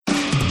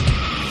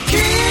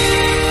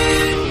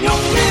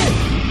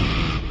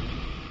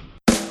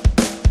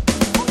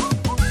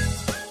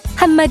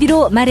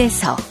한마디로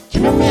말해서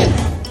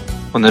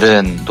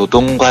오늘은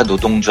노동과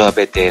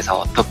노동조합에 대해서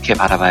어떻게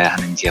바라봐야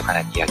하는지에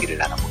관한 이야기를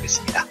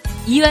나눠보겠습니다.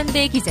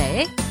 이완배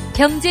기자의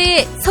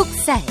경제의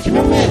속살.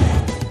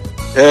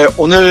 네,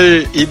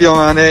 오늘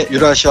이병환의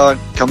유라시아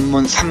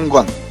견문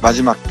 3권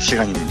마지막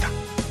시간입니다.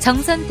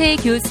 정선태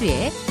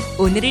교수의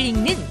오늘을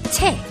읽는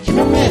책.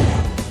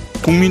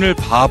 국민을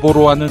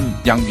바보로 하는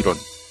양비론,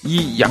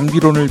 이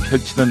양비론을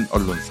펼치는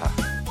언론사,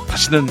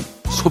 다시는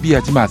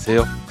소비하지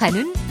마세요.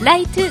 관훈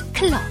라이트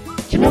클럽.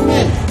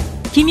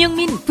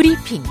 김용민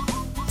브리핑.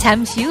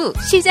 잠시 후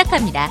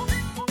시작합니다.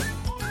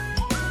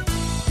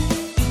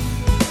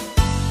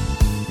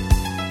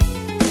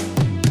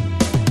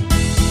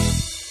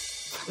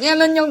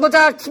 청년은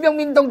영도자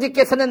김용민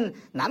동지께서는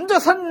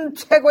남조선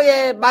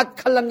최고의 맛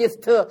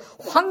칼럼니스트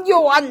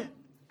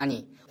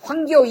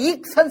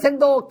황교익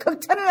선생도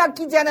극찬을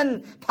아끼지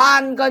않은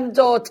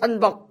반건조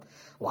전복,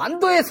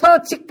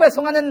 완도에서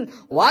직배송하는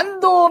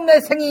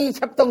완도매생이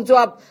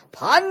협동조합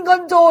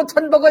반건조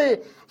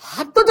전복을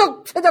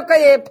압도적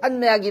최저가에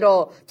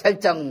판매하기로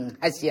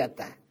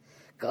결정하시었다.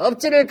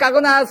 껍질을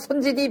까거나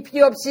손질이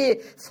필요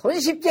없이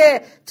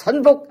손쉽게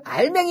전복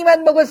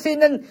알맹이만 먹을 수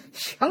있는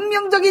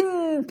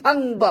혁명적인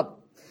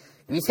방법.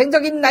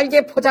 위생적인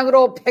날개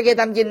포장으로 팩에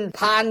담긴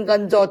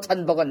반건조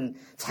전복은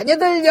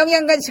자녀들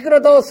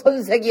영양간식으로도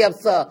손색이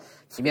없어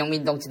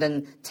김용민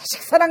동지는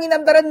자식사랑이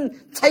남다른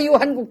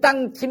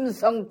자유한국당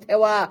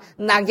김성태와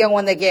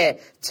나경원에게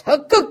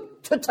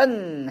적극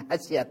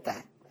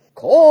추천하시었다.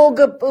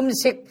 고급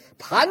음식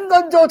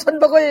반건조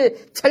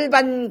전복을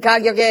절반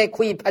가격에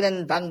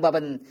구입하는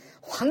방법은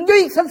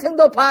황교익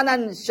선생도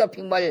반한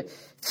쇼핑몰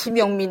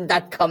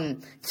김용민.com.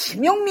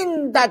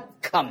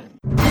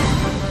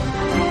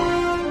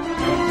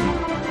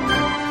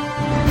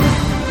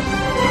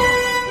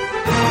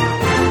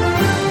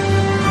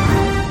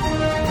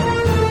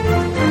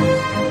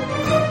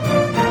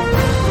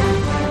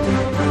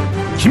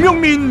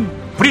 김용민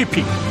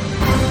브리핑.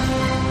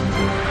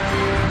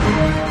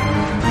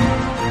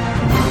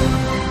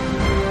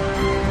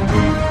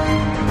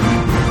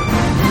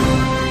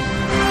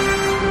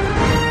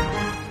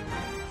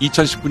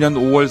 (2019년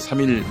 5월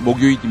 3일)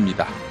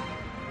 목요일입니다.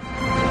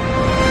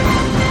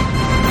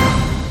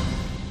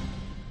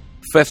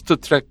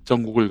 패스트트랙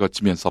전국을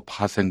거치면서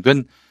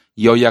파생된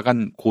여야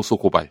간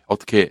고소고발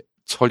어떻게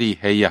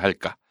처리해야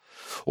할까?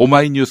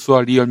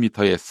 오마이뉴스와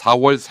리얼미터의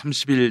 4월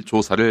 30일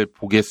조사를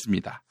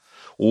보겠습니다.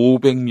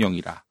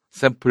 500명이라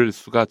샘플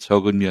수가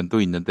적은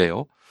면도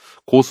있는데요.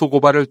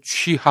 고소고발을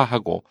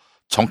취하하고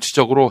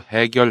정치적으로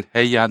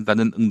해결해야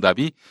한다는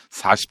응답이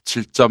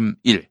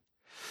 47.1.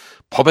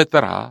 법에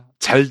따라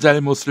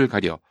잘잘못을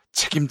가려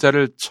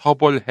책임자를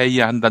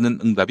처벌해야 한다는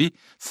응답이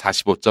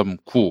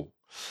 45.9.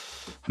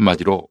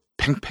 한마디로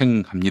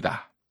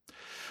팽팽합니다.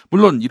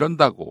 물론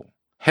이런다고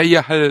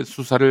해야 할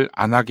수사를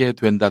안 하게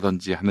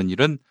된다든지 하는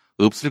일은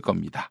없을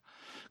겁니다.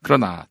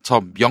 그러나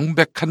저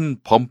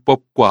명백한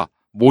범법과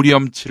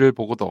모렴치를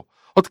보고도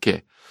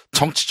어떻게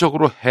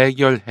정치적으로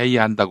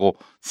해결해야 한다고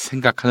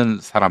생각하는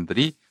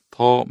사람들이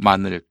더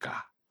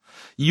많을까?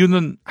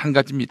 이유는 한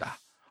가지입니다.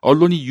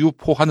 언론이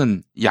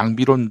유포하는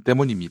양비론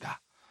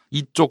때문입니다.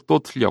 이쪽도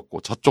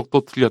틀렸고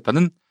저쪽도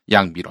틀렸다는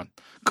양비론.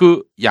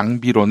 그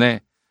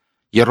양비론에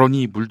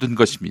여론이 물든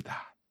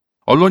것입니다.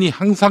 언론이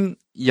항상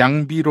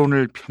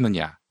양비론을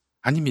펴느냐?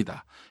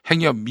 아닙니다.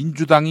 행여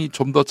민주당이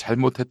좀 더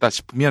잘못했다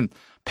싶으면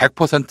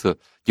 100%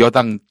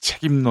 여당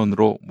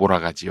책임론으로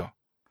몰아가지요.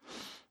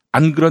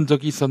 안 그런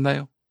적이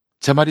있었나요?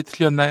 제 말이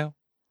틀렸나요?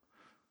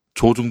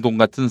 조중동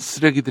같은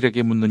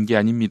쓰레기들에게 묻는 게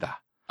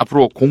아닙니다.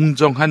 앞으로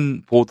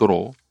공정한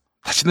보도로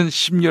다시는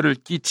심려를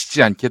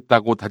끼치지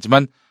않겠다고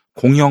다짐한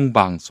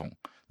공영방송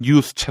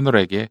뉴스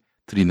채널에게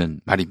드리는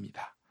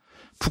말입니다.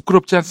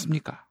 부끄럽지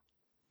않습니까?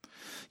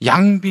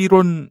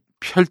 양비론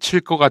펼칠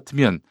것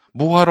같으면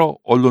뭐하러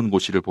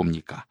언론고시를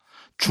봅니까?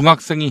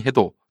 중학생이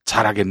해도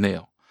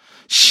잘하겠네요.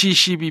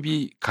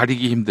 시시비비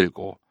가리기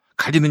힘들고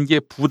가리는 게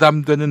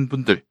부담되는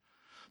분들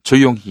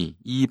조용히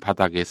이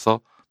바닥에서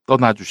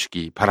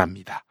떠나주시기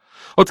바랍니다.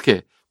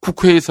 어떻게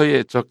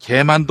국회에서의 저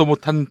개만도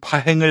못한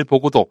파행을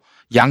보고도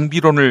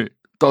양비론을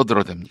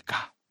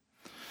떠들어댑니까?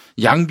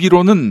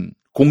 양비론은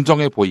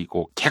공정해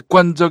보이고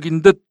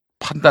객관적인 듯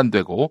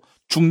판단되고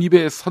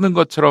중립에 서는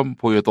것처럼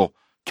보여도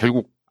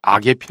결국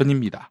악의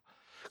편입니다.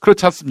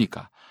 그렇지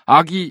않습니까?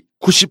 악이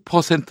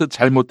 90%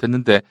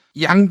 잘못했는데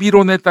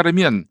양비론에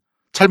따르면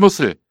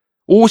잘못을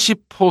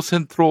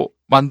 50%로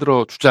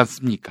만들어 주지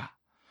않습니까?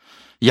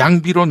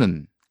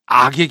 양비론은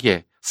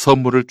악에게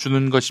선물을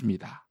주는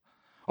것입니다.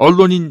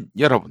 언론인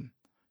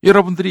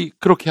여러분들이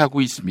그렇게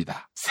하고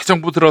있습니다. 새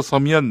정부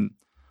들어서면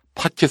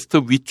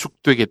팟캐스트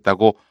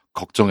위축되겠다고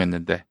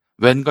걱정했는데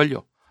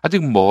웬걸요?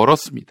 아직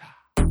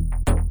멀었습니다.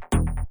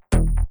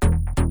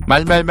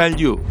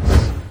 말말말유.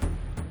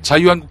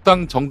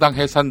 자유한국당 정당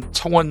해산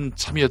청원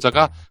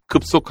참여자가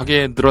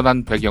급속하게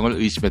늘어난 배경을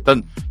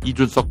의심했던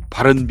이준석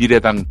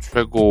바른미래당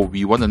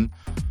최고위원은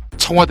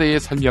청와대의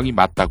설명이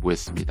맞다고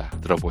했습니다.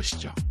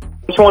 들어보시죠.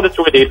 청와대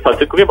쪽의 데이터,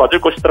 그게 맞을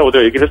것이라고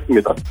제가 얘기를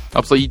했습니다.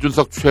 앞서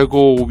이준석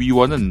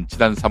최고위원은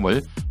지난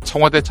 3월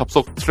청와대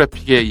접속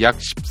트래픽의 약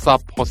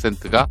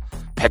 14%가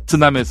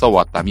베트남에서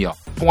왔다며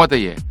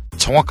청와대에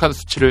정확한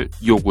수치를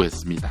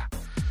요구했습니다.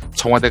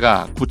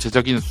 청와대가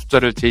구체적인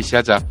숫자를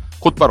제시하자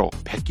곧바로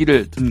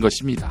백기를 든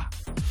것입니다.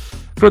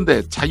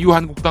 그런데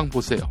자유한국당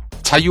보세요.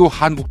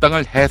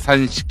 자유한국당을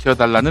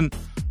해산시켜달라는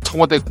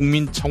청와대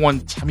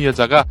국민청원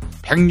참여자가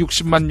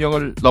 160만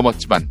명을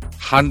넘었지만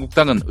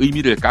한국당은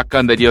의미를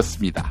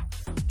깎아내렸습니다.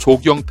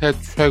 조경태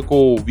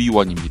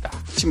최고위원입니다.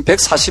 지금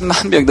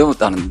 140만 명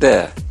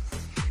넘었다는데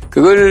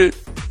그걸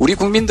우리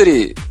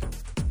국민들이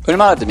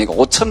얼마나 됩니까?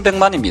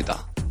 5,100만입니다.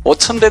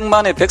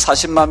 5,100만에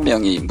 140만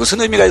명이 무슨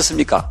의미가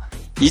있습니까?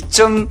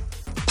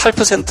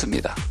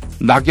 2.8%입니다.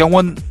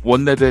 나경원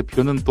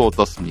원내대표는 또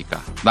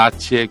어떻습니까?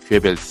 나치의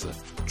괴벨스,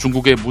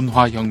 중국의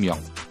문화혁명,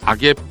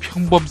 악의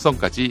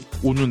평범성까지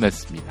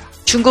운운했습니다.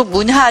 중국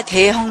문화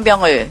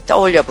대혁명을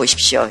떠올려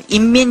보십시오.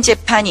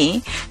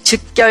 인민재판이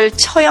즉결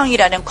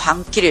처형이라는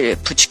광기를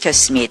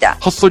부추겼습니다.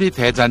 헛소리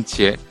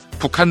대잔치에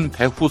북한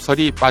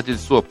배후설이 빠질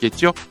수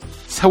없겠죠?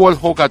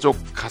 세월호 가족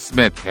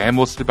가슴에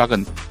대못을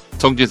박은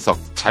정진석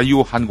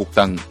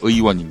자유한국당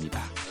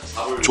의원입니다.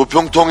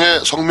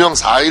 조평통의 성명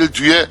 4일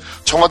뒤에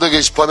청와대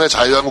게시판에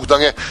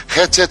자유한국당의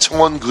해체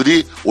청원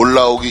글이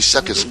올라오기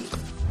시작했습니다.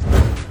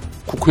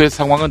 국회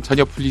상황은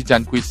전혀 풀리지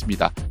않고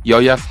있습니다.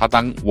 여야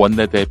사당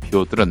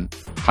원내대표들은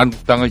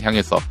한국당을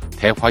향해서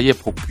대화에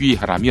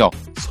복귀하라며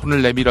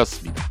손을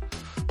내밀었습니다.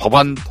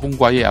 법안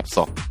통과에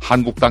앞서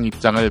한국당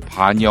입장을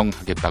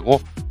반영하겠다고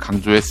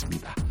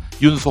강조했습니다.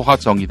 윤소하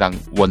정의당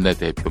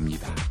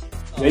원내대표입니다.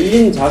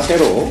 열린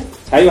자세로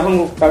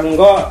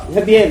자유한국당과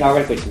협의해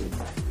나갈 것입니다.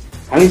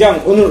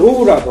 당장 오늘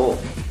오후라도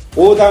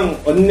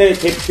 5당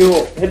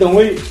원내대표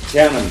회동을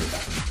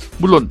제안합니다.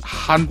 물론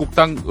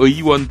한국당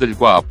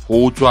의원들과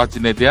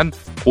보좌진에 대한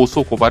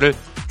고소고발을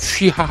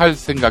취하할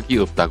생각이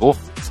없다고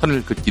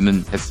선을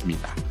긋기는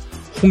했습니다.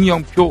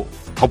 홍영표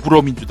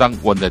더불어민주당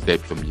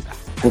원내대표입니다.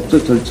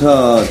 법적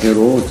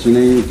절차대로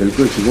진행이 될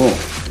것이고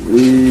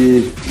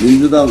우리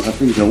민주당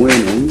같은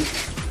경우에는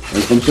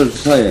검찰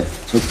수사에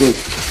적극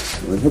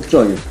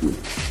협조하겠습니다.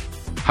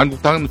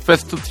 한국당은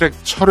패스트트랙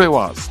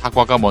철회와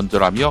사과가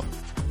먼저라며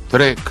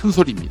되레 큰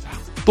소리입니다.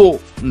 또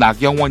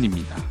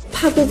나경원입니다.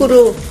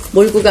 파국으로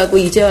몰고 가고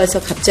이제 와서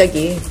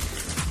갑자기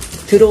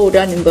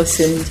들어오라는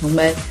것은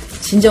정말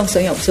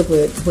진정성이 없어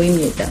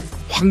보입니다.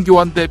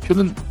 황교안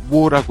대표는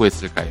뭐라고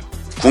했을까요?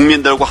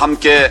 국민들과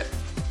함께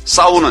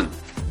싸우는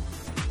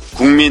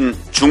국민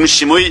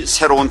중심의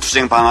새로운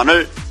투쟁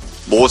방안을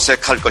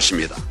모색할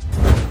것입니다.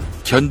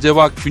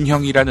 견제와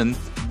균형이라는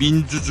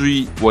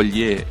민주주의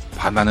원리에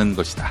반하는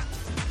것이다.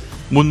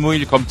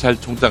 문무일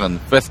검찰총장은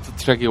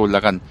패스트트랙에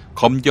올라간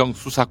검경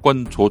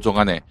수사권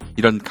조정안에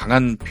이런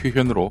강한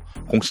표현으로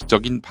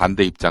공식적인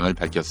반대 입장을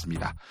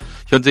밝혔습니다.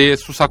 현재의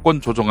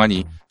수사권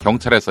조정안이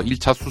경찰에서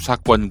 1차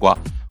수사권과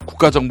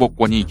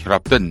국가정보권이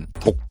결합된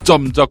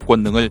독점적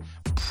권능을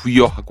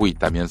부여하고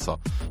있다면서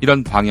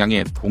이런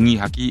방향에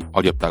동의하기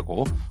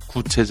어렵다고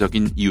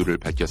구체적인 이유를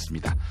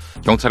밝혔습니다.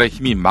 경찰의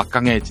힘이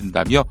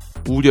막강해진다며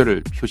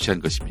우려를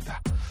표시한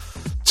것입니다.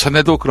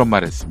 전에도 그런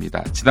말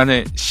했습니다.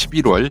 지난해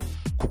 11월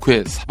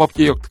국회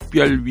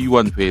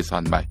사법개혁특별위원회에서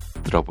한 말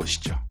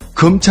들어보시죠.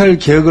 검찰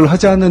개혁을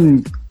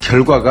하자는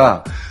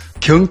결과가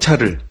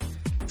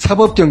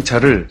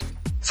사법경찰을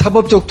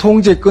사법적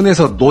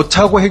통제권에서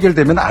놓자고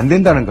해결되면 안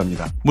된다는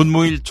겁니다.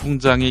 문무일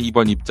총장의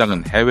이번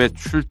입장은 해외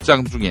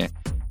출장 중에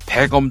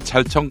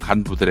대검찰청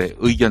간부들의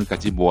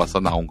의견까지 모아서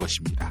나온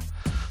것입니다.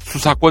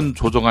 수사권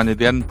조정안에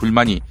대한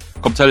불만이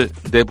검찰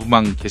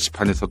내부망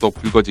게시판에서도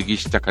불거지기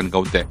시작한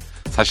가운데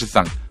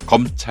사실상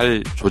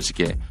검찰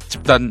조직의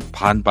집단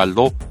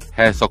반발로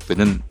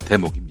해석되는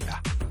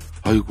대목입니다.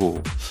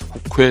 아이고,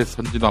 국회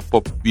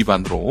선진화법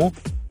위반으로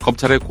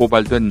검찰에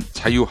고발된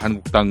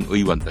자유한국당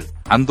의원들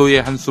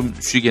안도의 한숨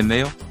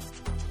쉬겠네요.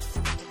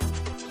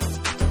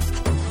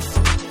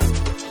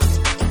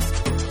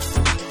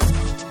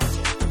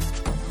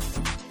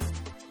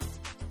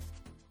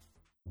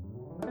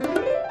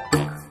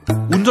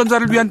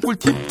 운전자를 위한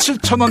꿀팁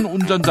 7,000원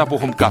운전자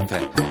보험 카페.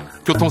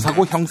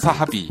 교통사고 형사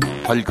합의,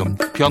 벌금,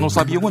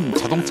 변호사 비용은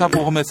자동차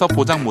보험에서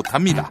보장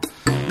못합니다.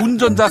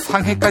 운전자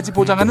상해까지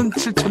보장하는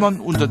 7,000원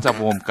운전자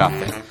보험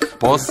카페.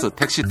 버스,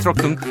 택시, 트럭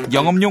등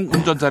영업용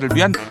운전자를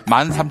위한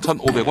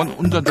 13,500원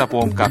운전자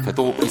보험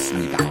카페도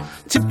있습니다.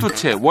 집 두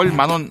채 월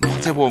 10,000원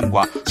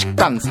화재보험과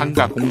식당,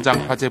 상가,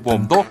 공장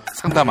화재보험도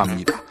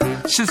상담합니다.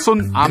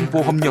 실손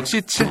암보험 역시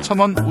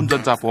 7,000원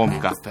운전자 보험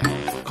카페.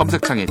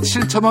 검색창에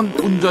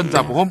 7,000원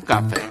운전자 보험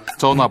카페.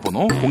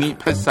 전화번호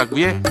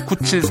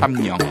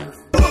 02849-9730.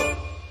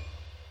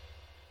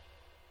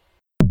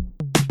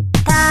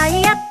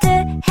 다이어트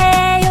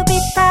해요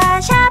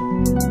비타샵.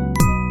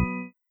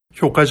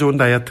 효과 좋은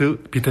다이어트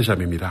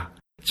비타샵입니다.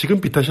 지금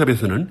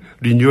비타샵에서는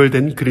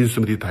리뉴얼된 그린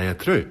스무디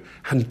다이어트를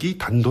한 끼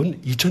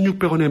단돈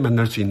 2,600원에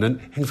만날 수 있는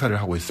행사를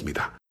하고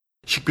있습니다.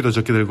 식비도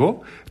적게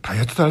들고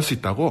다이어트도 할 수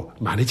있다고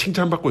많이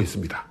칭찬받고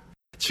있습니다.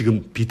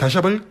 지금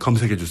비타샵을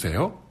검색해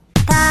주세요.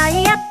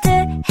 다이어트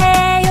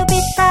해요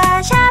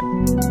비타샵.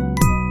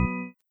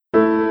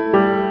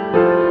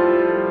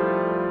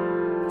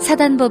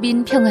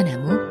 사단법인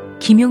평화나무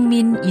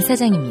김용민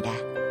이사장입니다.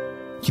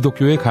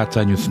 기독교의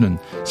가짜뉴스는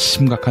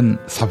심각한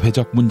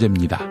사회적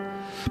문제입니다.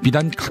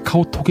 비단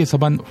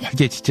카카오톡에서만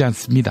활개치지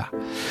않습니다.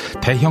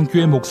 대형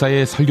교회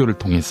목사의 설교를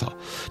통해서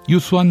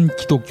유수한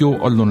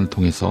기독교 언론을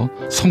통해서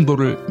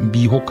성도를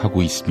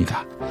미혹하고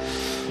있습니다.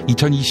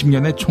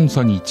 2020년에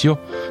총선이 있지요.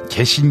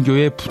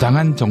 개신교의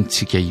부당한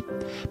정치 개입,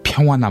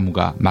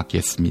 평화나무가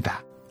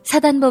막겠습니다.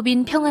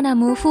 사단법인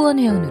평화나무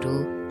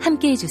후원회원으로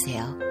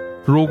함께해주세요.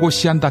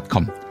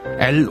 로고시안.com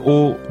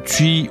logo시an.com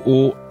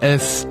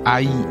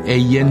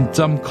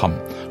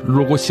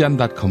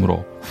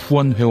로고시안.com으로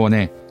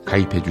후원회원에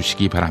가입해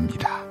주시기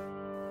바랍니다.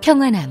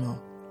 평화나무,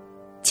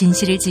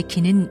 진실을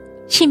지키는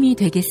힘이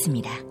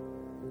되겠습니다.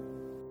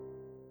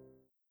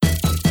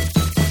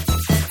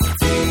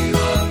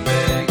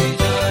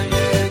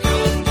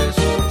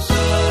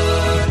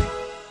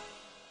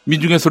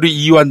 민중의 소리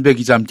이완배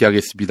기자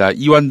함께하겠습니다.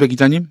 이완배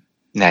기자님.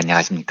 네,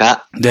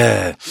 안녕하십니까.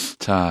 네.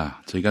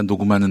 자, 저희가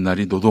녹음하는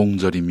날이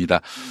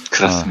노동절입니다.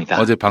 그렇습니다.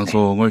 어제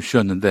방송을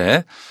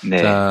쉬었는데.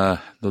 네.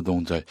 자,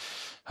 노동절.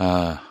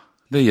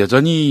 근데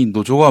여전히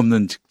노조가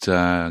없는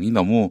직장이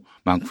너무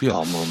많고요.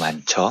 너무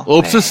많죠.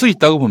 없을 네. 수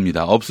있다고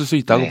봅니다. 없을 수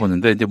있다고 네.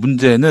 보는데, 이제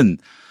문제는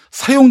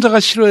사용자가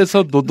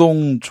싫어해서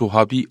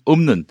노동조합이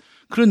없는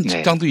그런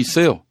직장도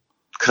있어요.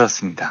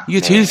 그렇습니다. 이게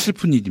네. 제일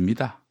슬픈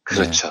일입니다.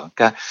 그렇죠.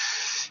 그러니까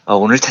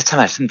오늘 차차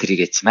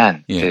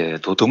말씀드리겠지만 그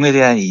노동에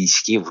대한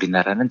인식이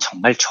우리나라는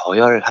정말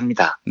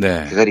저열합니다.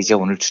 네. 그걸 이제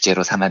오늘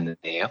주제로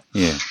삼았는데요.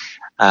 예.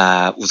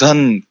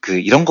 우선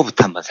이런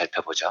거부터 한번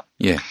살펴보죠.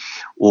 예.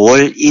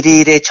 5월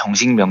 1일의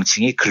정식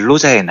명칭이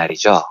근로자의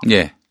날이죠.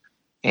 예.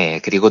 예.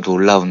 그리고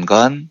놀라운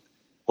건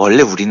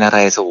원래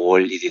우리나라에서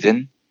 5월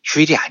 1일은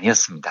휴일이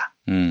아니었습니다.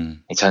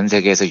 전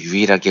세계에서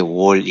유일하게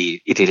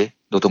 5월 1일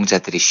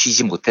노동자들이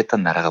쉬지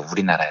못했던 나라가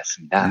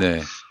우리나라였습니다.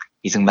 네.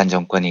 이승만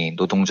정권이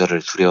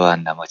노동절을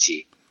두려워한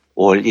나머지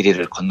 5월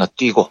 1일을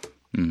건너뛰고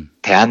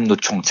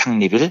대한노총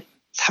창립일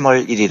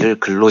 3월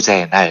 1일을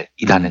근로자의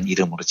날이라는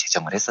이름으로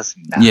제정을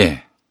했었습니다.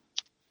 예.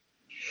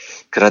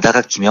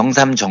 그러다가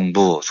김영삼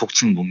정부,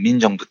 속칭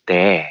문민정부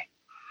때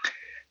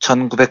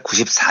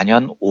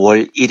 1994년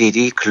 5월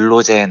 1일이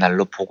근로자의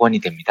날로 복원이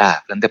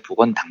됩니다. 그런데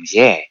복원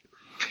당시에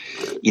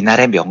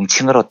이날의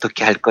명칭을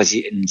어떻게 할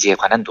것인지에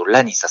관한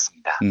논란이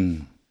있었습니다.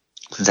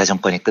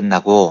 군사정권이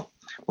끝나고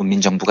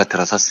문민정부가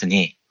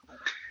들어섰으니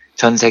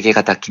전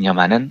세계가 다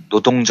기념하는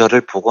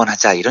노동절을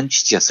복원하자 이런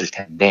취지였을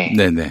텐데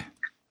네네.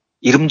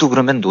 이름도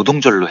그러면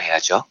노동절로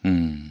해야죠.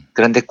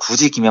 그런데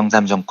굳이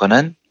김영삼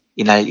정권은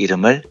이날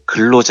이름을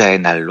근로자의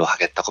날로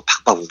하겠다고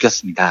팍팍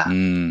우겼습니다.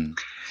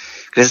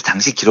 그래서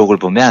당시 기록을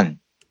보면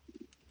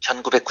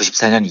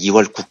 1994년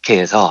 2월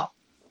국회에서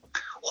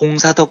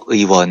홍사덕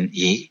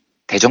의원이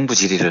대정부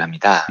질의를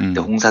합니다.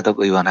 근데 홍사덕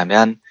의원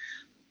하면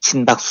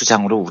친박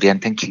수장으로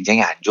우리한테는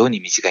굉장히 안 좋은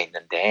이미지가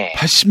있는데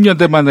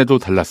 80년대만 해도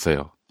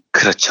달랐어요.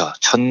 그렇죠.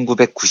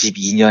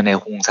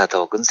 1992년에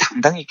홍사덕은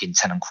상당히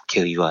괜찮은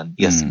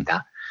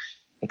국회의원이었습니다.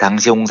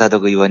 당시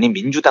홍사덕 의원이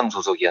민주당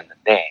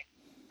소속이었는데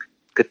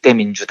그때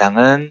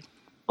민주당은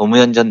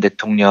노무현 전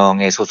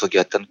대통령의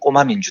소속이었던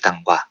꼬마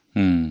민주당과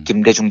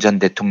김대중 전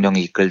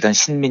대통령이 이끌던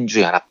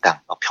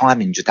신민주연합당,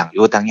 평화민주당,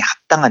 요 당이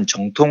합당한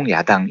정통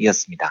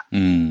야당이었습니다.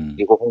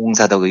 그리고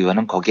홍사덕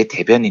의원은 거기에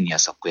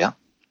대변인이었었고요.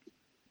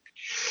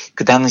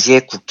 그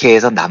당시에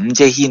국회에서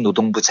남재희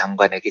노동부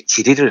장관에게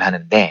질의를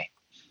하는데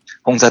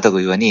홍사덕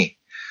의원이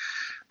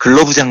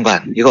근로부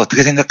장관 이거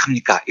어떻게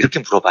생각합니까? 이렇게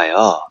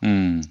물어봐요.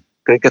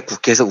 그러니까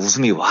국회에서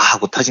웃음이 와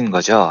하고 터진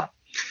거죠.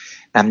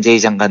 남재희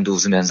장관도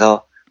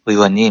웃으면서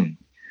의원님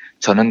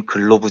저는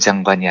근로부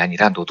장관이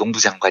아니라 노동부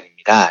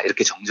장관입니다.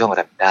 이렇게 정정을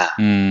합니다.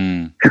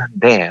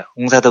 그런데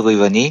홍사덕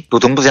의원이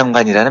노동부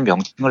장관이라는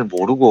명칭을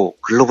모르고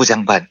근로부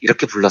장관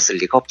이렇게 불렀을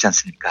리가 없지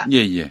않습니까?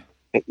 예.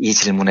 이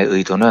질문의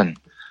의도는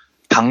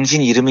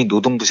당신 이름이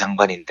노동부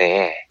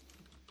장관인데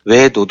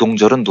왜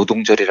노동절은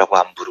노동절이라고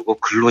안 부르고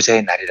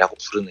근로자의 날이라고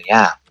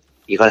부르느냐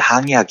이걸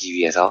항의하기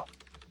위해서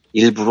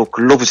일부러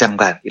근로부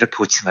장관 이렇게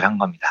호칭을 한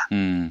겁니다.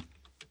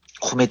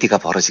 코미디가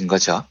벌어진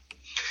거죠.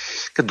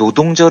 그러니까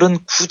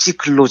노동절은 굳이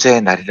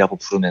근로자의 날이라고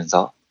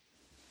부르면서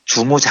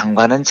주무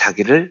장관은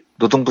자기를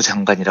노동부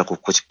장관이라고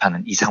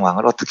고집하는 이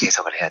상황을 어떻게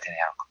해석을 해야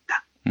되냐는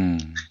겁니다.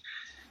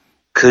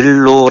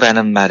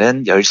 근로라는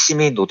말은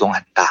열심히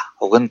노동한다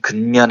혹은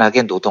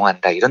근면하게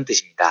노동한다 이런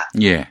뜻입니다.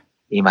 예.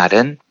 이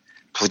말은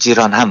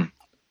부지런함,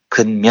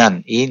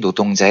 근면이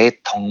노동자의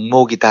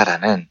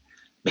덕목이다라는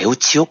매우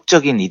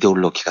지옥적인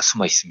이데올로기가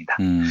숨어 있습니다.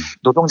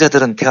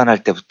 노동자들은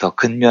태어날 때부터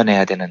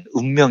근면해야 되는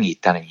운명이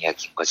있다는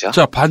이야기인 거죠.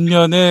 자,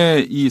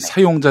 반면에 이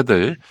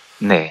사용자들,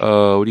 네.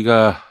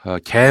 우리가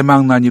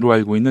개망난이로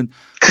알고 있는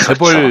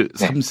재벌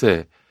네.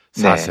 3세,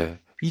 4세.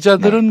 이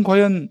자들은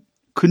과연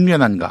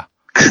근면한가?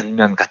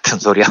 근면 같은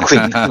소리 하고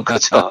있는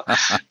거죠.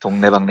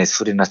 동네방네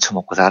술이나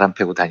처먹고 사람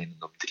패고 다니는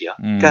놈들이요.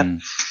 그러니까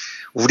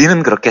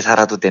우리는 그렇게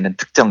살아도 되는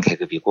특정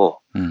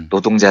계급이고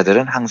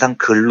노동자들은 항상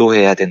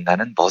근로해야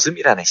된다는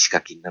머슴이라는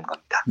시각이 있는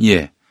겁니다.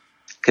 예.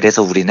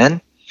 그래서 우리는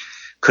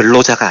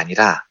근로자가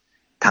아니라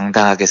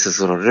당당하게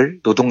스스로를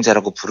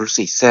노동자라고 부를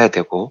수 있어야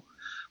되고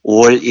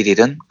 5월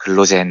 1일은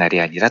근로자의 날이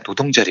아니라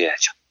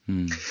노동절이어야죠.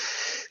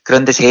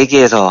 그런데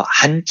세계에서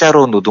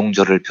한자로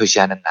노동절을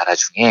표시하는 나라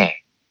중에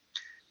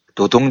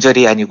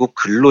노동절이 아니고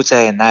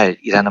근로자의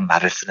날이라는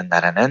말을 쓰는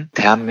나라는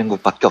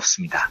대한민국밖에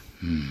없습니다.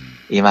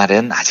 이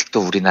말은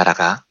아직도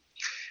우리나라가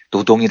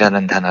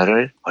노동이라는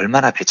단어를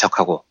얼마나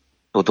배척하고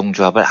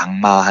노동조합을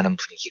악마화하는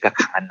분위기가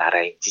강한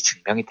나라인지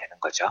증명이 되는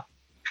거죠.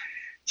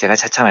 제가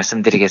차차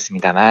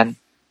말씀드리겠습니다만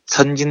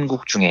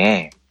선진국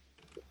중에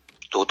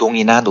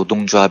노동이나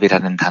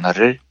노동조합이라는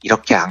단어를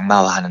이렇게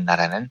악마화하는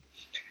나라는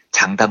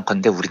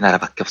장단컨대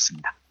우리나라밖에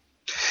없습니다.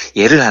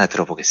 예를 하나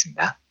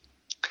들어보겠습니다.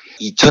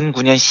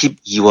 2009년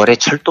 12월에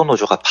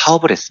철도노조가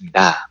파업을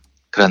했습니다.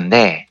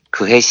 그런데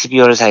그해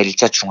 12월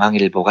 4일자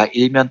중앙일보가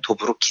일면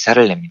톱으로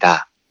기사를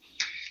냅니다.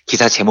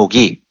 기사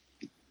제목이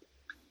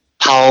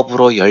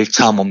파업으로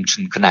열차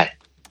멈춘 그날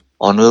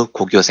어느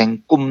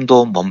고교생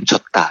꿈도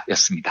멈췄다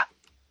였습니다.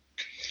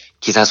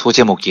 기사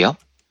소제목이요.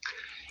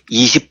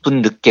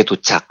 20분 늦게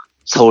도착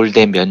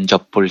서울대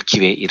면접 볼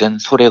기회 잃은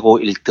소래고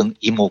 1등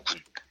이모군.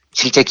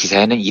 실제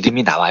기사에는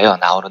이름이 나와요.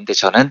 나오는데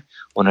저는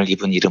오늘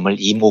이분 이름을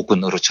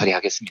이모군으로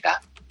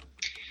처리하겠습니다.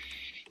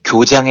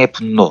 교장의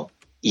분노,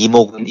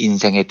 이모군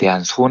인생에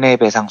대한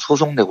손해배상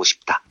소송 내고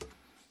싶다.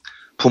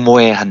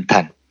 부모의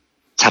한탄,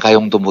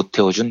 자가용도 못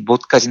태워준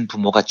못 가진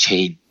부모가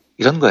죄인,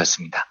 이런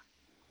거였습니다.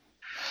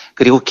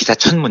 그리고 기사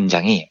첫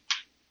문장이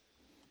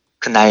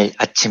그날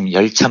아침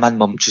열차만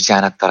멈추지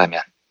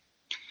않았더라면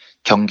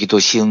경기도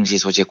시흥시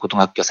소재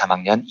고등학교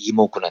 3학년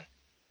이모군은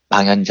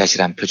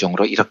망연자실한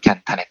표정으로 이렇게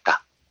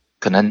한탄했다.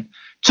 그는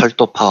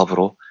철도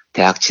파업으로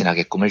대학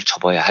진학의 꿈을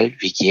접어야 할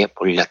위기에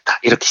몰렸다.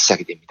 이렇게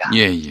시작이 됩니다.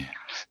 예.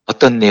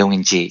 어떤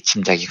내용인지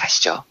짐작이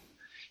가시죠?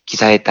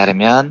 기사에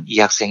따르면 이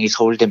학생이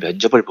서울대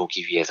면접을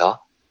보기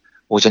위해서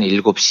오전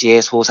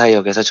 7시에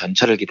소사역에서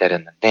전철을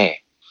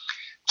기다렸는데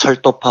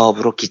철도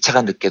파업으로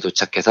기차가 늦게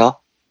도착해서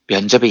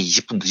면접에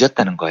 20분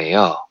늦었다는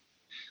거예요.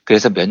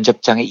 그래서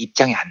면접장에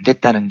입장이 안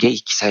됐다는 게 이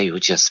기사의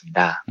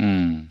요지였습니다.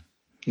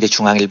 근데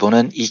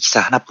중앙일보는 이 기사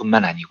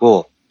하나뿐만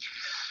아니고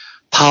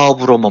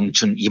파업으로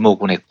멈춘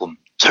이모군의 꿈,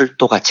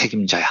 철도가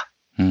책임져야.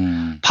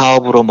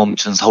 파업으로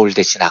멈춘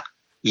서울대 진학,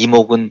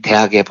 이모군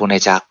대학에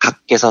보내자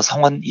각계서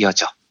성원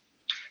이어져.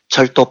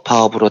 철도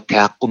파업으로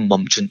대학 꿈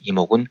멈춘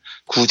이모군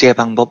구제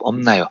방법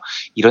없나요?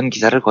 이런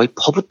기사를 거의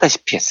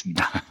퍼붓다시피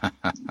했습니다.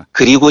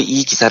 그리고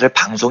이 기사를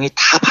방송이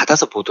다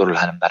받아서 보도를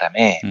하는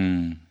바람에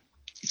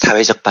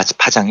사회적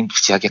파장이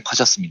무지하게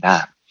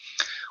커졌습니다.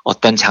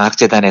 어떤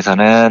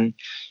장학재단에서는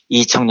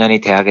이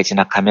청년이 대학에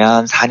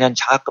진학하면 4년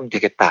장학금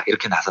되겠다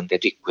이렇게 나선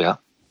데도 있고요.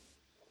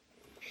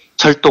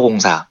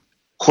 철도공사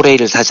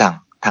코레일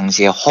사장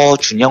당시에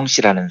허준영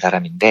씨라는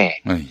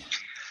사람인데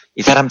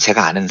이 사람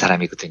제가 아는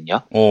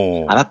사람이거든요.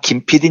 아마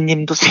김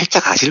PD님도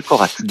살짝 아실 것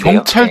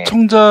같은데요.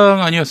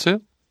 경찰청장 아니었어요?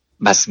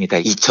 맞습니다.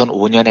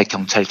 2005년에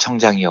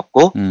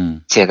경찰청장이었고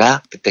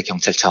제가 그때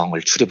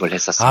경찰청을 출입을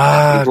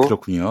했었습니다. 그리고,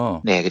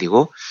 그렇군요. 네,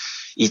 그리고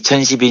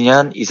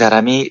 2012년 이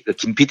사람이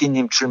김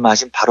PD님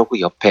출마하신 바로 그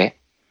옆에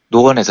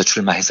노원에서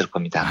출마했을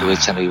겁니다.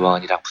 노회찬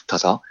의원이랑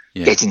붙어서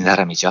깨진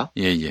사람이죠.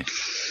 예. 근데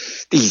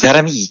이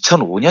사람이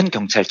 2005년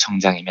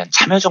경찰청장이면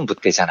참여정부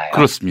때잖아요.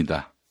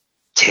 그렇습니다.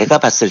 제가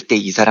봤을 때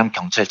이 사람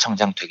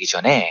경찰청장 되기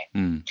전에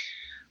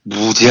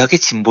무지하게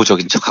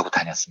진보적인 척하고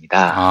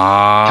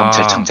다녔습니다.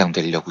 경찰청장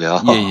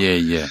되려고요.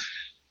 예.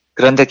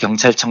 그런데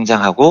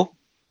경찰청장하고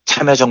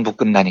참여정부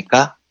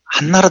끝나니까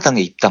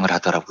한나라당에 입당을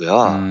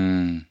하더라고요.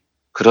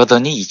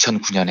 그러더니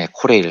 2009년에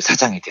코레일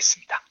사장이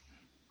됐습니다.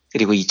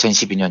 그리고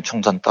 2012년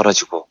총선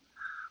떨어지고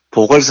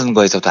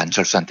보궐선거에서도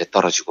안철수한테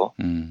떨어지고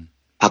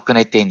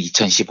박근혜 때인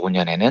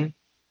 2015년에는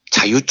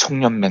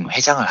자유총연맹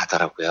회장을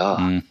하더라고요.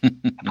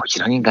 뭐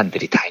이런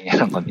인간들이 다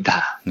있냐는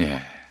겁니다.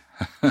 네.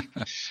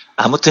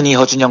 아무튼 이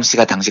허준영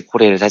씨가 당시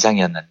코레일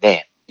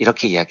사장이었는데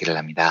이렇게 이야기를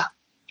합니다.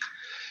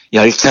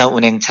 열차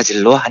운행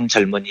차질로 한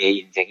젊은이의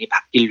인생이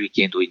바뀔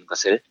위기에 놓인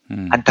것을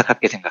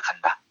안타깝게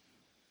생각한다.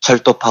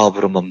 철도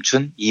파업으로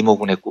멈춘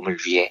이모군의 꿈을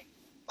위해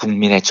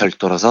국민의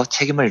철도로서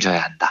책임을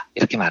져야 한다.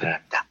 이렇게 말을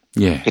합니다.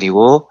 예.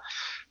 그리고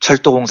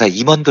철도공사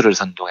임원들을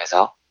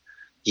선동해서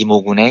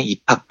이모군의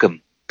입학금,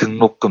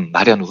 등록금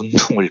마련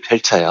운동을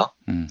펼쳐요.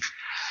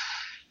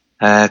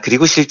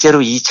 그리고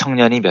실제로 이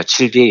청년이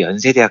며칠 뒤에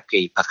연세대학교에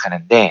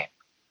입학하는데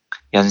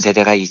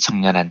연세대가 이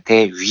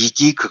청년한테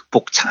위기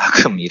극복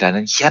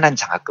장학금이라는 희한한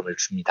장학금을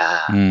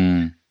줍니다.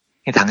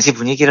 당시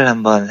분위기를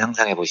한번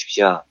상상해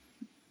보십시오.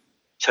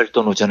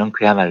 철도노조는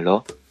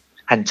그야말로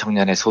한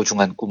청년의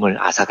소중한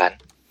꿈을 앗아간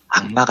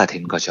악마가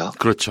된 거죠.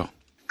 그렇죠.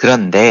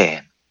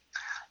 그런데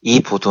이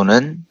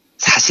보도는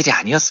사실이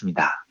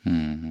아니었습니다.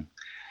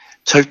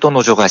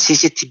 철도노조가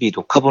CCTV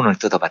녹화본을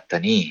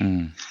뜯어봤더니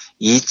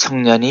이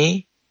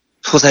청년이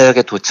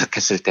소사역에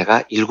도착했을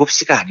때가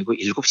 7시가 아니고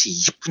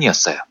 7시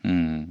 20분이었어요.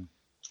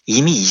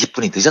 이미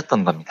 20분이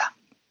늦었던 겁니다.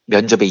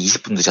 면접에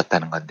 20분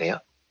늦었다는 건데요.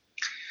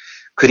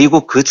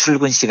 그리고 그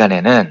출근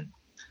시간에는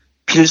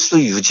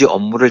필수 유지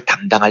업무를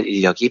담당할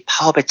인력이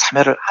파업에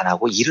참여를 안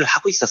하고 일을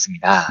하고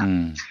있었습니다.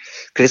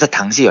 그래서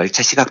당시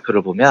열차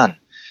시각표를 보면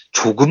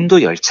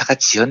조금도 열차가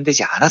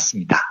지연되지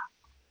않았습니다.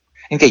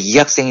 그러니까 이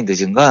학생이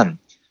늦은 건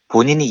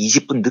본인이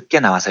 20분 늦게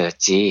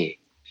나와서였지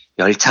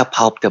열차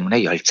파업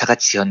때문에 열차가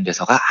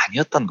지연돼서가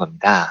아니었던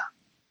겁니다.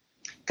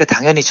 그러니까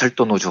당연히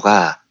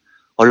철도노조가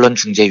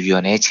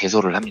언론중재위원회에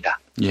제소를 합니다.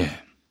 예.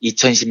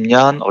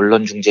 2010년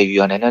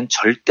언론중재위원회는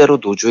절대로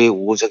노조의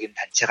우호적인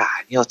단체가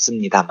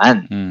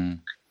아니었습니다만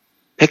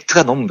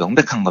팩트가 너무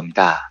명백한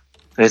겁니다.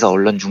 그래서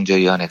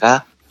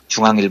언론중재위원회가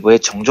중앙일보에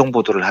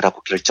정정보도를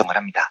하라고 결정을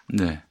합니다.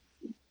 네.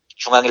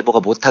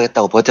 중앙일보가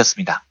못하겠다고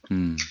버텼습니다.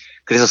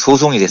 그래서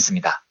소송이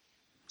됐습니다.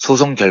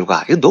 소송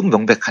결과 이거 너무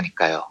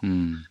명백하니까요.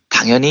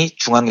 당연히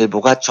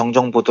중앙일보가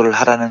정정보도를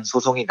하라는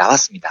소송이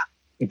나왔습니다.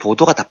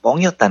 보도가 다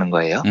뻥이었다는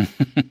거예요.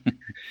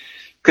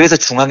 그래서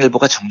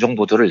중앙일보가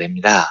정정보도를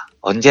냅니다.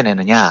 언제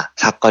내느냐?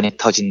 사건이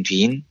터진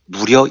뒤인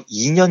무려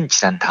 2년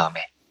지난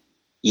다음에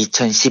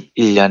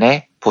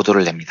 2011년에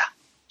보도를 냅니다.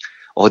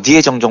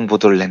 어디에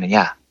정정보도를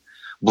내느냐?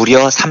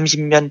 무려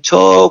 30면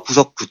저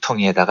구석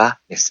구덩이에다가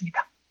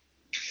냈습니다.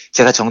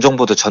 제가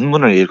정정보도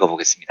전문을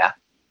읽어보겠습니다.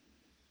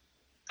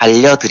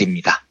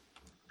 알려드립니다.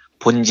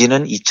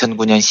 본지는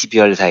 2009년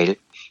 12월 4일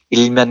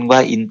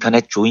일면과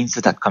인터넷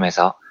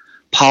조인스닷컴에서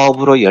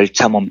파업으로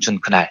열차 멈춘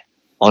그날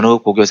어느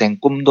고교생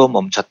꿈도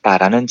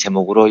멈췄다라는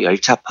제목으로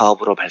열차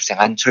파업으로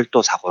발생한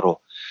철도 사고로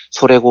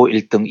소래고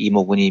 1등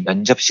이모군이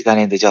면접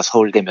시간에 늦어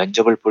서울대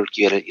면접을 볼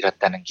기회를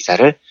잃었다는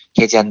기사를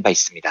게재한 바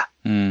있습니다.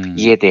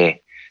 이에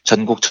대해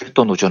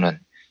전국철도노조는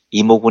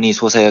이모군이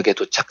소사역에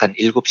도착한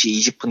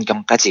 7시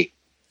 20분경까지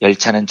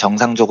열차는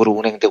정상적으로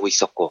운행되고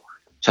있었고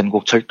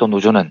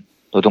전국철도노조는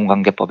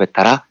노동관계법에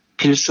따라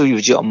필수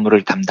유지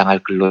업무를 담당할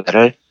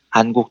근로자를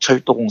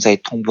한국철도공사에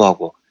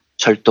통보하고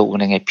철도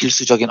운행의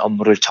필수적인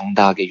업무를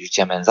정당하게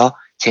유지하면서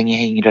쟁의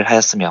행위를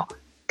하였으며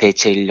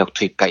대체 인력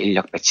투입과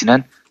인력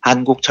배치는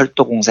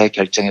한국철도공사의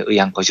결정에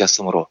의한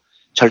것이었으므로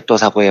철도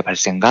사고의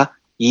발생과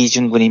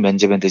이희준 군이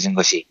면접에 늦은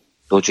것이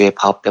노조의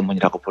파업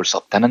때문이라고 볼 수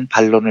없다는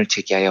반론을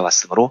제기하여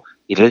왔으므로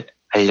이를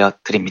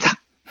알려드립니다.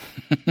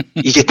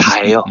 이게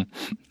다예요.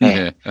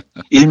 네.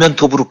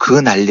 일면톱으로 그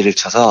난리를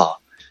쳐서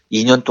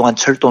 2년 동안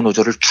철도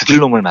노조를 죽일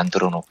놈을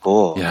만들어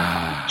놓고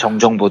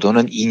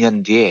정정보도는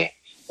 2년 뒤에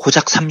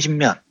고작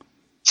 30면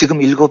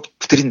지금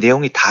읽어드린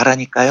내용이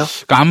다라니까요.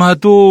 그러니까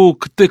아마도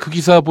그때 그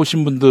기사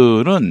보신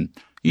분들은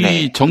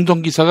이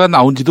정정 기사가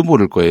나온지도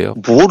모를 거예요.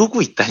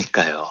 모르고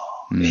있다니까요.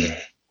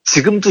 네.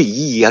 지금도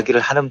이 이야기를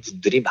하는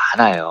분들이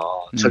많아요.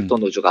 철도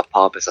노조가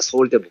파업해서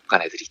서울대 못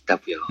간 애들이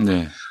있다고요.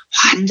 네.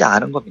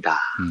 환장하는 겁니다.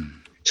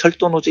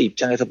 철도 노조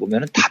입장에서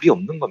보면은 답이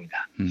없는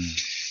겁니다.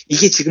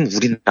 이게 지금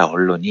우리나라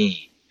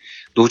언론이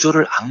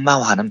노조를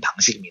악마화하는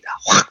방식입니다.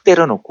 확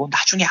때려놓고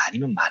나중에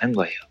아니면 많은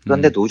거예요.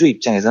 그런데 노조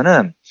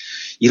입장에서는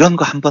이런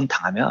거 한번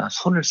당하면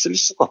손을 쓸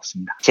수가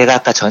없습니다. 제가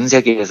아까 전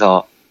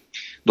세계에서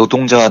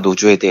노동자와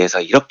노조에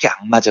대해서 이렇게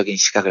악마적인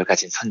시각을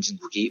가진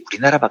선진국이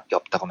우리나라밖에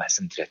없다고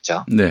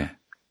말씀드렸죠. 네.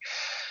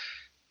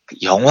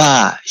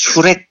 영화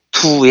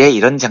슈렉2에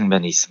이런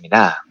장면이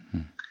있습니다.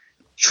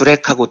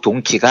 슈렉하고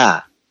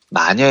동키가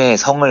마녀의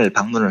성을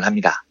방문을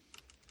합니다.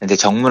 근데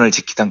정문을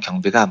지키던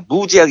경비가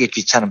무지하게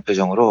귀찮은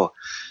표정으로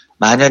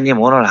마녀님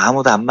오늘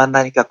아무도 안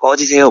만나니까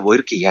꺼지세요 뭐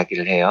이렇게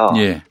이야기를 해요.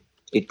 예.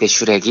 이때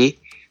슈렉이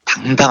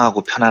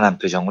당당하고 편안한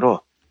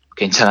표정으로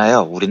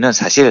괜찮아요. 우리는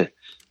사실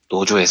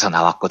노조에서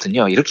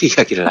나왔거든요. 이렇게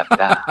이야기를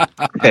합니다.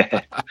 네.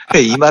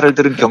 이 말을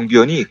들은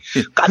경비원이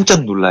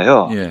깜짝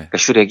놀라요. 예. 그러니까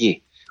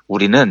슈렉이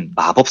우리는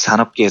마법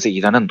산업계에서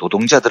일하는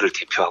노동자들을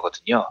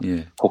대표하거든요.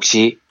 예.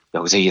 혹시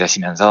여기서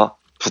일하시면서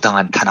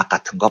부당한 탄압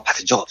같은 거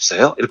받은 적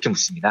없어요? 이렇게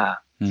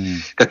묻습니다.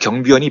 그러니까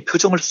경비원이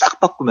표정을 싹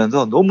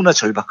바꾸면서 너무나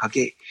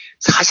절박하게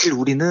사실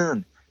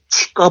우리는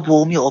치과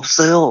보험이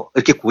없어요.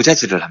 이렇게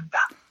고자질을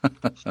합니다.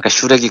 그러니까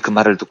슈렉이 그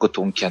말을 듣고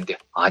동키한테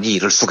아니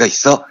이럴 수가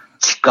있어?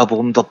 치과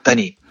보험도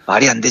없다니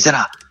말이 안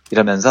되잖아.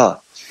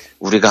 이러면서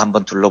우리가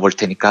한번 둘러볼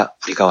테니까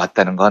우리가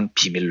왔다는 건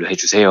비밀로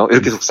해주세요.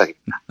 이렇게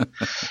속삭입니다.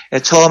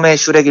 처음에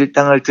슈렉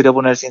일당을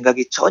들여보낼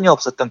생각이 전혀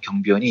없었던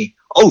경비원이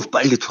어우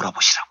빨리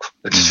돌아보시라고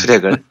이렇게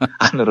슈렉을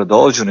안으로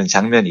넣어주는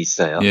장면이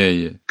있어요.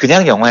 예.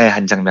 그냥 영화의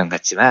한 장면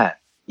같지만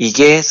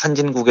이게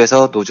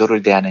선진국에서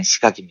노조를 대하는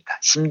시각입니다.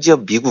 심지어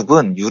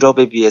미국은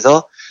유럽에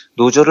비해서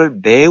노조를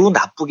매우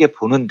나쁘게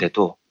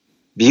보는데도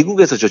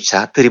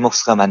미국에서조차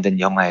드림웍스가 만든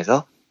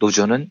영화에서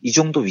노조는 이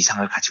정도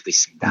위상을 가지고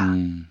있습니다.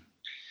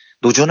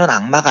 노조는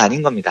악마가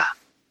아닌 겁니다.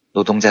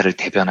 노동자를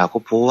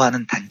대변하고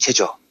보호하는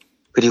단체죠.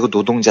 그리고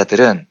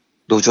노동자들은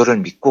노조를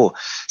믿고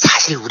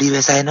사실 우리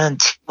회사에는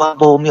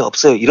치과보험이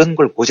없어요. 이런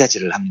걸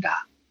고자질을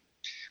합니다.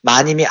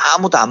 마님이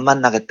아무도 안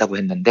만나겠다고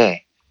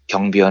했는데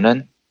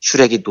경비원은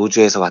슈렉이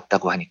노조에서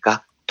왔다고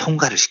하니까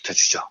통과를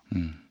시켜주죠.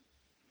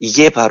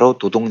 이게 바로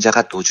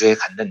노동자가 노조에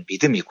갖는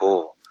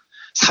믿음이고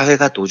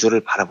사회가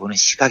노조를 바라보는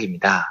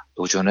시각입니다.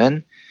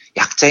 노조는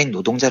약자인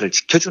노동자를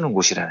지켜주는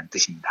곳이라는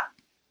뜻입니다.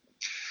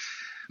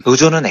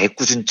 노조는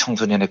애꿎은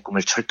청소년의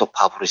꿈을 철도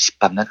파업으로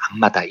짓밟는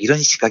악마다.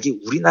 이런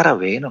시각이 우리나라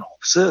외에는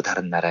없어요.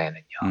 다른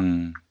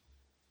나라에는요.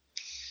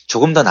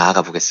 조금 더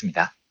나아가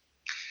보겠습니다.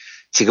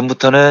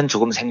 지금부터는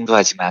조금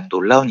생소하지만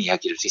놀라운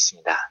이야기일 수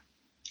있습니다.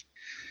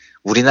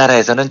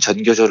 우리나라에서는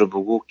전교조를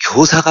보고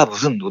교사가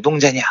무슨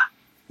노동자냐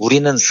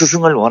우리는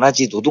스승을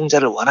원하지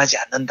노동자를 원하지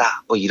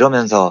않는다. 뭐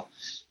이러면서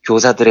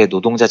교사들의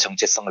노동자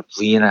정체성을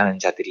부인하는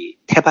자들이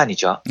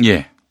태반이죠.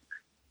 예.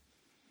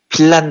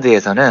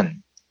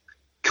 핀란드에서는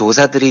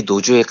교사들이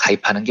노조에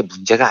가입하는 게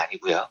문제가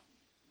아니고요.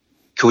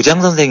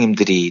 교장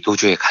선생님들이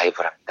노조에 가입을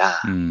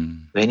합니다.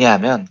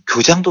 왜냐하면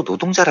교장도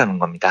노동자라는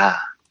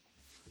겁니다.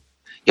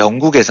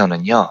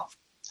 영국에서는요.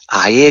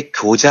 아예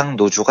교장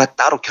노조가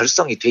따로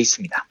결성이 돼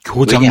있습니다.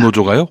 교장 왜냐?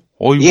 노조가요?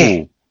 어이구.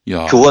 예.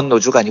 야. 교원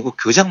노조가 아니고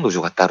교장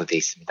노조가 따로 돼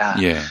있습니다.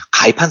 예.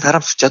 가입한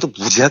사람 숫자도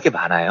무지하게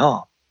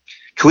많아요.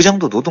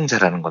 교장도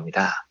노동자라는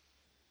겁니다.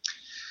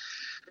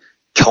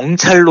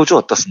 경찰 노조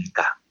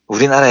어떻습니까?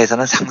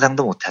 우리나라에서는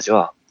상상도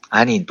못하죠.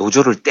 아니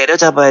노조를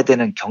때려잡아야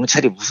되는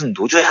경찰이 무슨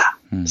노조야?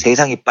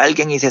 세상이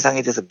빨갱이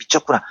세상에 대해서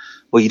미쳤구나.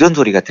 뭐 이런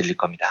소리가 들릴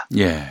겁니다.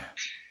 예.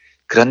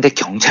 그런데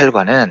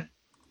경찰관은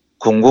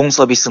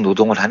공공서비스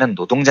노동을 하는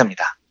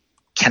노동자입니다.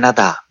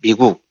 캐나다,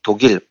 미국,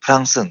 독일,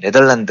 프랑스,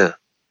 네덜란드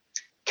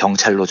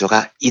경찰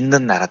노조가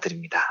있는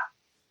나라들입니다.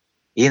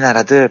 이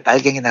나라들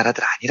빨갱이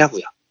나라들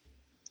아니라고요.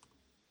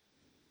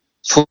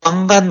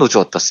 소방관 노조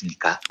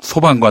어떻습니까?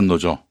 소방관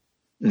노조.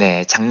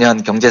 네,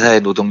 작년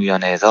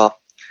경제사회노동위원회에서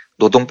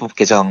노동법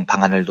개정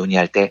방안을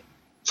논의할 때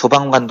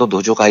소방관도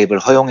노조 가입을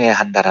허용해야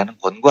한다라는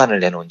권고안을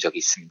내놓은 적이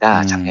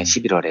있습니다. 작년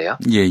 11월에요.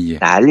 예.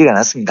 난리가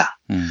났습니다.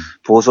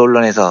 보수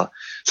언론에서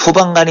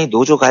소방관이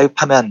노조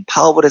가입하면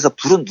파업을 해서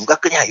불은 누가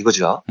끄냐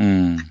이거죠.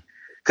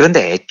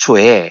 그런데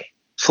애초에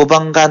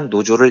소방관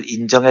노조를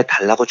인정해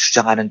달라고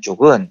주장하는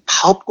쪽은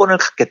파업권을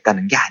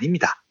갖겠다는 게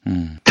아닙니다.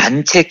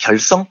 단체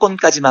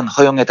결성권까지만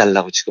허용해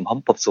달라고 지금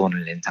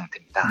헌법소원을 낸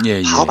상태입니다.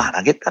 예. 파업 안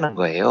하겠다는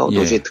거예요. 예.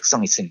 노조의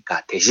특성이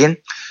있으니까. 대신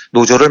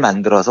노조를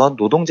만들어서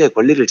노동자의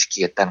권리를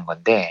지키겠다는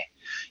건데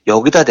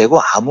여기다 대고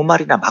아무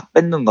말이나 막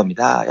뱉는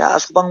겁니다. 야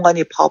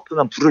소방관이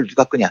파업하면 불을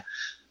누가 끄냐.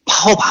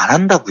 파업 안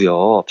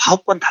한다고요.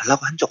 파업권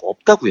달라고 한 적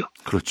없다고요.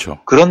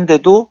 그렇죠.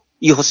 그런데도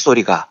이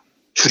헛소리가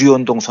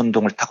주류운동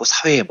선동을 타고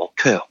사회에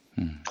먹혀요.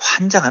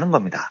 환장하는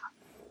겁니다.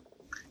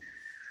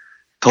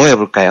 더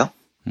해볼까요?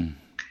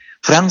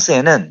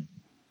 프랑스에는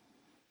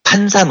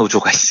판사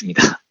노조가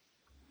있습니다.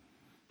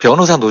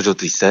 변호사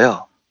노조도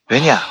있어요.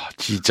 왜냐?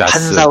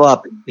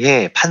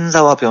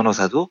 판사와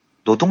변호사도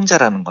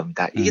노동자라는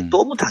겁니다. 이게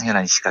너무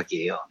당연한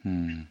시각이에요.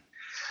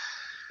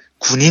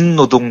 군인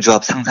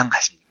노동조합 상상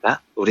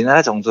가십니까?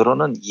 우리나라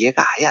정도로는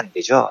이해가 아예 안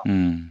되죠.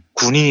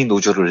 군인이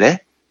노조를 내?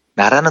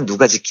 나라는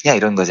누가 지키냐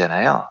이런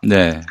거잖아요.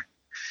 네.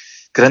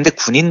 그런데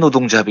군인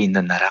노동조합이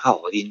있는 나라가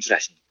어디인 줄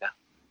아십니까?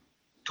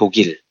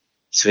 독일,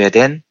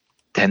 스웨덴,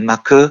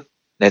 덴마크,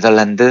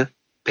 네덜란드,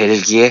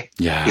 벨기에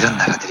이런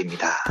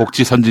나라들입니다.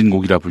 복지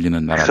선진국이라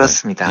불리는 나라들.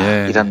 그렇습니다.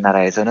 예. 이런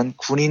나라에서는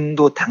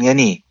군인도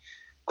당연히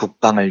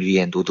국방을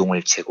위해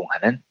노동을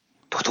제공하는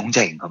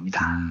노동자인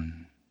겁니다.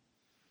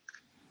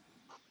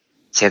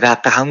 제가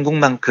아까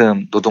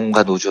한국만큼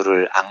노동과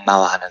노조를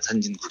악마화하는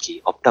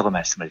선진국이 없다고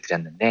말씀을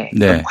드렸는데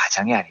이건 네.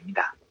 과장이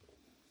아닙니다.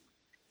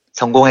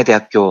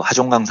 성공회대학교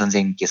하종강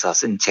선생님께서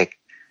쓴 책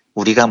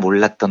우리가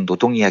몰랐던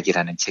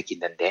노동이야기라는 책이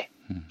있는데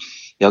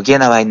여기에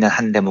나와 있는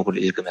한 대목을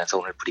읽으면서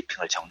오늘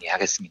브리핑을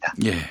정리하겠습니다.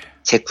 예.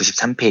 책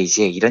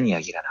 93페이지에 이런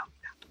이야기가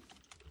나옵니다.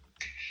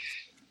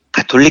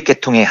 가톨릭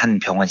계통의 한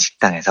병원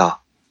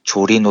식당에서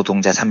조리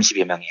노동자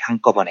 30여 명이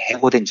한꺼번에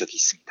해고된 적이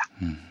있습니다.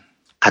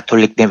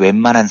 가톨릭 내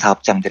웬만한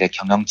사업장들의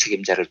경영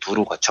책임자를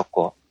두루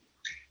거쳤고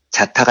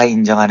자타가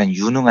인정하는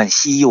유능한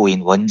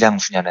CEO인 원장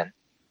수녀는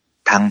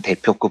당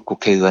대표급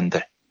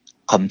국회의원들,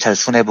 검찰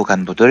수뇌부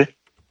간부들,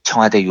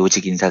 청와대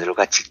요직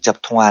인사들과 직접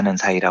통화하는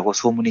사이라고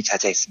소문이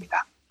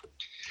자자했습니다.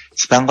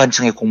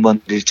 지방관청의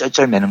공무원들이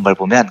쩔쩔매는 걸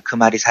보면 그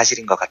말이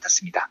사실인 것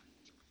같았습니다.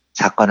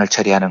 사건을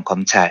처리하는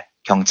검찰,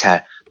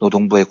 경찰,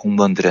 노동부의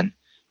공무원들은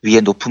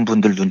위에 높은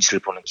분들 눈치를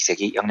보는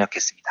기색이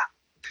역력했습니다.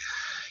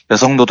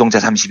 여성 노동자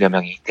 30여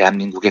명이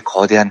대한민국의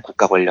거대한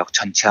국가 권력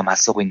전체와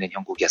맞서고 있는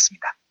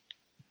형국이었습니다.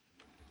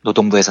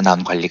 노동부에서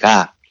나온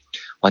관리가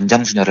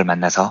원장 수녀를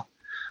만나서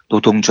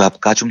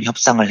노동조합과 좀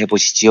협상을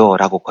해보시지요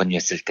라고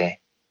권유했을 때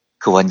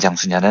그 원장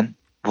수녀는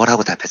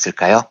뭐라고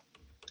답했을까요?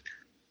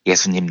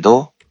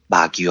 예수님도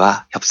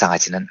마귀와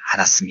협상하지는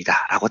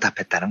않았습니다 라고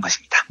답했다는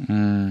것입니다.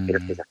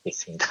 이렇게 적혀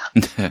있습니다.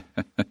 네.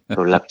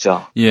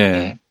 놀랍죠? 예.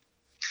 네.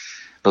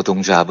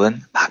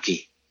 노동조합은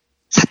마귀,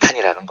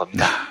 사탄이라는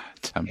겁니다.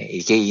 참. 네,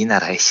 이게 이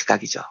나라의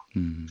시각이죠.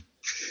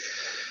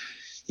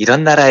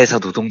 이런 나라에서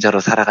노동자로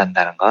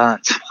살아간다는 건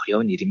참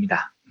어려운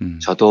일입니다.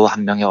 저도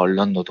한 명의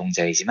언론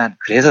노동자이지만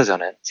그래서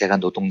저는 제가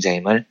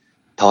노동자임을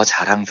더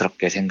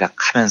자랑스럽게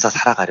생각하면서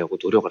살아가려고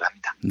노력을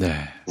합니다.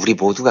 네. 우리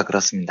모두가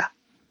그렇습니다.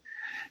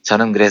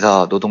 저는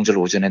그래서 노동절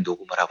오전에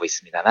녹음을 하고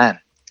있습니다만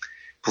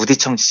부디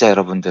청취자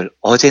여러분들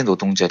어제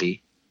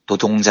노동절이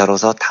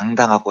노동자로서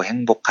당당하고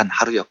행복한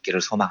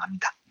하루였기를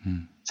소망합니다.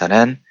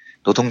 저는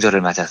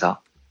노동절을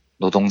맞아서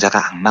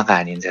노동자가 악마가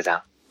아닌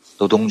세상,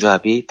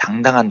 노동조합이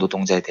당당한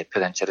노동자의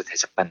대표단체로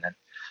대접받는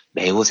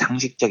매우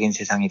상식적인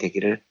세상이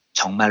되기를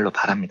정말로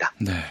바랍니다.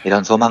 네.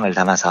 이런 소망을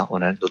담아서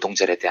오늘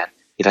노동절에 대한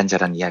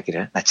이런저런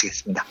이야기를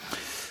마치겠습니다.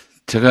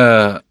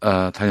 제가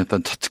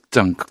다녔던 첫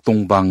직장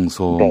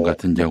극동방송 네.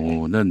 같은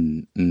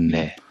경우는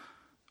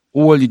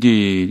 5월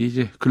 1일이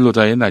이제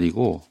근로자의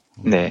날이고,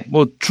 네.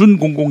 뭐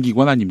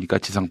준공공기관 아닙니까?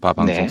 지상파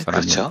방송사라면. 네,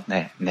 그렇죠.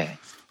 네, 네.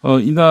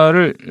 이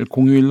날을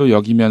공휴일로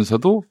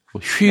여기면서도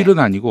휴일은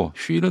아니고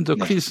휴일은 저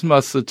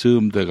크리스마스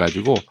즈음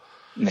돼가지고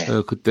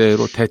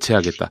그때로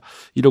대체하겠다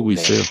이러고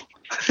있어요.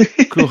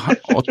 그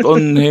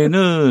어떤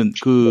해는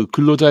그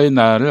근로자의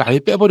날을 아예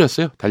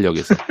빼버렸어요.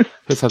 달력에서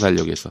회사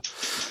달력에서.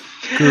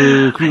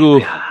 그리고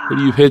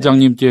우리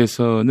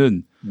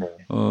회장님께서는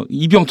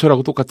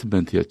이병철하고 똑같은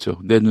멘트였죠.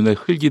 내 눈에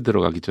흙이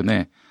들어가기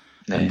전에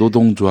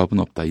노동조합은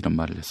없다 이런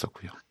말을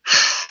했었고요.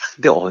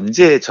 근데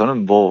언제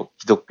저는 뭐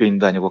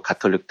기독교인도 아니고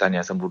가톨릭도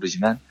아니어서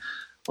모르지만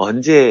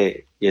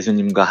언제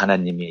예수님과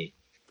하나님이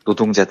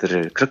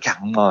노동자들을 그렇게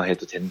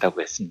악마화해도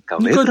된다고 했습니까?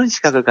 그러니까 왜 그런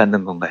시각을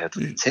갖는 건가요,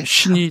 도대체?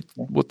 신이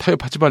뭐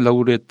타협하지 말라고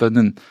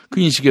그랬다는 그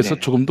인식에서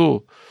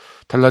조금도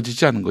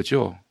달라지지 않은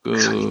거죠.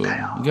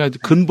 그러니까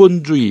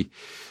근본주의,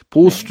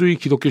 보수주의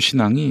기독교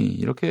신앙이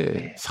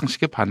이렇게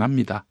상식에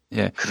반합니다.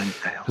 예.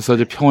 그러니까요. 그래서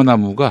이제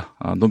평화나무가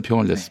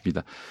논평을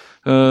냈습니다.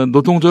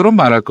 노동조로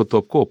말할 것도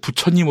없고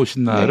부처님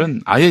오신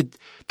날은 아예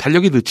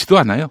달력이 넣지도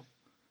않아요.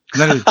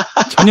 그날을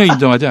전혀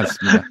인정하지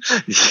않습니다.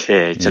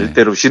 예,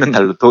 절대로 쉬는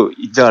날로 또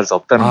인정할 수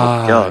없다는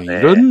거죠. 네.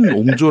 이런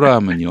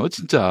옹조라면요,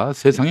 진짜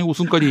세상의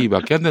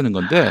웃음거리밖에 안 되는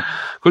건데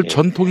그걸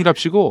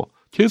전통이랍시고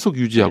계속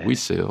유지하고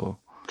있어요.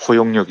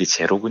 포용력이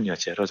제로군요,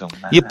 제로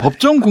정말. 이게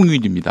법정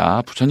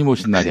공휴일입니다. 부처님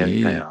오신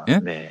날이. 예?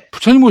 네.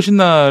 부처님 오신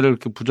날을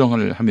이렇게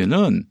부정을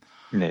하면은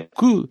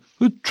그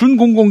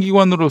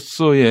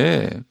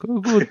준공공기관으로서의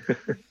그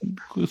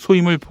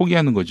소임을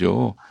포기하는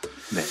거죠.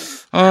 네.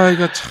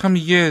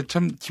 이게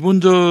참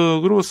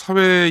기본적으로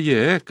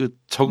사회에 그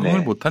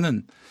적응을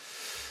못하는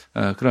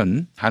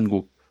그런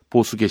한국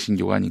보수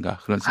개신교가 아닌가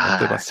그런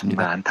생각도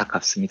해봤습니다. 정말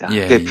안타깝습니다.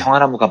 예, 근데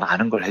평화나무가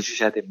많은 걸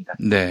해주셔야 됩니다.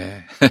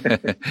 네.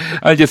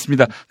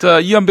 알겠습니다. 자,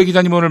 이한배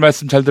기자님 오늘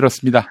말씀 잘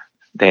들었습니다.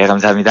 네,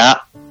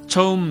 감사합니다.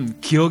 처음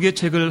기억의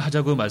책을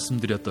하자고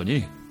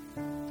말씀드렸더니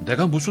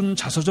내가 무슨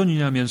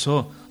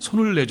자서전이냐면서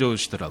손을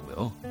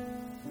내저으시더라고요.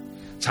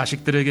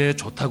 자식들에게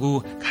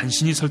좋다고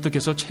간신히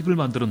설득해서 책을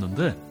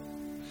만들었는데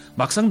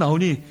막상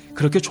나오니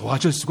그렇게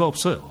좋아질 수가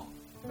없어요.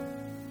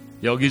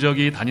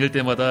 여기저기 다닐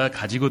때마다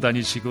가지고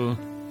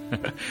다니시고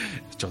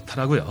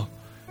좋더라고요.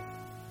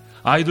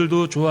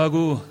 아이들도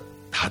좋아하고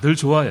다들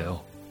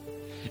좋아해요.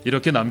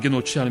 이렇게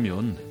남겨놓지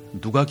않으면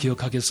누가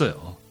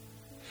기억하겠어요.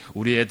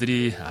 우리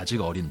애들이 아직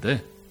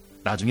어린데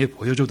나중에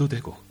보여줘도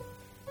되고.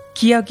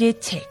 기억의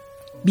책,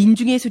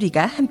 민중의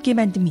소리가 함께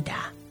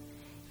만듭니다.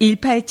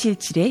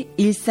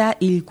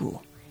 1877-1419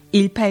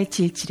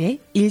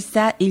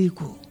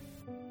 1877-1419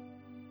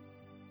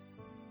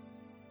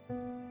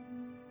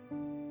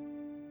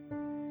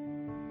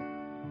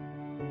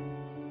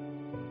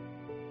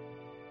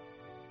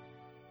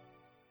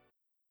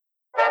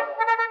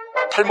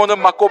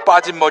 탈모는 막고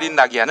빠진 머리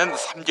나게 하는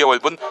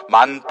 3개월분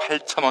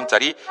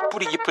 18,000원짜리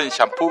뿌리 깊은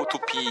샴푸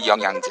두피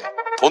영양제.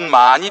 돈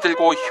많이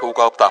들고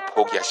효과 없다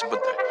포기하신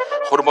분들,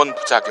 호르몬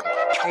부작용,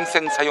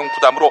 평생 사용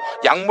부담으로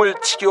약물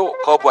치료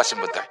거부하신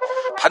분들,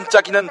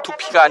 반짝이는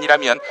두피가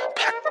아니라면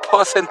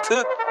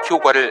 100%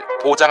 효과를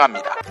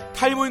보장합니다.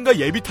 탈모인가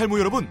예비 탈모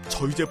여러분,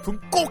 저희 제품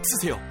꼭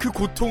쓰세요. 그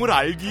고통을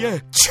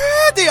알기에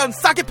최대한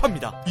싸게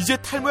팝니다. 이제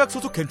탈모약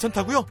써도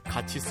괜찮다고요?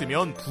 같이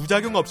쓰면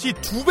부작용 없이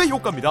 2배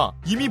효과입니다.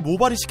 이미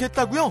모발이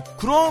식혔다고요?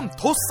 그럼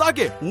더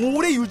싸게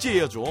오래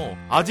유지해야죠.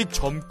 아직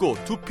젊고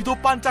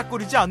두피도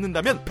반짝거리지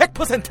않는다면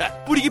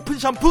 100% 뿌리 깊은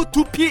샴푸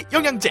두피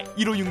영양제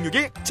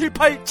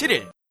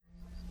 1566-7871.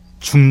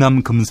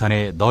 충남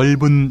금산의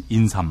넓은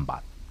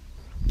인삼밭,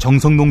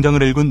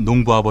 정성농장을 일군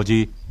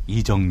농부아버지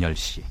이정열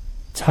씨.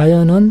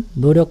 자연은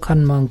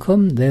노력한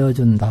만큼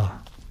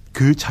내어준다.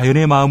 그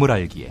자연의 마음을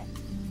알기에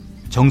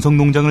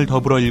정성농장을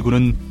더불어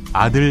일구는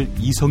아들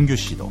이성규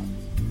씨도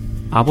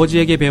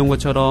아버지에게 배운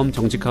것처럼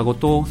정직하고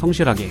또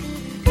성실하게.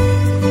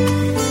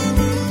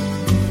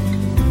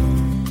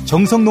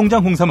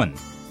 정성농장 홍삼은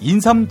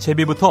인삼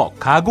재배부터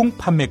가공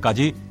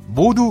판매까지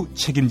모두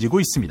책임지고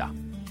있습니다.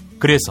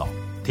 그래서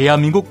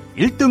대한민국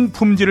 1등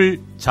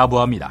품질을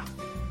자부합니다.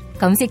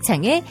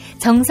 검색창에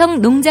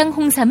정성농장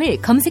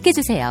홍삼을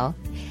검색해주세요.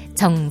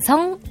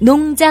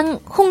 정성농장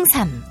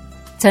홍삼.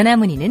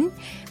 전화문의는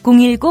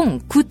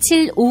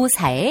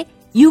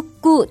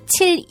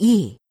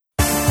 010-9754-6972.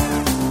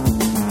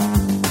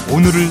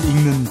 오늘을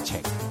읽는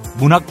책,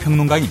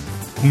 문학평론가인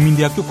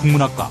국민대학교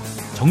국문학과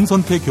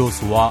정선태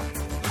교수와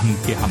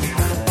함께합니다.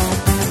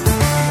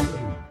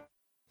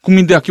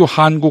 국민대학교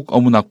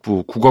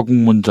한국어문학부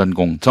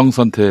국어국문전공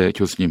정선태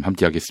교수님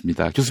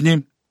함께하겠습니다.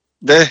 교수님.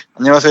 네,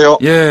 안녕하세요.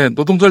 예,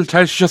 노동절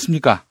잘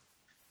쉬셨습니까?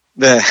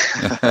 네,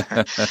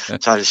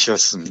 잘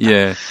쉬었습니다.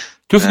 예,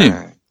 교수님,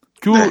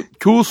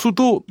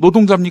 교수도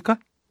노동자입니까?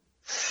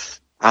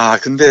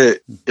 근데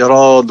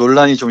여러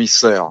논란이 좀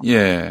있어요.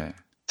 예.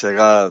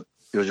 제가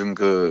요즘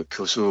그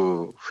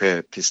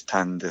교수회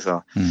비슷한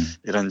데서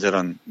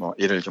이런저런 뭐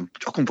일을 좀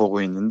조금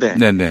보고 있는데,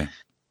 네네.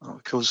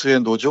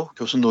 교수의 노조,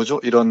 교수 노조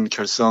이런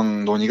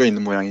결성 논의가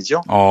있는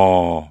모양이죠.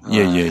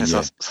 예.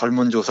 그래서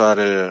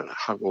설문조사를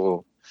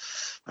하고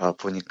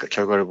보니까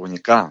결과를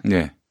보니까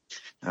네.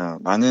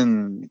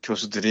 많은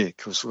교수들이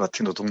교수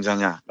같은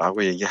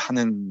노동자냐라고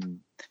얘기하는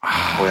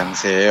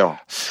모양새예요.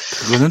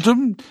 그거는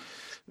좀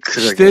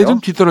시대에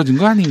좀 뒤떨어진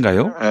거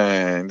아닌가요?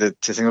 네, 근데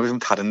제 생각은 좀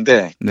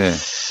다른데, 네.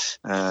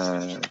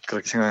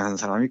 그렇게 생각하는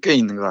사람이 꽤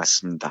있는 것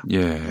같습니다. 예.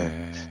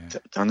 네.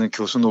 저는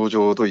교수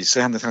노조도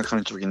있어야 한다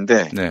생각하는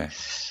쪽인데, 네.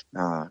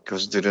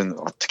 교수들은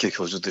어떻게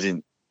교수들이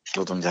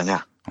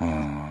노동자냐?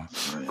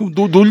 그럼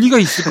논리가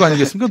있을 거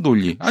아니겠습니까?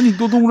 논리. 아니,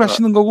 노동을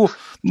하시는 거고,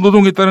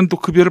 노동에 따른 또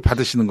급여를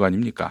받으시는 거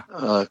아닙니까?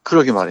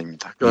 그러게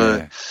말입니다.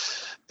 네.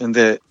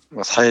 근데,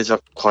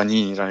 사회적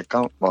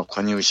권위랄까,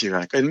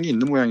 권위의식이랄까, 이런 게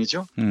있는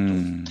모양이죠.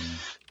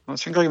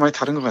 생각이 많이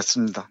다른 것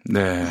같습니다.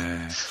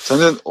 네.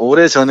 저는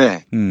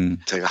오래전에,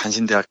 제가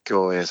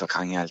한신대학교에서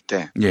강의할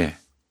때, 예.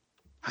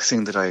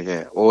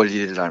 학생들에게 5월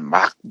 1일 날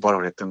막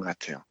뭐라고 그랬던 것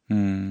같아요.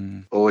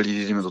 5월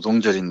 1일이면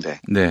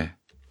노동절인데, 네.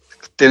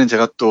 그때는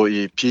제가 또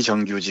이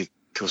비정규직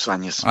교수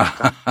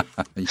아니었습니까?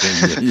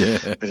 예.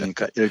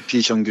 그러니까 이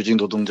비정규직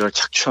노동자를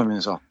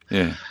착취하면서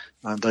예.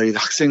 너희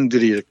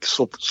학생들이 이렇게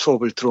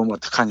수업을 들어오면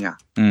어떡하냐?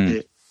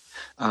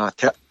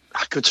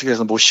 학교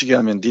측에서 못 쉬게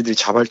하면 니들이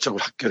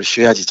자발적으로 학교를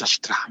쉬어야지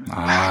자식들아.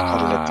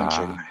 화를 냈던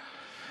기억이 나요.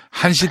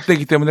 한시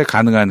때기 때문에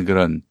가능한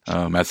그런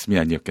말씀이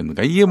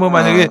아니었겠는가. 이게 뭐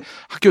만약에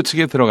학교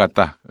측에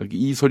들어갔다,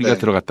 이 소리가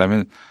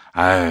들어갔다면,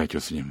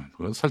 교수님은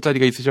설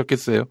자리가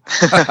있으셨겠어요.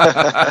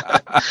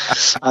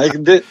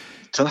 근데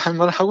전 할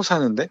말을 하고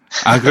사는데.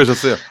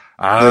 그러셨어요.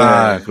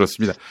 네.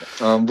 그렇습니다.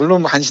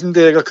 물론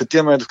한신대가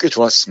그때만 해도 꽤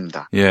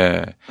좋았습니다.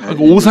 예.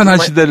 오산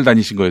한신대를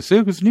다니신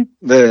거였어요, 교수님?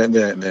 네.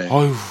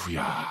 아유,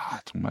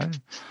 야, 정말.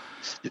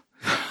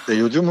 네,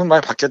 요즘은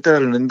많이 바뀌었다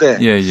그러는데.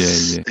 예.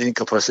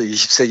 그러니까 벌써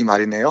 20세기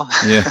말이네요.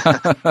 예.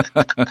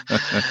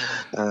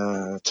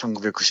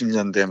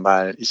 1990년대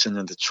말,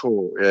 2000년대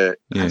초에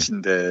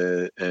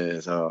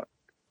한신대에서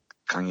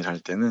강의를 할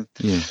때는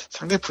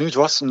상당히 분위기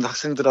좋았습니다.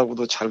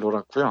 학생들하고도 잘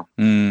놀았고요.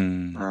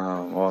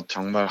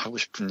 정말 하고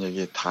싶은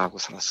얘기 다 하고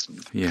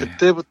살았습니다. 예.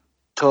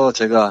 그때부터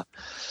제가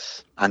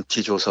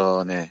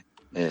안티조선에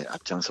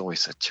앞장서고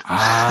있었죠.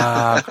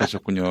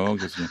 그러셨군요,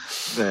 교수님.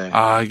 네.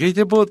 이게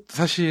이제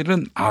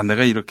사실은,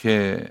 내가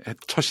이렇게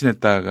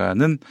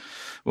처신했다가는,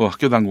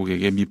 학교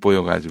당국에게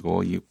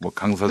밑보여가지고,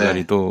 강사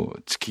자리도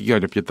지키기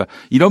어렵겠다.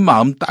 이런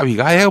마음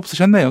따위가 아예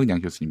없으셨네요, 그냥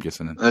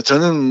교수님께서는.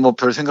 저는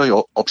별 생각이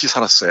없이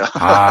살았어요.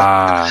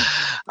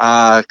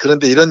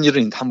 그런데 이런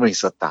일은 한 번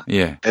있었다.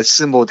 예.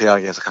 에스모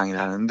대학에서 강의를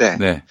하는데,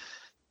 네.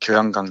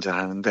 교양 강좌를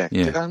하는데,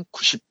 그때가 한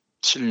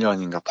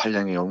 97년인가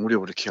 8년에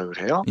영무력으로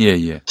기억을 해요.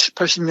 예. 7,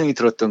 80명이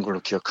들었던 걸로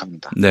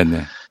기억합니다.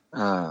 네네.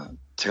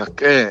 제가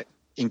꽤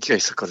인기가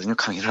있었거든요,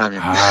 강의를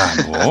하면.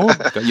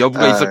 그러니까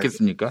여부가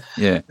있었겠습니까?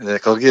 예. 네,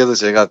 거기에도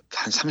제가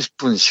한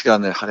 30분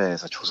시간을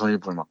할애해서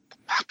조선일보를 막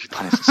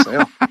비판했었어요.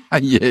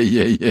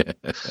 예.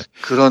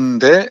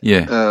 그런데,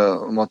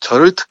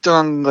 저를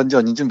특정한 건지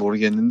아닌지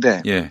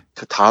모르겠는데,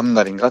 그 다음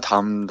날인가,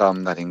 다음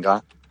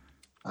날인가,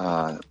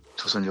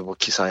 조선일보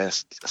기사에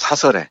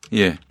사설에,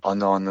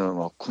 어느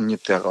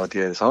국립대학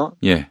어디에서,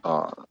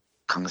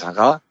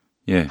 강사가,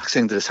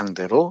 학생들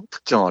상대로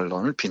특정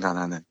언론을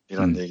비난하는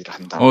이런 얘기를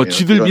한다.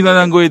 쥐들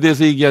비난한 거에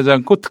대해서 얘기하지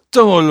않고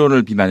특정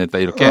언론을 비난했다,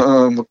 이렇게?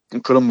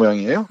 그런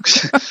모양이에요.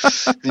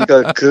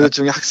 그러니까 그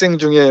중에 학생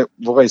중에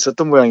뭐가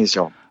있었던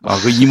모양이죠.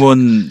 그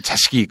임원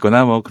자식이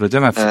있거나 그러지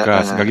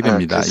않았을까 생각이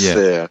됩니다.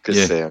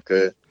 글쎄요.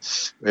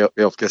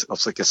 왜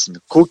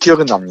없었겠습니까? 그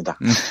기억은 납니다.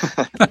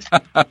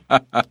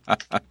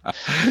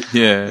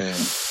 예. 네.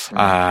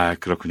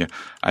 그렇군요.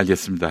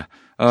 알겠습니다.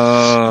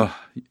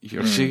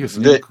 역시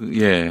교수님,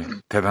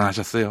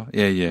 대단하셨어요.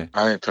 예.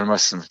 별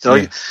말씀.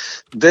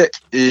 근데,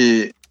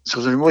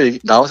 조선일보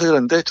나와서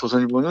그런데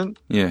조선일보는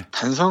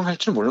반성할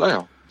줄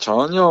몰라요.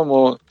 전혀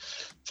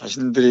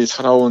자신들이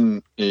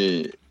살아온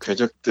이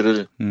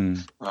궤적들을,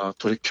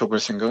 돌이켜볼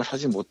생각을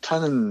하지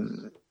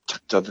못하는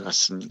작자들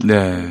같습니다.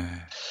 네.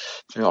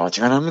 제가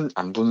어지간하면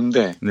안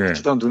보는데,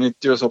 어쩌다 눈에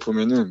띄어서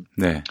보면은,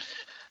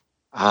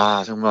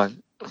 정말,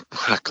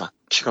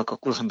 피가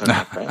거꾸로 산다고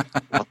할까요?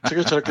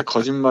 어떻게 저렇게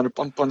거짓말을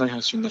뻔뻔하게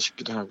할 수 있나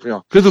싶기도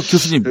하고요. 그래도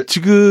교수님,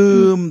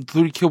 지금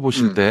돌이켜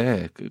보실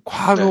때,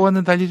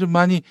 과거와는 달리 좀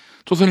많이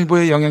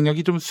조선일보의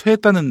영향력이 좀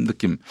쇠했다는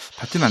느낌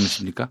받진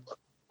않으십니까?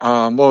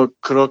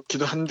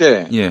 그렇기도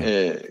한데,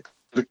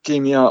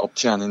 느낌이야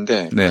없지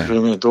않은데,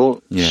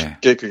 그럼에도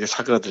쉽게 그게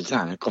사그라들지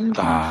않을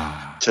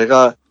겁니다.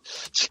 제가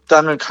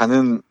식당을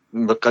가는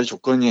몇 가지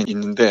조건이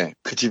있는데,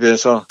 그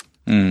집에서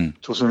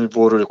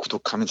조선일보를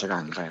구독하면 제가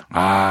안 가요.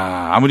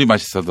 아무리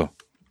맛있어도.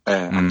 네,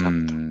 안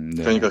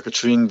갑니다. 그러니까 그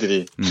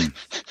주인들이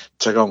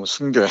제가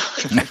숨겨요.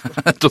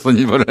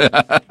 조선일보를.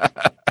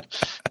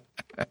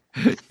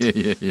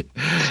 예.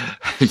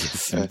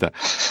 알겠습니다.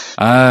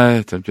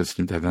 전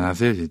교수님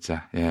대단하세요,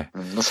 진짜. 예.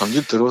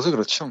 성질 들어서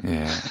그렇죠.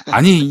 예.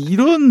 아니,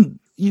 이런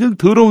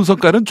더러운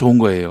성깔은 좋은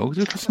거예요.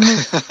 교수님,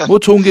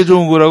 좋은 게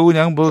좋은 거라고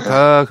그냥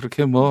다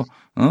그렇게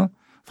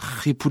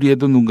이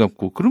불의에도 눈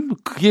감고. 그럼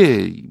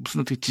그게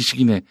무슨 어떻게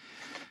지식인의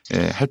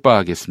할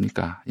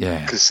바겠습니까?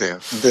 예. 글쎄요.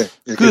 근데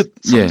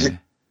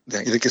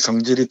네, 이렇게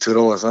성질이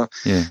더러워서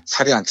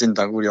살이 안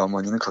찐다고 우리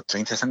어머니는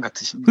걱정이 대상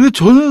같으십니다. 근데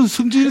저는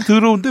성질이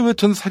더러운데 왜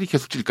저는 살이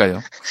계속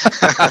찔까요?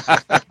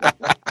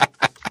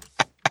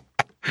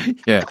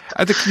 예,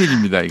 아주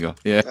큰일입니다, 이거.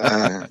 예.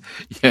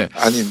 예.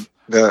 아니,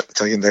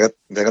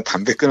 내가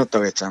담배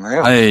끊었다고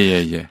했잖아요.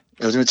 예.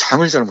 요즘에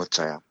잠을 잘 못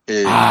자요.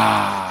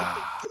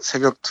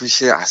 새벽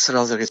 2시에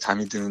아슬아슬하게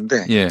잠이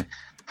드는데,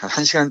 한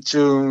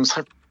 1시간쯤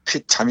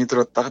살핏 잠이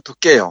들었다가 또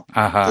깨요.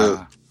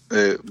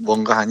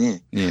 뭔가 하니,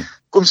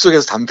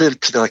 꿈속에서 담배를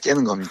피다가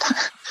깨는 겁니다.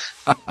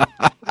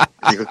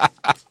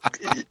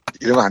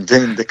 이러면 안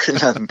되는데 큰일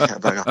나는데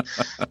하다가.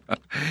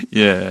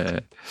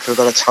 예.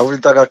 그러다가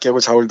자울다가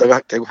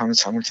깨고 하면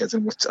잠을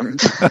제대로 못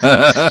잡니다.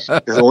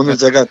 그래서 오늘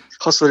제가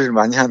헛소리를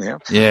많이 하네요.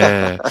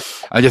 예.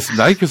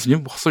 알겠습니다. 이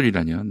교수님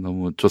헛소리라뇨.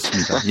 너무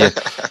좋습니다. 예.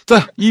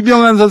 자,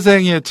 이병환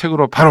선생의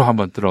책으로 바로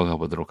한번 들어가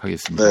보도록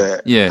하겠습니다. 네.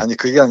 예. 아니,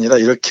 그게 아니라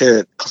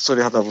이렇게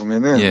헛소리 하다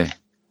보면은.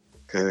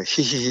 그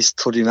히히히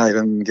스토리나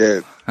이런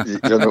걸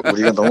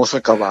우리가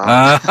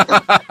넘어설까봐.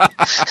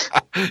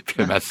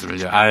 별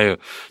말씀을요. 아유,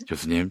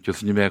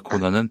 교수님의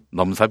코너는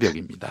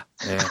넘사벽입니다.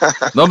 예.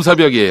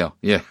 넘사벽이에요.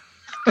 예.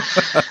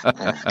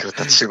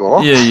 그렇다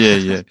치고.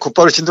 예.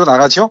 곧바로 진도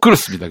나가죠?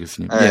 그렇습니다,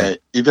 교수님. 예.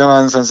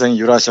 이병환 선생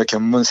유라시아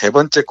견문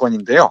 3번째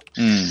권인데요.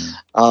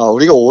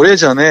 우리가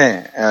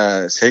오래전에,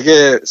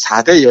 세계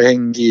 4대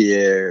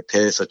여행기에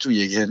대해서 쭉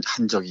얘기한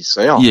적이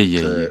있어요.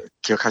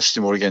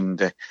 기억하실지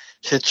모르겠는데,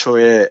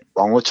 최초의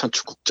왕호천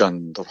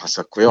축국전도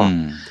봤었고요.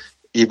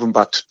 이븐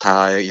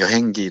바투타의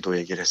여행기도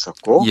얘기를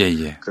했었고,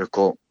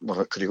 그리고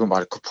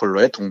마르코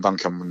폴로의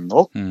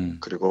동방견문록,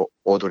 그리고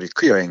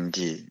오도리크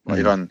여행기,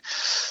 이런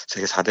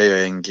세계 4대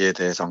여행기에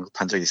대해서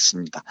언급한 적이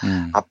있습니다.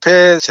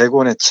 앞에 세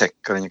권의 책,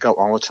 그러니까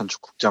왕호천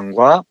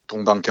축국전과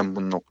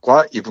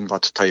동방견문록과 이븐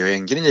바투타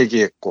여행기는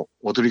얘기했고,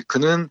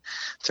 오도리크는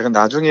제가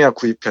나중에야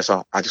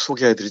구입해서 아직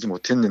소개해드리지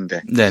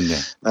못했는데,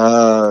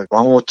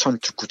 왕호천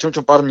축국전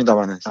좀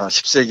빠릅니다만은,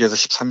 10세기에서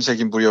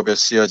 13세기 무렵에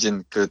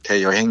쓰여진 그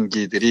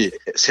대여행기들이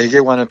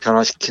세계관을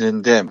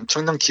변화시키는데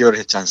엄청난 기여를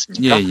했지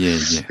않습니까?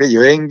 그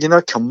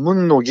여행기나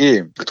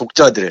견문록이 그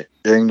독자들,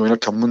 여행록이나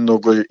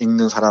견문록을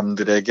읽는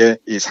사람들에게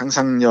이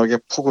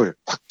상상력의 폭을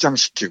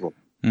확장시키고,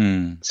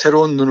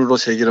 새로운 눈으로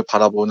세계를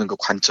바라보는 그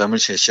관점을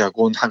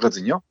제시하곤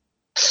하거든요.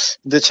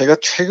 근데 제가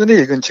최근에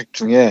읽은 책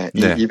중에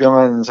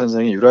이병환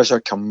선생의 유라시아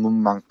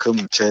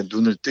견문만큼 제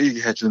눈을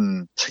뜨이게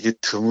해준 책이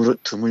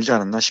드물지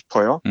않았나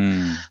싶어요.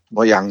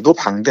 양도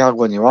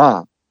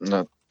방대하거니와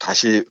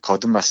다시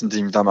거듭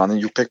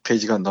말씀드립니다만은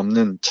 600페이지가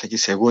넘는 책이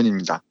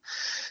 3권입니다.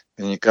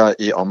 그러니까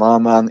이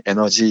어마어마한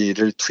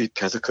에너지를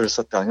투입해서 글을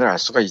썼다는 걸 알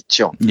수가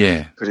있죠.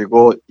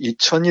 그리고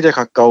 2000일에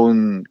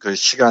가까운 그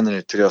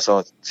시간을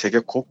들여서 세계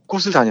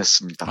곳곳을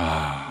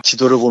다녔습니다.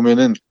 지도를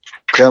보면은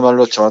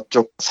그야말로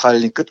저쪽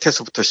사할린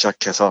끝에서부터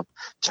시작해서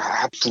저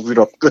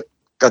북유럽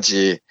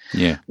끝까지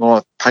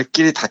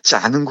발길이 닿지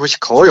않은 곳이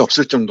거의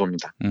없을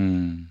정도입니다.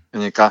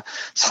 그러니까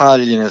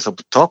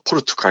사할린에서부터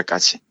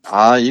포르투갈까지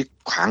이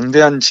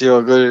광대한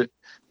지역을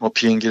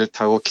비행기를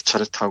타고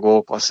기차를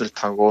타고 버스를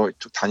타고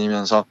쭉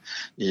다니면서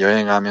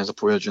여행하면서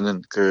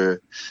보여주는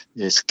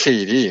이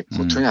스케일이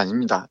보통이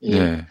아닙니다.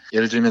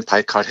 예를 들면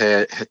바이칼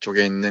해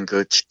쪽에 있는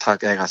그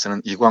치탁에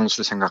가서는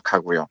이광수를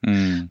생각하고요.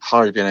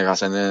 하얼빈에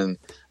가서는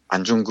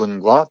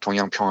안중근과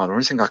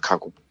동양평화론을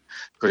생각하고,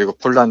 그리고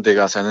폴란드에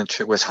가서는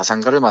최고의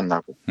사상가를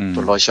만나고,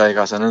 또 러시아에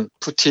가서는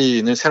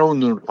푸틴을 새로운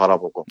눈으로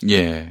바라보고,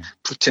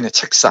 푸틴의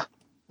책사,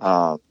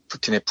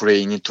 푸틴의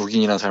브레인이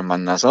두긴이라는 사람을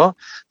만나서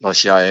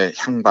러시아의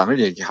향방을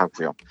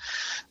얘기하고요.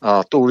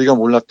 또 우리가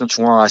몰랐던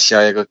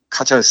중앙아시아의 그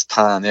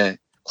카자흐스탄의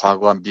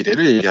과거와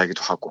미래를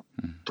얘기하기도 하고,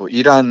 또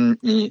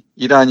이란이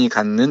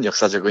갖는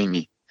역사적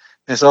의미.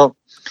 그래서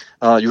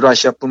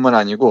유라시아뿐만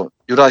아니고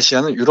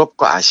유라시아는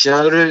유럽과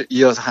아시아를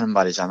이어서 하는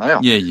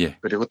말이잖아요.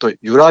 그리고 또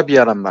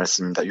유라비아란 말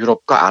씁니다.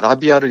 유럽과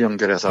아라비아를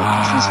연결해서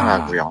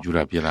상상하고요.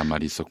 유라비아란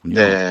말이 있었군요.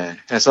 네,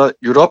 그래서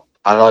유럽,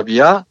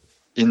 아라비아,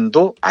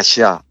 인도,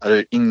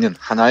 아시아를 읽는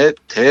하나의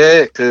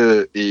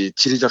이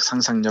지리적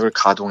상상력을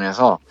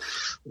가동해서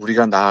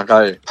우리가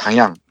나아갈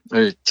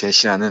방향을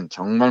제시하는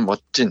정말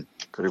멋진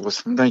그리고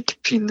상당히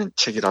깊이 있는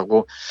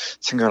책이라고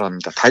생각을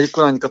합니다. 다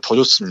읽고 나니까 더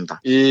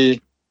좋습니다. 이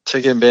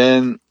책의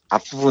맨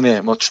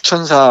앞부분에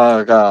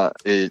추천사가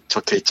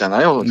적혀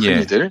있잖아요.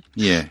 흔히들.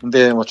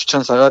 근데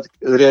추천사가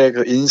을의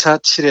그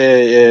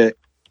인사치레에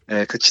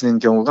그치는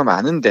경우가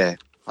많은데,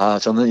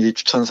 저는 이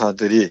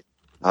추천사들이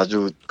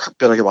아주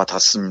각별하게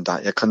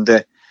와닿습니다.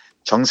 예컨대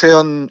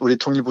정세현 우리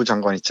통일부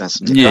장관 있지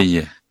않습니까?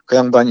 그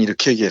양반이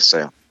이렇게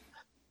얘기했어요.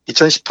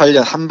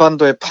 2018년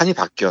한반도의 판이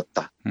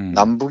바뀌었다.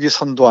 남북이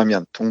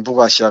선도하면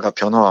동북아시아가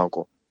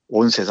변화하고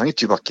온 세상이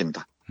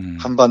뒤바뀐다.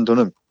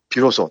 한반도는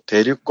비로소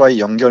대륙과의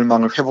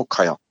연결망을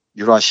회복하여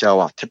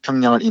유라시아와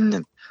태평양을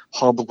잇는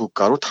허브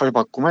국가로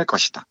탈바꿈할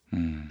것이다.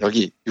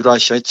 여기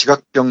유라시아의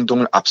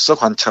지각병동을 앞서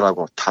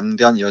관찰하고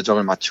담대한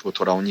여정을 마치고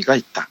돌아온 이가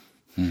있다.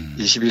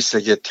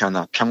 21세기에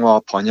태어나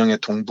평화와 번영의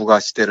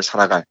동북아 시대를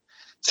살아갈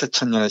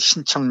새천년의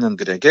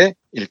신청년들에게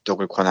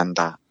일독을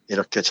권한다.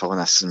 이렇게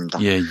적어놨습니다.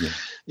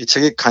 이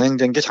책이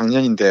간행된 게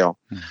작년인데요.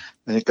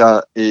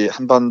 그러니까 이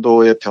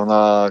한반도의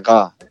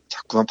변화가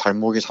자꾸만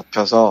발목이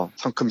잡혀서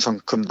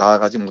성큼성큼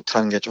나아가지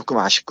못하는 게 조금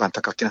아쉽고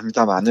안타깝긴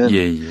합니다만은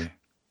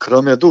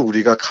그럼에도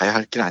우리가 가야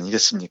할 길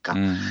아니겠습니까?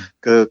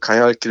 그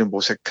가야 할 길을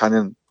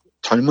모색하는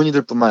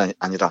젊은이들뿐만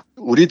아니라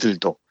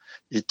우리들도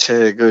이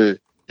책을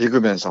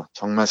읽으면서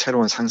정말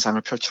새로운 상상을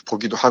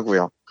펼쳐보기도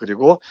하고요.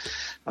 그리고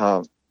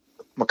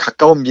뭐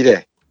가까운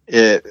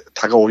미래에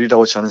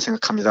다가오리라고 저는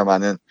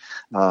생각합니다만은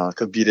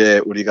그 미래에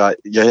우리가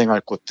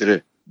여행할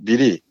곳들을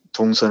미리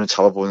동선을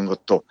잡아보는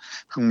것도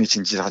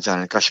흥미진진하지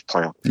않을까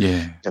싶어요.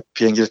 그러니까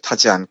비행기를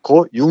타지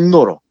않고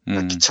육로로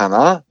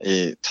기차나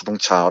이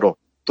자동차로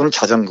또는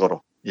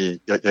자전거로 이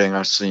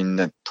여행할 수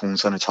있는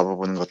동선을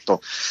잡아보는 것도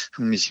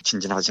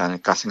흥미진진하지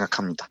않을까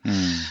생각합니다.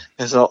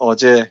 그래서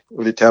어제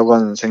우리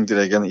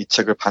대학원생들에게는 이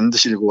책을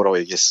반드시 읽어보라고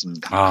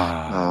얘기했습니다.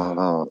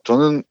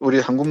 저는 우리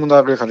한국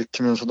문학을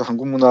가르치면서도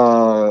한국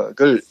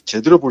문학을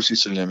제대로 볼 수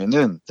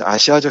있으려면은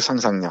아시아적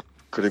상상력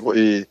그리고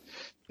이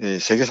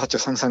세계사적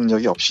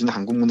상상력이 없이는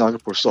한국 문학을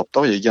볼 수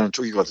없다고 얘기하는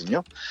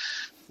쪽이거든요.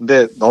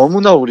 근데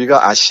너무나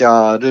우리가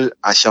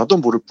아시아도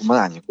모를 뿐만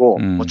아니고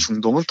뭐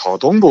중동은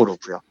더더욱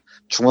모르고요.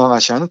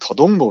 중앙아시아는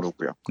더더욱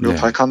모르고요. 그리고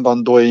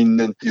발칸반도에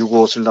있는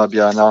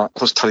유고슬라비아나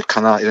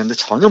코스타리카나 이런 데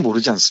전혀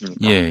모르지 않습니까?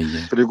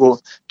 그리고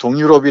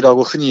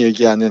동유럽이라고 흔히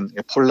얘기하는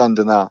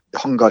폴란드나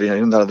헝가리나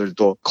이런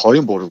나라들도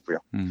거의 모르고요.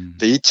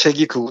 근데 이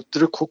책이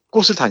그곳들을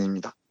곳곳을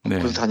다닙니다.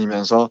 곳곳을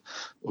다니면서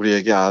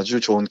우리에게 아주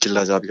좋은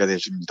길라잡이가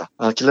돼줍니다.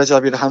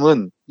 길라잡이를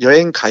하면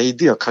여행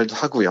가이드 역할도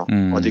하고요.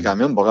 어디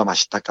가면 뭐가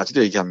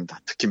맛있다까지도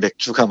얘기합니다. 특히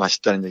맥주가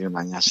맛있다는 얘기를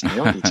많이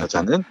하시네요. 이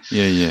저자는.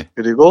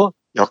 그리고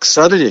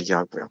역사를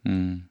얘기하고요.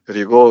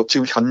 그리고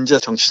지금 현재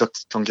정치적,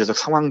 경제적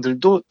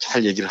상황들도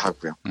잘 얘기를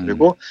하고요.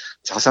 그리고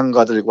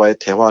자산가들과의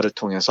대화를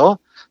통해서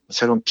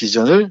새로운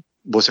비전을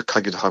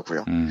모색하기도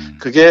하고요.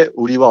 그게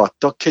우리와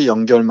어떻게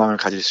연결망을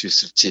가질 수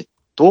있을지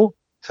또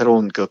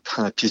새로운 그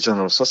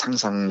비전으로서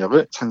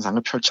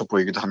상상을 펼쳐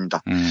보이기도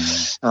합니다.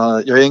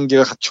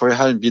 여행기가 갖춰야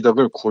할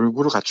미덕을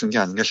골고루 갖춘 게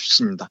아닌가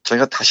싶습니다.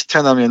 제가 다시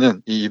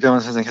태어나면은 이 이병헌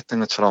선생이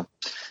했던 것처럼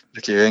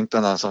이렇게 여행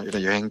떠나서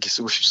이런 여행기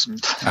쓰고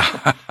싶습니다.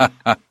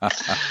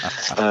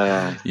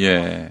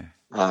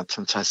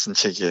 참 잘 쓴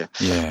책이에요.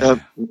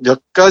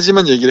 몇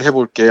가지만 얘기를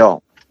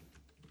해볼게요.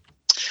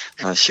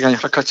 시간이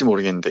할지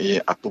모르겠는데 이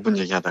앞부분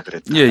얘기하다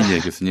그랬죠.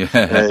 교수님.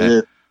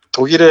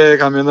 독일에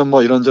가면은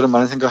뭐 이런저런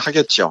많은 생각을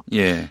하겠죠.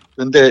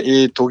 그런데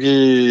이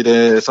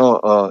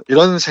독일에서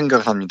이런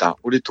생각을 합니다.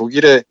 우리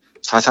독일의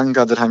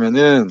사상가들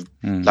하면은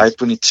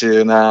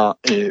라이프니츠나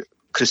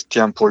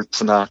크리스티안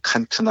볼프나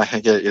칸트나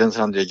헤겔 이런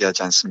사람들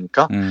얘기하지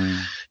않습니까?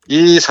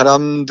 이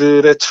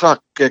사람들의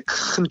철학의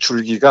큰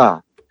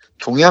줄기가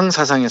동양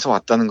사상에서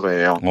왔다는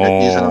거예요.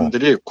 이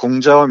사람들이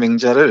공자와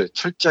맹자를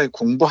철저히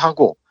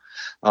공부하고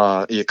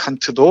이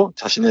칸트도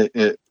자신의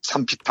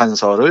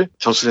삼비판서를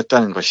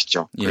저술했다는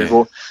것이죠.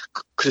 그리고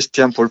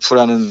크리스티안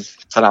볼프라는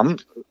사람,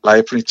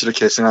 라이프니츠를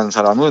계승한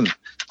사람은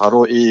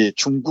바로 이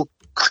중국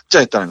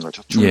학자였다는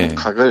거죠.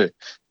 중국학을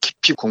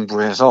깊이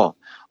공부해서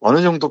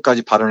어느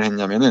정도까지 발언을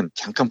했냐면은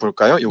잠깐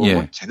볼까요? 이거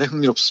굉장히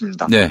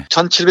흥미롭습니다.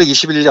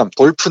 1721년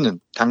볼프는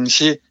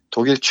당시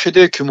독일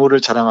최대 규모를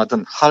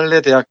자랑하던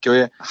할레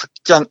대학교의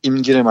학장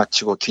임기를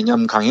마치고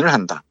기념 강의를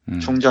한다.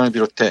 총장을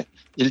비롯해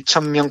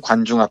 1,000명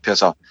관중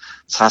앞에서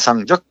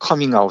사상적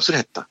커밍아웃을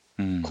했다.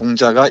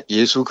 공자가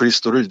예수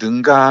그리스도를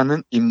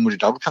능가하는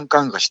인물이라고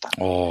평가한 것이다.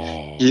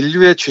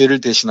 인류의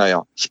죄를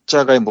대신하여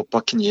십자가에 못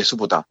박힌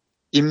예수보다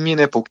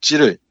인민의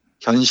복지를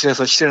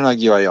현실에서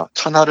실현하기 위하여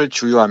천하를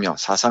주유하며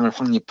사상을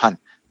확립한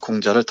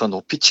공자를 더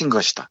높이 친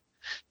것이다.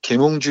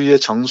 계몽주의의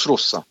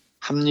정수로서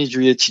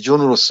합리주의의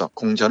지존으로서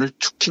공자를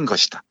축힌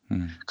것이다.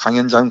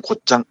 강연장은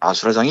곧장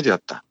아수라장이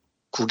되었다.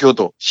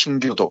 구교도,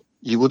 신교도,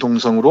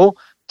 이구동성으로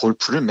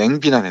볼프를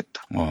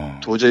맹비난했다.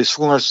 도저히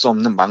수긍할 수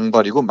없는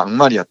망발이고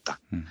막말이었다.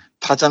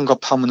 파장과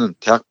파문은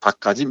대학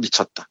밖까지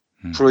미쳤다.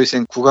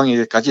 프로이센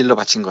국왕에게까지 일러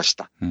바친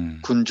것이다.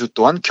 군주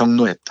또한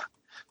경노했다.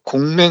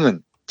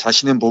 공맹은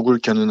자신의 목을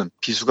겨누는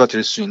비수가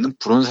될 수 있는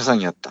불온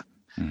사상이었다.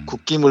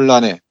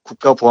 국기문란에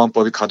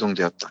국가보안법이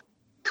가동되었다.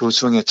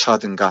 교수형에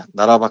처하든가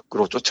나라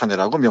밖으로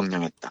쫓아내라고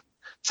명령했다.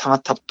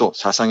 상하탑도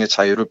사상의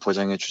자유를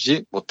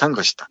보장해주지 못한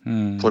것이다.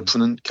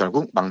 볼프는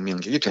결국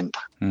망명객이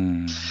된다.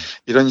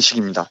 이런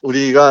식입니다.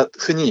 우리가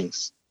흔히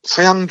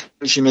서양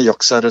중심의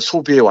역사를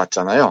소비해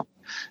왔잖아요.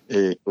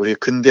 우리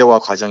근대화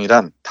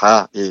과정이란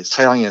다 이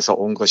서양에서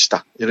온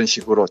것이다. 이런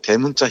식으로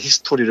대문자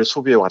히스토리를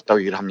소비해 왔다고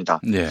얘기를 합니다.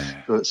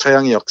 그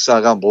서양의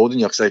역사가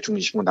모든 역사의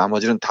중심이고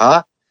나머지는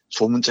다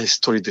소문자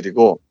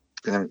히스토리들이고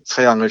그냥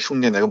서양을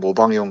흉내내고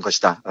모방해 온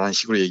것이다. 라는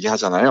식으로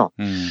얘기하잖아요.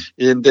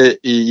 그런데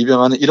이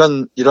이병헌은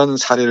이런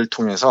사례를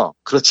통해서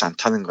그렇지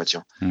않다는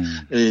거죠.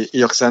 이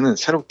역사는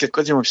새롭게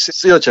끊임없이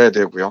쓰여져야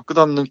되고요.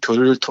 끝없는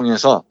교류를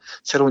통해서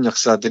새로운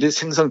역사들이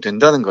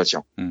생성된다는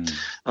거죠.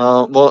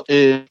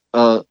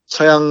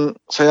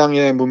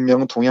 서양의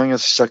문명은 동양에서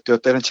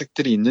시작되었다는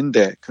책들이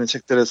있는데 그런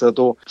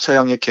책들에서도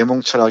서양의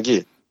계몽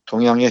철학이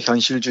동양의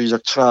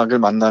현실주의적 철학을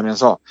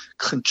만나면서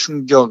큰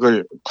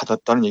충격을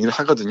받았다는 얘기를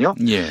하거든요.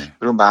 예.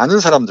 그리고 많은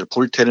사람들,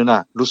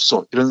 볼테르나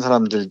루소 이런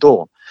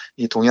사람들도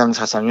이 동양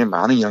사상에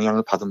많은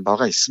영향을 받은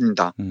바가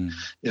있습니다.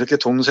 이렇게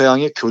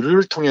동서양의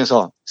교류를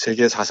통해서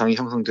세계 사상이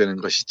형성되는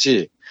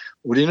것이지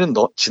우리는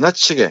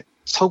지나치게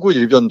서구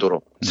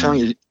일변도로,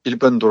 서양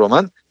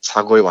일변도로만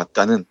사고해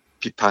왔다는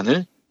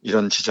비판을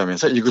이런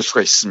지점에서 읽을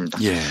수가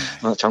있습니다. 예.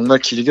 정말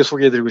길게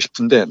소개해드리고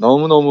싶은데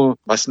너무너무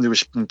말씀드리고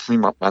싶은 부분이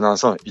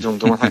많아서 이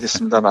정도만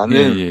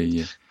하겠습니다만은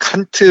예.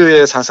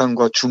 칸트의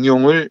사상과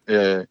중용을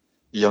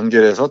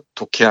연결해서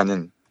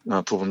독해하는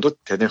부분도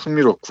대단히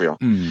흥미롭고요.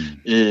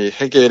 이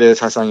헤겔의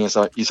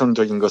사상에서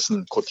이성적인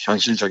것은 곧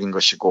현실적인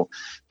것이고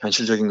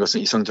현실적인 것은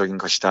이성적인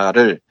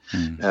것이다를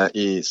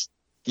이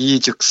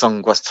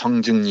이즉성과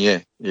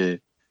성증리의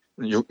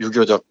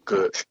유교적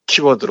그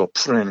키워드로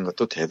풀어내는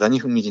것도 대단히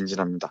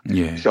흥미진진합니다.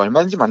 예.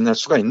 얼마든지 만날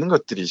수가 있는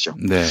것들이죠.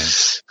 네.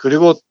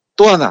 그리고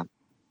또 하나,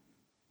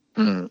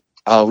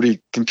 우리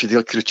김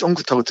PD가 귀를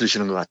쫑긋하고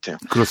들으시는 것 같아요.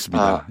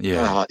 그렇습니다.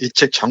 이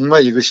책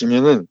정말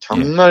읽으시면은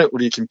정말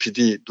우리 김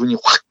PD 눈이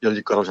확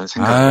열릴 거라고 저는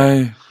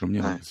생각합니다.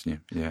 그럼요, 교수님.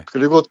 예.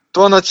 그리고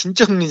또 하나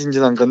진짜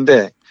흥미진진한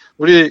건데,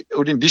 우리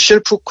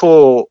미셸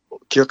푸코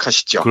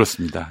기억하시죠?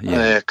 그렇습니다. 예.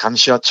 네,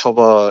 감시와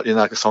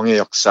처벌이나 그 성의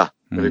역사,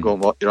 그리고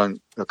뭐 이런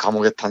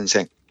감옥의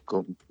탄생,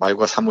 그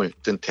말과 사물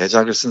등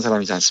대작을 쓴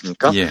사람이지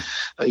않습니까? 예.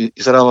 이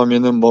사람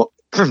하면은 뭐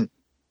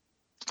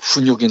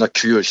훈육이나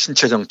규율,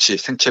 신체 정치,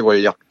 생체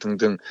권력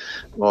등등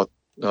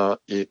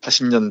이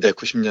 80년대,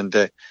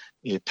 90년대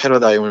이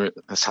패러다임을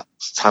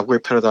사고의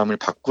패러다임을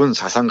바꾼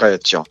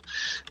사상가였죠.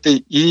 근데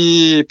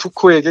이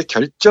푸코에게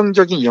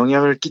결정적인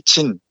영향을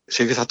끼친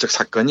세계사적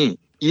사건이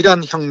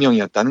이란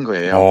혁명이었다는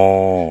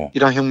거예요.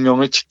 이란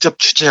혁명을 직접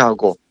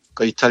취재하고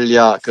그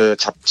이탈리아 그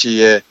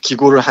잡지에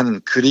기고를 한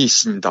글이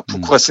있습니다.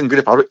 푸코가 쓴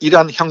글이 바로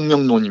이란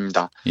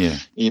혁명론입니다. 예.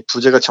 이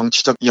부제가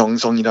정치적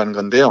영성이라는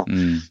건데요.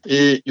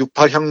 이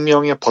 68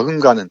 혁명에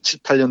버금가는 7,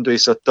 8년도에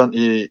있었던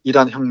이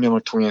이란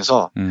혁명을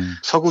통해서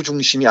서구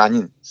중심이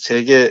아닌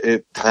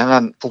세계의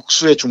다양한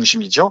복수의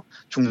중심이죠.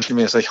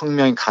 중심에서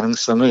혁명의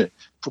가능성을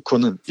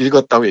푸코는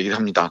읽었다고 얘기를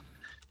합니다.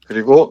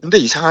 그리고 근데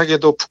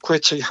이상하게도 푸코의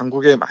책이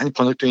한국에 많이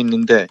번역되어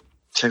있는데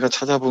제가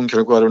찾아본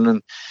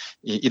결과로는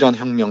이 이란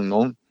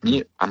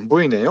혁명론이 안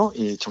보이네요.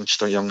 이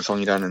정치적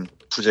영성이라는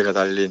부제가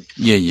달린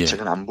이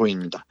책은 안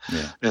보입니다.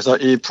 그래서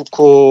이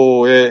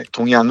푸코의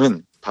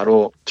동향은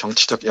바로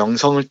정치적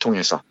영성을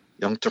통해서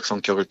영적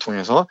성격을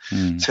통해서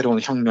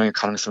새로운 혁명의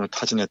가능성을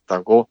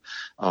타진했다고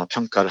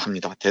평가를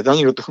합니다.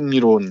 대단히 이것도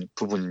흥미로운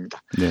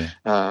부분입니다. 네.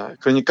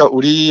 그러니까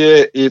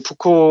우리의 이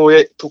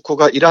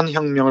푸코가 이란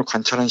혁명을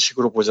관찰한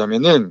식으로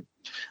보자면은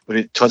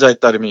우리 저자에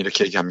따르면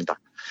이렇게 얘기합니다.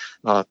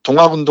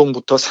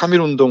 동학운동부터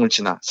 3.1운동을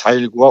지나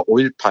 4.19와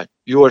 5.18,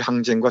 6월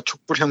항쟁과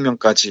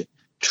촛불혁명까지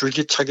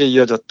줄기차게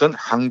이어졌던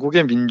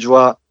한국의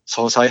민주화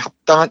서사에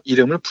합당한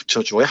이름을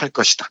붙여주어야 할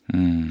것이다.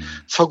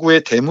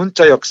 서구의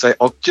대문자 역사에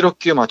억지로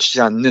끼워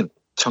맞추지 않는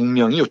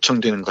정명이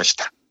요청되는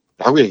것이다.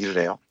 라고 얘기를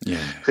해요. 예.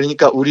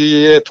 그러니까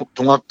우리의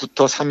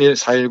동학부터 3.1,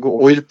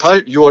 4.19,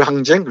 5.18, 6월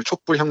항쟁,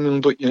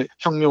 촛불혁명도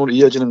혁명으로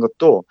이어지는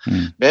것도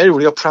매일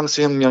우리가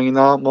프랑스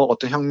혁명이나 뭐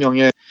어떤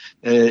혁명에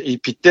이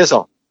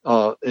빗대서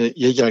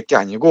얘기할 게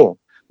아니고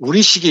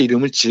우리식의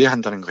이름을 지어야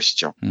한다는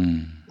것이죠.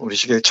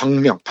 우리식의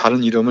정명,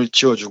 바른 이름을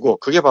지어주고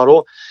그게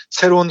바로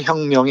새로운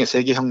혁명의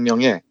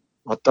세계혁명의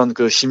어떤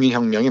그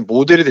시민혁명의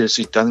모델이 될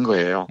수 있다는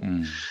거예요.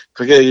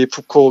 그게 이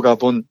푸코가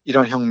본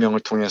이런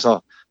혁명을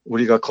통해서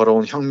우리가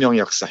걸어온 혁명의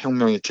역사,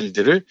 혁명의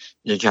길들을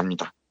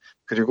얘기합니다.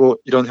 그리고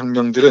이런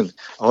혁명들은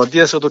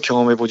어디에서도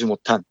경험해보지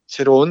못한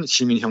새로운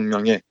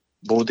시민혁명의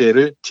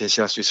모델을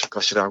제시할 수 있을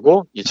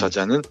것이라고 이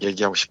저자는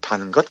얘기하고 싶어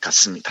하는 것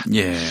같습니다.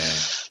 예.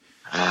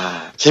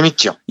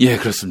 재밌죠? 예,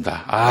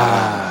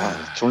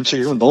 그렇습니다. 좋은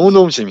책이고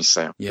너무너무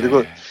재밌어요. 예.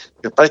 그리고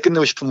빨리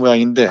끝내고 싶은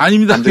모양인데.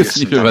 아닙니다,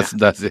 교수님.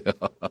 말씀하세요.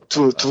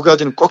 두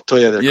가지는 꼭 더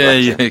해야 될 것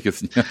같아요. 예,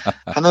 교수님.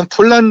 하나는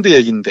폴란드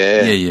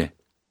얘기인데. 예.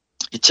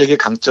 이 책의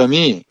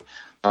강점이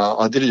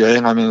어디를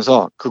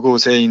여행하면서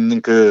그곳에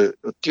있는 그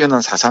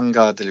뛰어난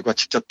사상가들과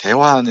직접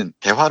대화하는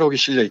대화록이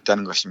실려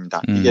있다는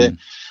것입니다. 이게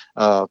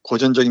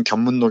고전적인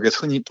견문록에서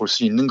흔히 볼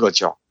수 있는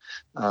거죠.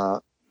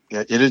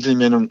 예를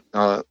들면은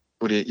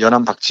우리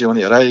연암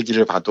박지원의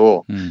열하일기를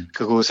봐도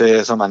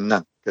그곳에서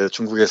만난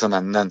중국에서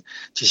만난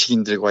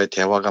지식인들과의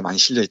대화가 많이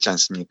실려 있지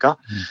않습니까?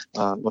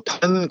 뭐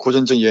다른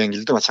고전적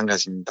여행길도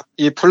마찬가지입니다.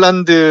 이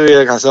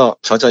폴란드에 가서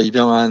저자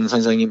이병환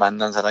선생이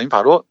만난 사람이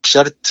바로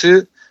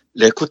피아르트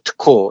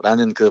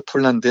레쿠트코라는 그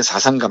폴란드의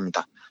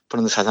사상가입니다.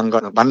 폴란드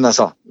사상가를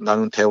만나서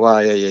나눈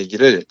대화의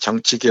얘기를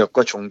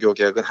정치개혁과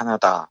종교개혁은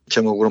하나다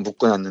제목으로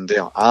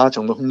묶어놨는데요.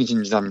 정말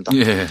흥미진진합니다.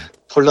 예.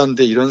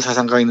 폴란드에 이런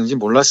사상가가 있는지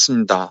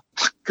몰랐습니다.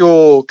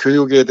 학교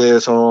교육에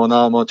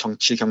대해서나 뭐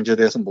정치, 경제에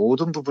대해서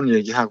모든 부분을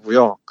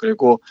얘기하고요.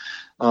 그리고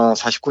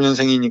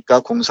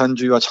 49년생이니까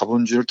공산주의와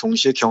자본주의를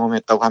동시에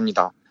경험했다고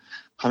합니다.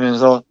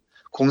 하면서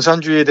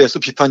공산주의에 대해서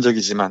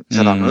비판적이지만 이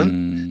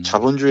사람은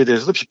자본주의에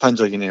대해서도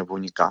비판적이네요.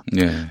 보니까.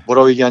 예.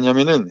 뭐라고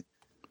얘기하냐면은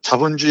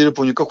자본주의를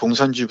보니까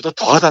공산주의보다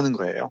더하다는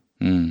거예요.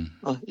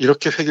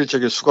 이렇게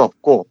획일적일 수가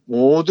없고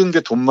모든 게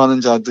돈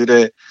많은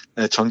자들의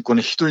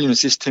정권에 휘둘리는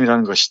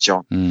시스템이라는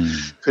것이죠.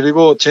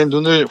 그리고 제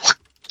눈을 확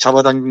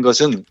잡아당긴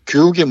것은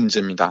교육의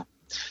문제입니다.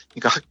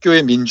 그러니까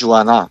학교의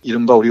민주화나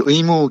이른바 우리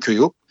의무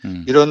교육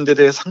이런 데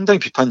대해 상당히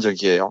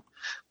비판적이에요.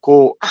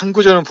 그 한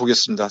구절은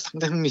보겠습니다.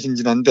 상당히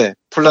흥미진진한데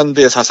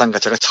폴란드의 사상가,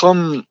 제가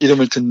처음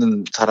이름을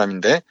듣는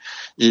사람인데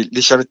이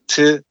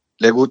리샤르트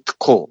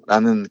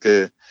레구트코라는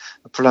그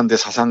폴란드의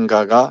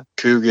사상가가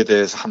교육에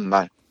대해서 한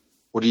말,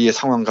 우리의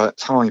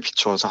상황에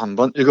비추어서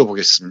한번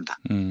읽어보겠습니다.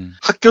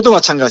 학교도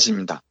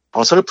마찬가지입니다.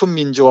 어설픈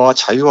민주화와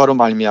자유화로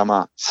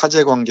말미암아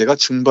사제관계가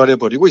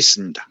증발해버리고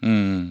있습니다.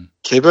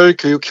 개별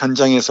교육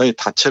현장에서의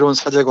다채로운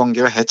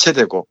사제관계가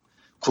해체되고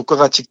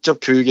국가가 직접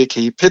교육에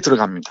개입해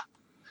들어갑니다.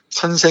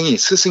 선생이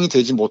스승이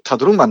되지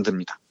못하도록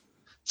만듭니다.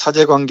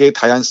 사제관계의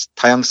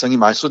다양성이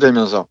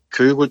말소되면서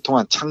교육을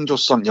통한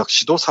창조성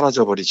역시도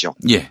사라져버리죠.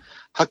 예.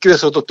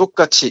 학교에서도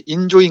똑같이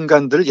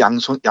인조인간들을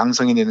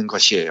양성해내는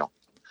것이에요.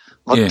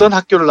 어떤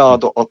학교를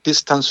나와도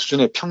비슷한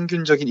수준의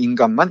평균적인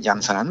인간만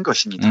양산하는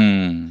것입니다.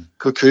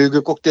 그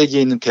교육의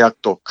꼭대기에 있는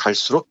대학도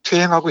갈수록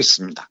퇴행하고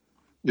있습니다.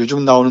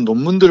 요즘 나오는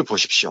논문들을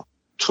보십시오.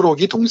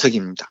 초록이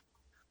동색입니다.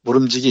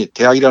 모름지기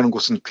대학이라는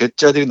곳은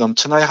괴짜들이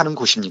넘쳐나야 하는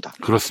곳입니다.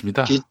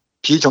 그렇습니다.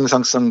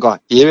 비정상성과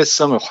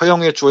예외성을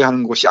허용해 주어야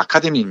하는 곳이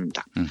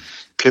아카데미입니다.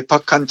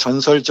 괴팍한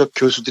전설적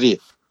교수들이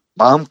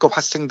마음껏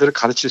학생들을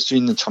가르칠 수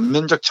있는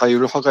전면적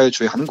자유를 허가해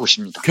줘야 하는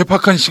곳입니다.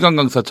 괴팍한 시간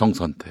강사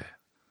정선태.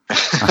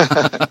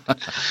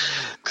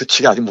 그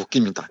취가 아직 못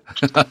깁니다.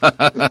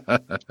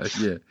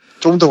 예.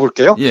 좀 더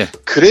볼게요. 예.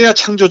 그래야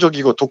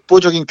창조적이고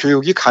독보적인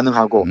교육이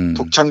가능하고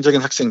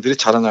독창적인 학생들이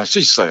자라날 수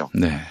있어요.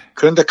 네.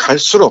 그런데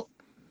갈수록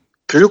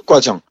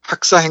교육과정,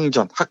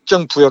 학사행전,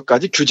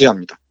 학정부여까지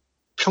규제합니다.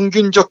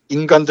 평균적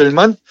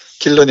인간들만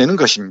길러내는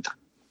것입니다.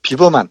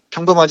 비범한,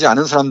 평범하지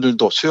않은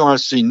사람들도 수용할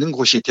수 있는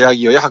곳이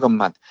대학이어야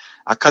하건만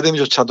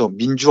아카데미조차도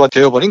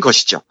민주화되어버린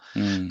것이죠.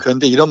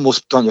 그런데 이런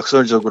모습 또한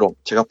역설적으로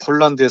제가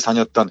폴란드에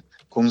다녔던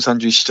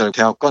공산주의 시절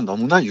대학과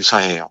너무나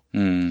유사해요.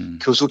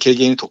 교수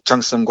개개인의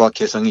독창성과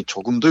개성이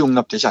조금도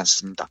용납되지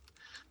않습니다.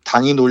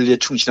 당의 논리에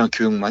충실한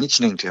교육만이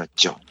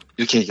진행되었죠.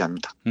 이렇게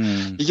얘기합니다.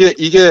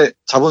 이게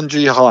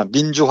자본주의화와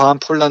민주화한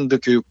폴란드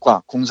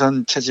교육과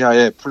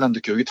공산체제하의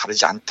폴란드 교육이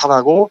다르지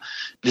않다라고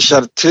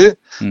리샤르트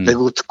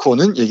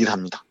레구트코는 얘기를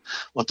합니다.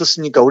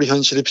 어떻습니까? 우리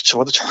현실을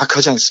비춰봐도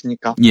정확하지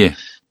않습니까? 예.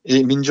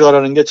 이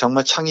민주화라는 게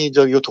정말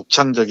창의적이고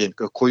독창적인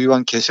그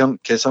고유한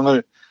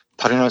개성을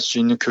발현할 수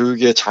있는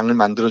교육의 장을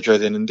만들어줘야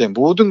되는데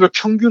모든 걸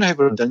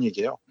평균화해버린다는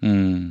얘기예요.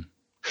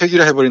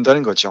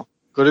 획일화해버린다는 거죠.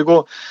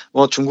 그리고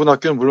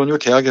중고등학교는 물론이고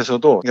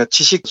대학에서도 그러니까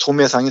지식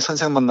소매상에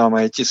선생만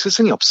남아있지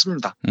스승이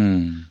없습니다.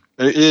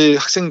 이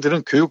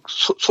학생들은 교육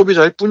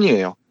소비자일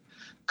뿐이에요.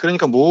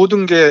 그러니까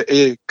모든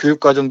게 교육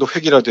과정도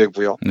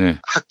획일화되고요. 네.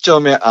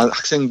 학점에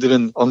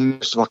학생들은 얽매일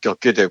수밖에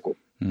없게 되고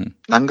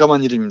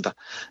난감한 일입니다.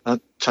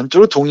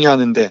 전적으로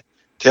동의하는데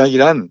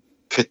대학이란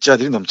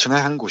괴짜들이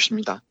넘쳐나야 하는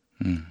곳입니다.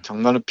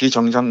 정말로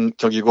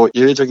비정상적이고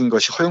예외적인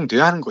것이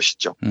허용되어야 하는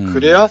것이죠.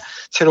 그래야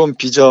새로운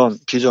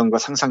비전과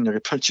상상력을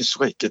펼칠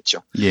수가 있겠죠.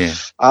 예.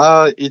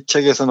 이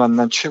책에서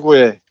만난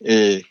최고의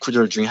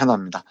구절 중에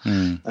하나입니다.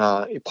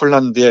 이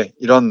폴란드에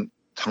이런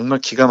정말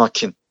기가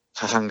막힌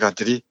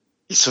사상가들이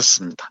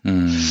있었습니다.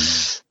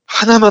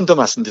 하나만 더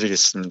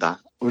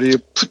말씀드리겠습니다. 우리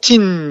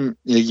푸틴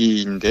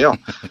얘기인데요.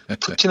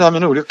 푸틴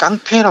하면은 우리가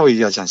깡패라고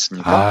얘기하지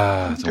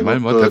않습니까? 정말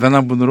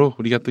대단한 분으로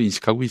우리가 또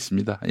인식하고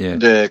있습니다. 예.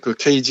 네, 그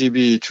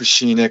KGB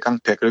출신의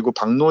깡패. 그리고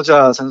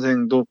박노자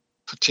선생도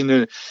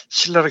푸틴을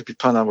신랄하게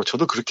비판하고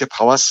저도 그렇게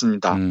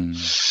봐왔습니다.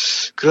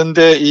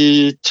 그런데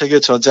이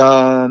책의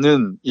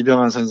저자는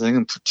이병환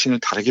선생은 푸틴을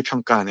다르게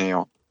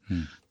평가하네요.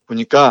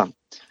 보니까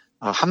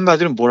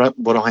한마디로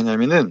뭐라고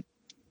하냐면은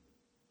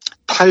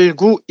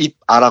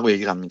탈구입아라고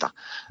얘기를 합니다.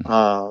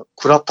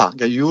 구라파,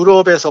 그러니까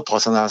유럽에서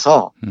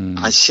벗어나서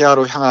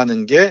아시아로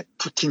향하는 게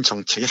푸틴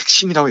정책의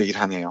핵심이라고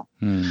얘기를 하네요.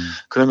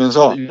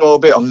 그러면서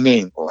유럽의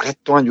얽매인,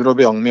 오랫동안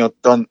유럽에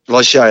얽매였던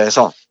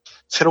러시아에서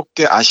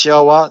새롭게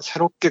아시아와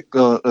새롭게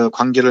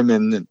관계를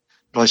맺는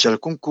러시아를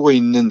꿈꾸고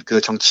있는 그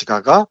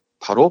정치가가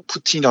바로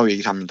푸틴이라고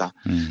얘기를 합니다.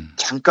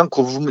 잠깐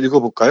그 부분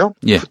읽어볼까요?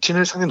 예.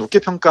 푸틴을 상당히 높게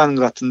평가하는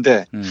것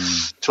같은데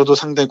저도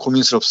상당히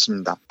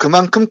고민스럽습니다.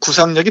 그만큼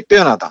구상력이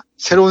빼어나다.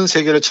 새로운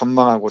세계를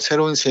전망하고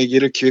새로운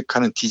세계를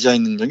기획하는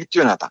디자인 능력이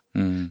뛰어나다.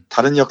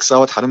 다른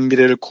역사와 다른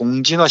미래를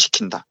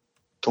공진화시킨다.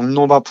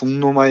 동로마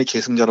북로마의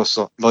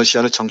계승자로서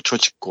러시아를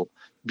정초짓고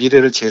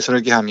미래를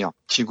재설계하며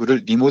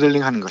지구를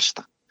리모델링하는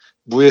것이다.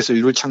 무에서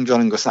유를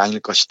창조하는 것은 아닐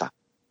것이다.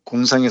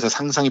 공상에서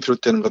상상이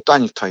비롯되는 것도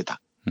아닐 터이다.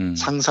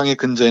 상상의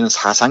근저에는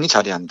사상이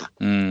자리한다.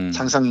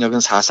 상상력은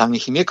사상의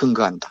힘에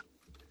근거한다.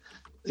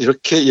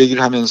 이렇게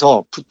얘기를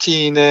하면서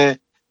푸틴의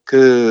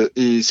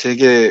이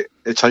세계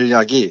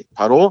전략이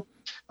바로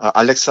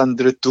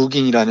알렉산드르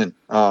두긴이라는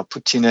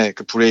푸틴의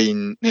그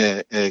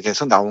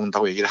브레인에게서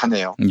나온다고 얘기를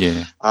하네요.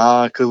 예.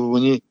 그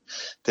부분이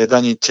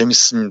대단히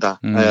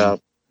재밌습니다.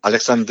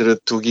 알렉산드르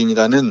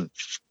두긴이라는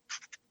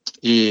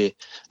이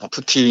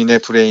푸틴의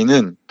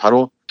브레인은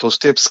바로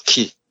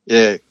도스토옙스키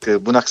그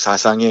문학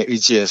사상에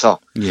의지해서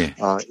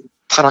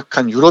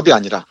타락한 유럽이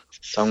아니라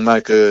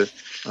정말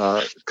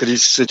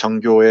그리스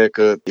정교의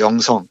그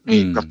영성에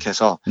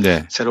입각해서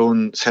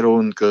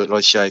새로운 그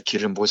러시아의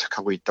길을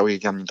모색하고 있다고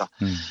얘기합니다.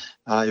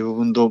 이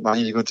부분도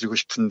많이 읽어드리고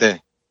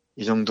싶은데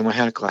이 정도만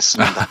해야 할 것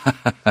같습니다.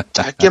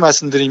 짧게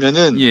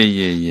말씀드리면은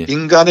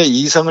인간의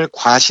이성을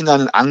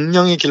과신하는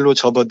악령의 길로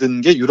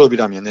접어든 게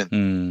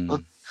유럽이라면은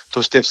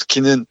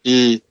도스토옙스키는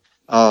이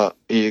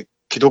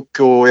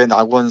기독교의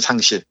낙원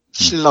상실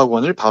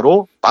신락원을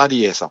바로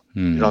파리에서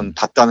이런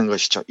봤다는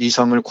것이죠.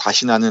 이성을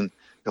과신하는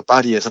그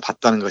파리에서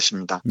봤다는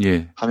것입니다.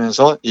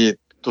 하면서 이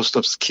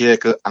도스토옙스키의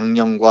그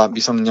악령과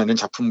미성년의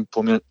작품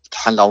보면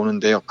잘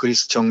나오는데요.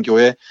 그리스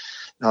정교의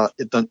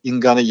어떤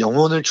인간의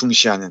영혼을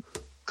중시하는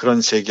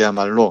그런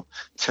세계야말로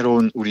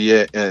새로운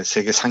우리의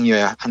세계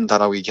상이어야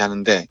한다라고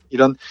얘기하는데,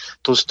 이런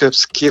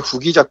도스토옙스키의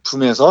후기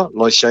작품에서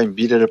러시아의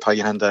미래를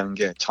발견한다는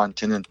게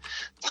저한테는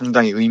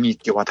상당히 의미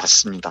있게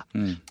와닿습니다.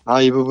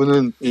 이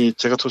부분은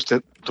제가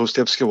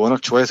도스토옙스키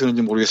워낙 좋아해서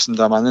그런지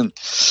모르겠습니다만은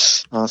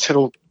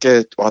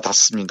새롭게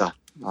와닿습니다.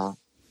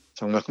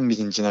 정말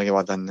흥미진진하게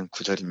와닿는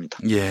구절입니다.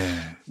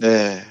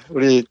 네,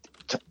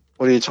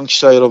 우리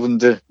청취자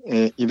여러분들,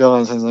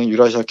 이병환 선생의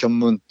유라시아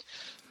견문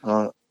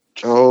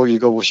쭉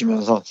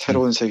읽어보시면서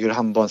새로운 세계를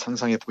한번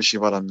상상해 보시기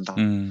바랍니다.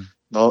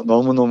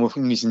 너무너무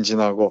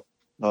흥미진진하고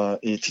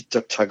이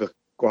지적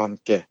자극과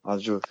함께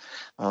아주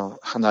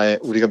하나의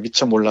우리가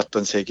미처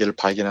몰랐던 세계를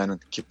발견하는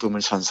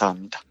기쁨을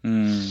선사합니다.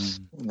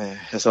 네,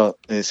 해서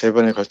세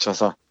번에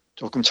걸쳐서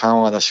조금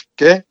장황하다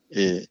싶게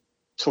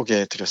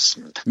소개해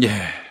드렸습니다.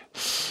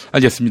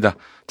 알겠습니다.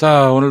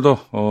 자,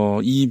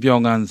 오늘도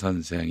이병환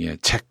선생의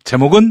책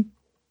제목은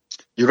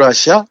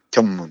유라시아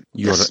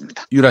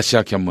견문이었습니다.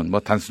 유라시아 견문,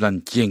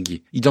 단순한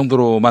기행기 이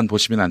정도로만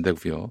보시면 안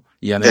되고요.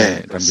 이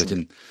안에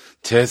담겨진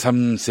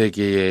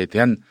제3세계에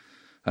대한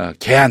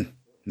개안,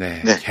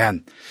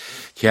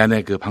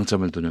 개안의 그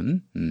방점을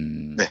두는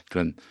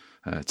그런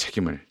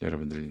책임을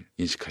여러분들이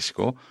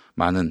인식하시고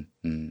많은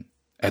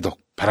애독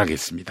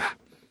바라겠습니다.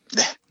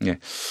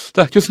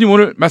 자, 교수님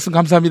오늘 말씀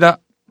감사합니다.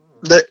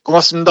 네,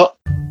 고맙습니다.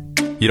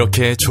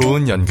 이렇게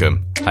좋은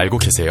연금 알고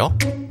계세요?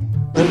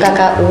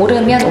 물가가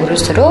오르면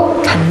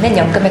오를수록 받는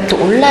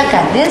연금액도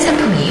올라가는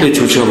상품이에요.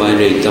 좋죠.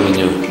 만일에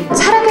있다면요.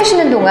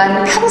 살아계시는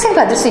동안 평생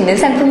받을 수 있는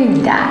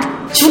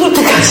상품입니다. 죽을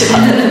때까지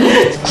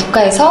받는.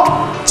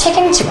 국가에서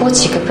책임지고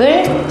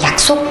지급을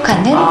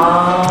약속하는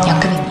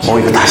연금입니다.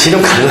 이거 다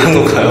실현 가능한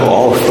건가요?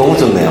 너무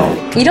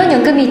좋네요. 이런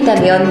연금이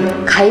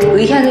있다면 가입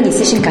의향은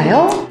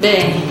있으신가요?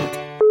 네.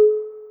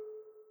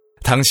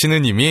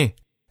 당신은 이미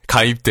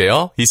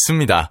가입되어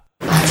있습니다.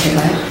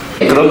 제가요?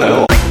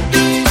 그런가요?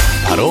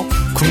 바로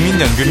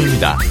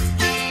국민연금입니다.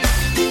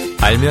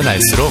 알면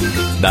알수록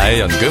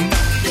나의 연금,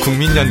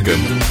 국민연금.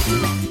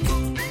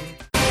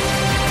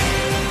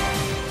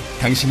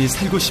 당신이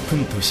살고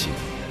싶은 도시.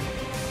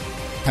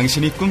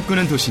 당신이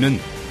꿈꾸는 도시는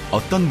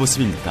어떤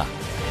모습입니까?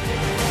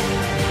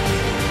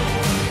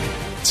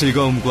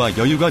 즐거움과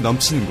여유가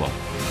넘치는 곳.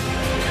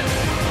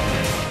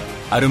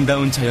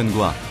 아름다운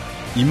자연과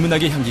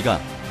인문학의 향기가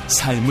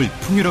삶을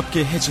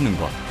풍요롭게 해주는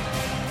것.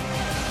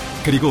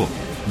 그리고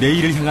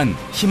내일을 향한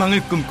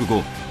희망을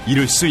꿈꾸고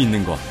이룰 수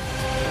있는 곳.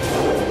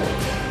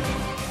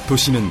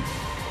 도시는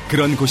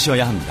그런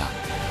곳이어야 합니다.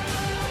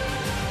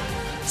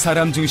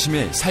 사람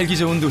중심의 살기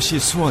좋은 도시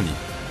수원이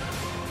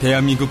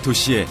대한민국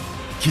도시의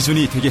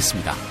기준이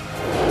되겠습니다.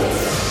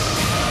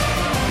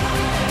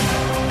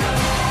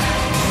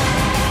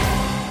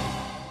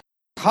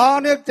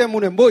 탄핵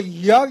때문에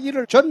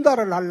이야기를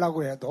전달을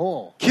하려고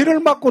해도 길을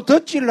막고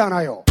듣질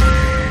않아요.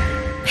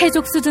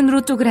 패족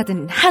수준으로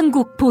쪼그라든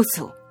한국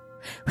보수.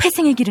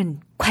 회생의 길은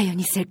과연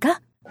있을까?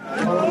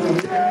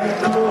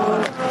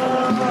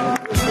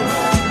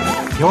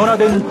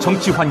 변화된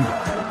정치 환경,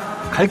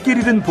 갈 길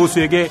잃은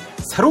보수에게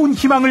새로운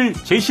희망을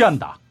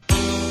제시한다.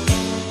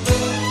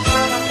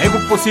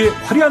 애국 보수의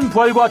화려한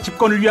부활과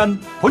집권을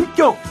위한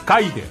본격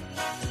가이드,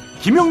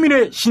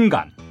 김용민의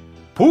신간,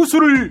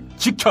 보수를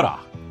지켜라.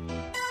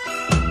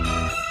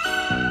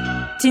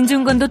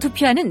 진중권도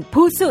투표하는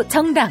보수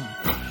정당,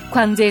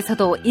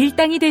 광주에서도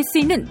일당이 될 수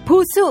있는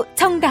보수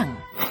정당,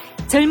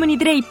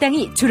 젊은이들의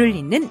입당이 줄을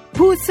잇는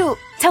보수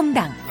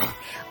정당.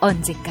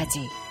 언제까지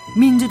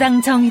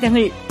민주당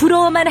정의당을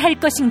부러워만 할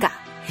것인가?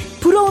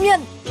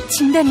 부러우면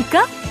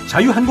진다니까?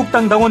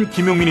 자유한국당 당원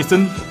김용민이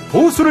쓴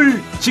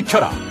보수를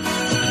지켜라.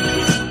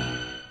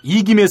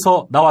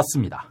 이김에서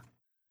나왔습니다.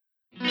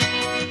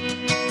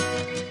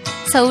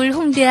 서울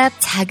홍대 앞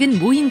작은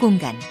모임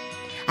공간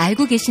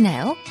알고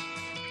계시나요?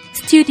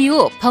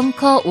 스튜디오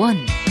벙커원.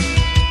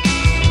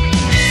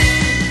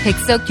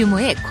 100석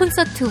규모의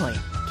콘서트홀,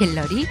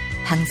 갤러리,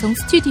 방송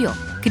스튜디오,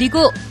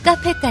 그리고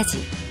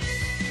카페까지.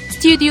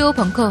 스튜디오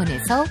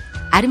벙커원에서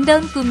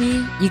아름다운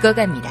꿈이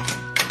익어갑니다.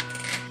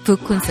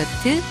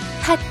 북콘서트,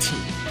 파티,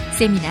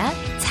 세미나,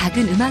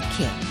 작은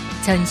음악회,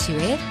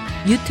 전시회,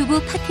 유튜브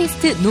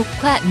팟캐스트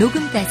녹화,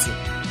 녹음까지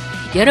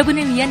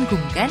여러분을 위한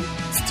공간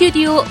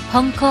스튜디오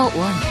벙커원.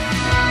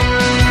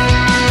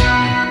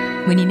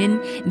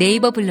 문의는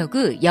네이버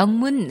블로그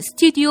영문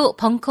스튜디오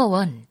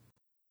벙커원.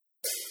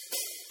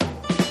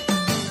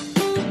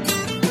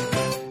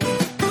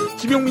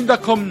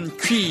 김용민닷컴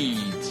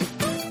퀴즈.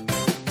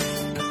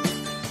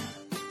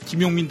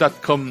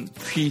 김용민닷컴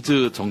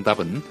퀴즈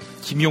정답은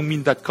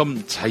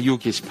김용민닷컴 자유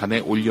게시판에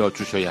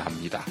올려주셔야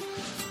합니다.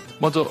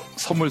 먼저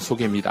선물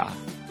소개입니다.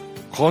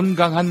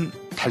 건강한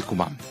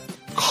달콤함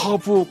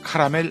커브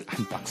카라멜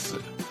한 박스.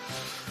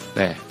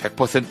 네,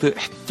 100%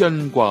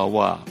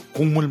 햇견과와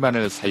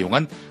곡물만을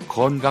사용한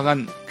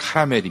건강한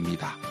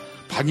카라멜입니다.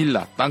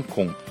 바닐라,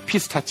 땅콩,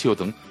 피스타치오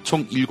등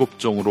총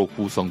 7종으로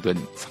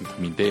구성된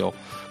상품인데요.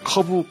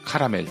 커브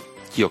카라멜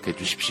기억해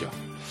주십시오.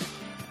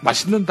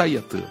 맛있는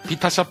다이어트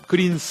비타샵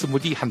그린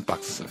스무디 한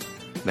박스.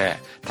 네,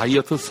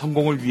 다이어트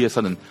성공을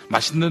위해서는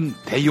맛있는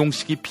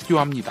대용식이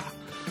필요합니다.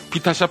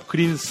 비타샵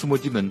그린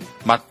스무디는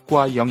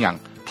맛과 영양,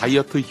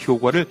 다이어트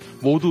효과를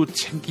모두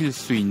챙길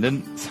수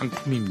있는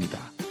상품입니다.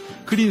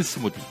 그린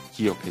스무디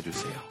기억해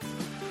주세요.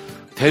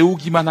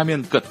 데우기만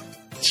하면 끝.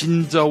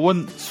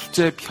 진저원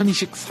수제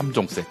편의식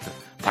 3종 세트.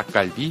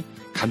 닭갈비,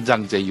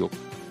 간장 제육,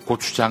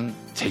 고추장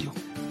제육.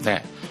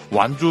 네,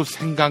 완주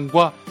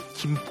생강과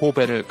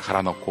김포배를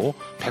갈아 넣고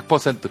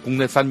 100%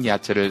 국내산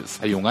야채를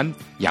사용한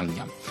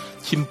양념.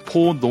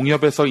 김포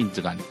농협에서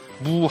인증한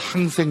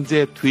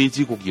무항생제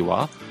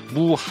돼지고기와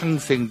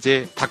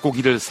무항생제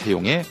닭고기를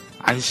사용해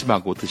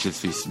안심하고 드실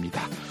수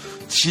있습니다.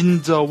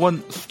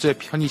 진저원 수제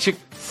편의식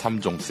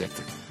 3종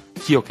세트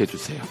기억해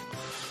주세요.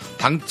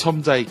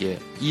 당첨자에게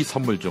이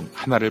선물 중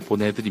하나를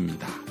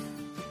보내드립니다.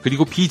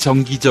 그리고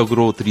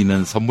비정기적으로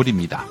드리는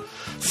선물입니다.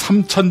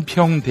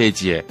 3,000평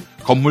대지에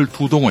건물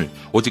 2동을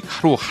오직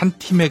하루 한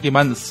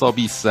팀에게만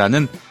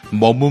서비스하는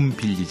머문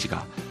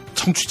빌리지가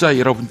청취자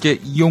여러분께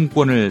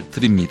이용권을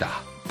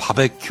드립니다.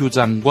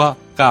 바베큐장과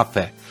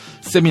카페,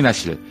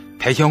 세미나실,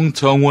 대형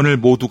정원을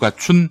모두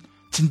갖춘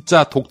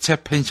진짜 독채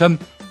펜션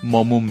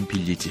머문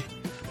빌리지.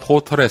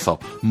 포털에서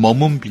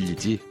머문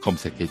빌리지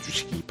검색해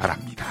주시기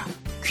바랍니다.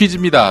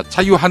 퀴즈입니다.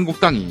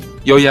 자유한국당이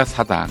여야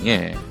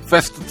사당의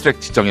패스트트랙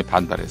지정에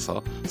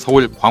반발해서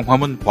서울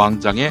광화문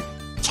광장에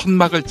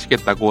천막을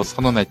치겠다고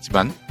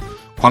선언했지만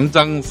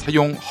광장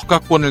사용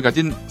허가권을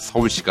가진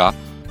서울시가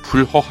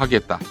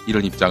불허하겠다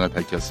이런 입장을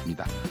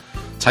밝혔습니다.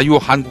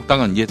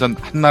 자유한국당은 예전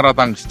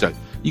한나라당 시절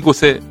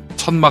이곳에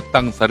천막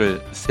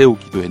당사를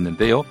세우기도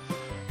했는데요.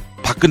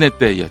 박근혜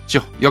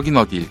때였죠. 여긴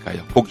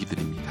어디일까요? 보기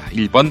드립니다.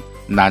 1번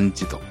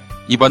난지도,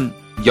 2번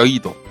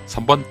여의도,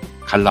 3번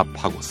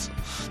갈라파고스.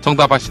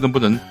 정답 아시는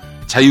분은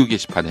자유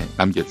게시판에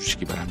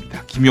남겨주시기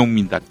바랍니다.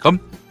 김용민닷컴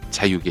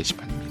자유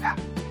게시판입니다.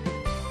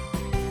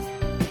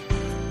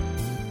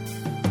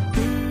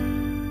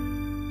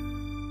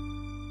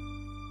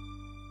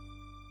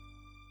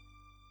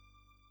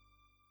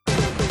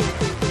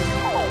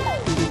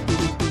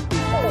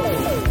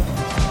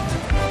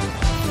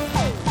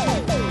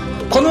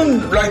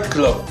 코는 라이트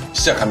클럽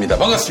시작합니다.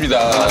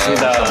 반갑습니다.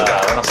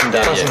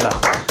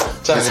 반갑습니다.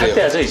 자, 살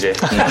빼야죠, 이제.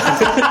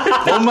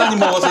 너무 많이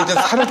먹어서 이제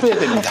살을 빼야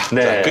됩니다.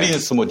 네. 자, 그린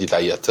스무디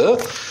다이어트.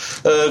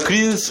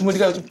 그린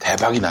스무디가 좀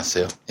대박이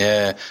났어요.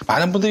 예.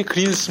 많은 분들이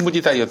그린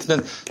스무디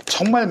다이어트는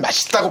정말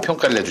맛있다고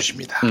평가를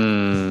해주십니다.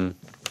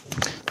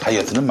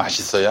 다이어트는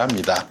맛있어야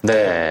합니다.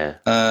 네.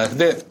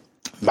 근데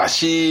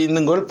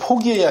맛있는 걸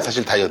포기해야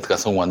사실 다이어트가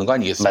성공하는 거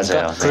아니겠습니까?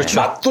 맞아요. 네.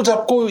 그렇죠. 맛도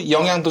잡고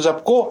영양도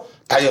잡고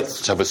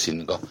다이어트도 잡을 수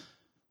있는 거.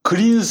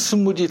 그린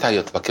스무디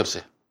다이어트밖에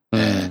없어요.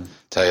 네.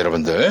 자,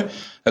 여러분들.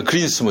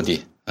 그린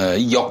스무디.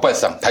 이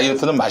역발상.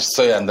 다이어트는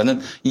맛있어야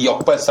한다는 이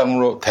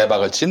역발상으로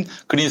대박을 친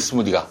그린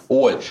스무디가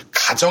 5월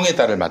가정의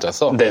달을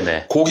맞아서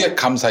네네. 고객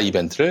감사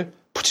이벤트를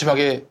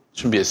푸짐하게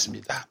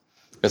준비했습니다.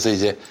 그래서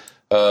이제,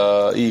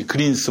 이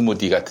그린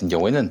스무디 같은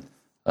경우에는,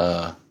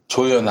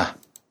 조연아,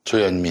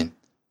 조연민,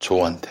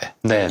 조원태,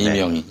 네네.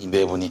 이명희, 이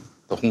네 분이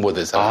또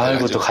홍보대사가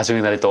아이고, 또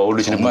가정의 날에 또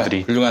어울리시는 정말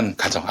분들이. 훌륭한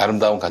가정,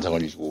 아름다운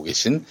가정을 이루고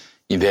계신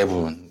이 네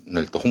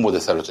분을 또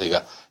홍보대사로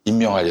저희가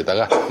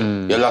임명하려다가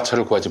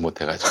연락처를 구하지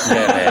못해가지고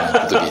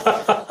그들이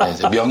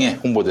이제 명예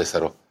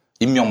홍보대사로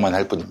임명만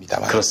할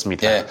뿐입니다만.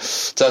 그렇습니다. 예,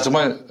 자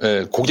정말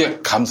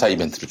고객 감사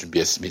이벤트를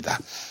준비했습니다.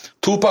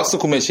 2박스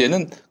구매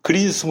시에는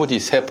그린 스무디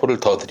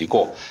 3포를 더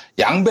드리고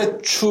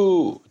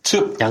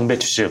양배추즙,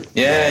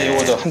 예,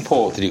 요거 한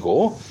포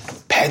드리고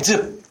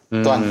배즙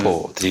또 한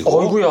포 드리고,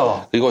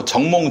 어이구야. 그리고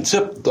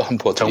정몽즙 또 한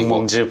포 드리고,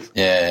 정몽즙,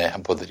 예,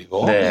 한 포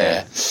드리고, 네.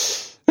 예.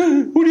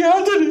 우리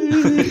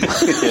아들이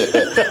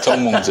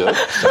정몽즙.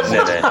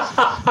 네네.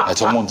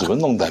 정몽즙은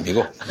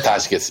농담이고 다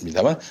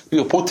아시겠습니다만,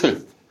 그리고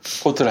보틀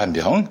한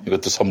병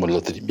이것도 선물로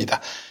드립니다.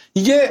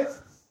 이게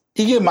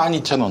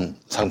 12,000원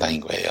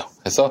상당인 거예요.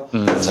 그래서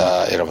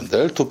자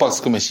여러분들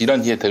 2박스 구매 시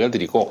이런 혜택을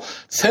드리고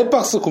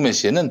 3박스 구매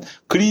시에는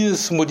그린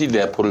스무디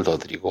 4포를 더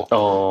드리고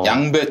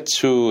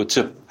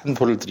양배추즙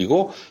 1포를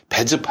드리고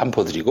배즙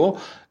 1포 드리고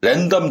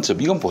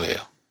랜덤즙 이건 뭐예요?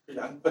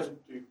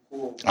 양파즙도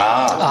있고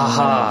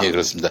예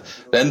그렇습니다.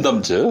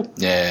 랜덤즙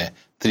예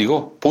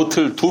드리고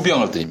보틀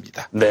 2병을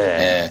드립니다. 네.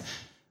 예.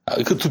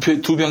 그 두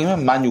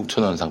병이면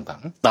 16,000원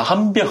상당. 나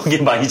한 병에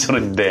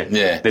 12,000원인데.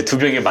 네. 네,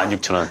 2병에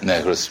 16,000원.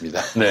 네,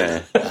 그렇습니다.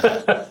 네.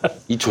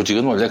 이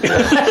조직은 원래 그래요.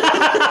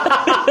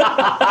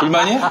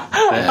 불만이야?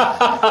 네.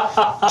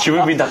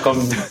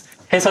 김용민닷컴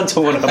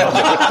해산청을 한번.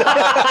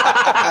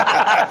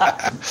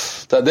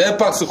 자,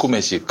 4박스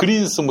구매 시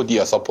그린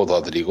스무디와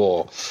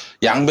서포터드리고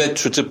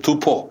양배추즙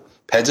 2포,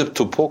 배즙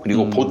 2포,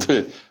 그리고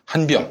보틀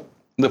 1병.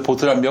 근데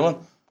보틀 1병은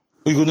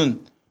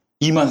이거는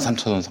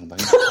 23,000원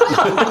상당히.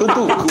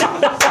 그것도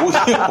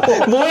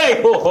뭐야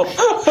이거?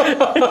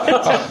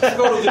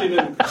 추가로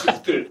드리는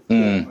즙들.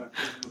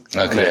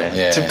 아, 그래. 네,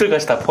 예.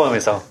 즙들까지 다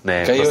포함해서.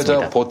 네. 그러니까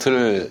그렇습니다. 이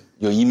보틀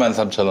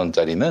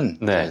 23,000원짜리는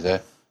네.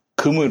 이제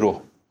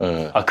금으로.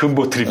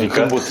 금보틀입니까?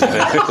 금보틀.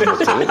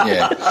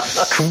 예.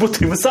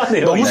 금보틀이면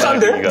싸네요. 너무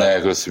싼데? 네,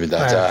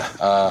 그렇습니다. 네.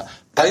 자,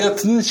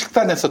 다이어트는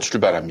식단에서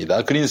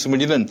출발합니다. 그린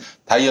스무디는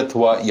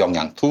다이어트와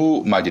영양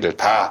두 마리를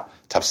다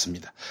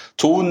잡습니다.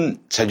 좋은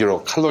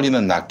재료로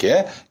칼로리는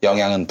낮게,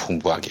 영양은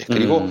풍부하게,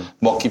 그리고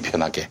먹기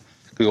편하게,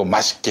 그리고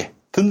맛있게,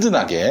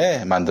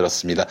 든든하게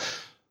만들었습니다.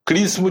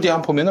 그린 스무디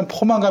한 포면은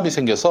포만감이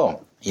생겨서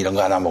이런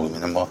거 하나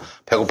먹으면 뭐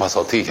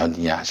배고파서 어떻게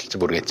견디냐 하실지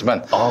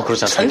모르겠지만.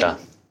 그렇지 않습니다.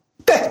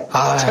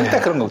 절대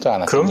그런 걱정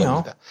안 하셔도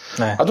됩니다.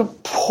 네. 아주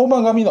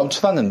포만감이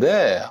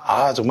넘쳐났는데,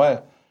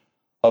 정말,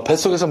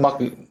 뱃속에서 막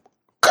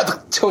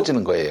가득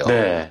채워지는 거예요.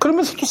 네.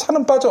 그러면서도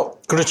살은 빠져.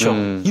 그렇죠.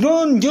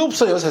 이런 게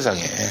없어요,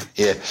 세상에.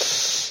 예.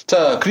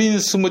 자, 그린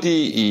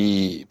스무디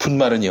이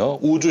분말은요,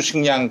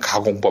 우주식량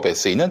가공법에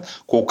쓰이는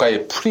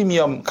고가의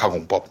프리미엄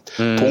가공법,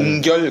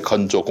 동결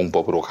건조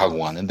공법으로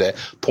가공하는데,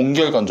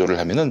 동결 건조를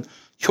하면은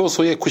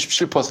효소의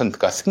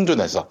 97%가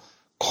생존해서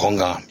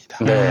건강합니다.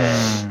 네.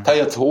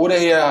 다이어트 오래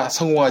해야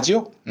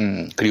성공하지요?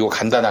 그리고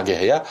간단하게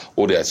해야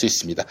오래 할 수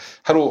있습니다.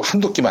 하루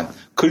한두 끼만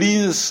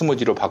그린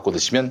스무디로 바꿔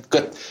드시면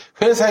끝.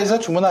 회사에서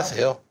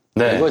주문하세요.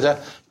 네. 이거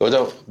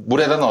여자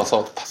물에다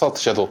넣어서 타서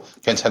드셔도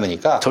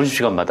괜찮으니까.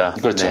 점심시간마다.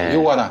 그렇죠. 네.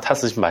 요거 하나.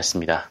 타서 드시면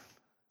맛있습니다.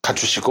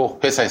 갖추시고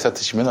회사에서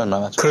드시면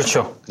얼마나 좋아요.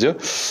 그렇죠. 그죠?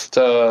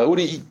 자,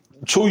 우리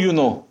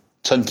조윤호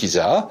전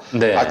기자.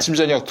 네. 아침,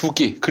 저녁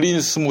 2끼 그린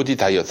스무디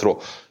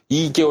다이어트로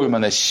 2개월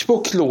만에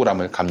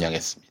 15kg을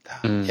감량했습니다.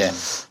 예.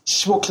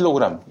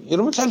 15kg.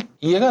 여러분 잘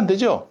이해가 안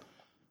되죠?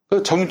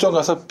 그 정육점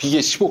가서 비계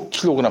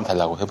 15kg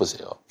달라고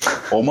해보세요.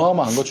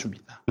 어마어마한 거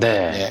줍니다. 네.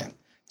 예.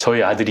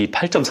 저희 아들이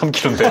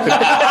 8.3kg인데.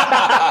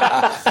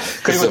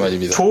 그리고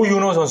말입니다.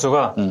 조윤호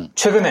선수가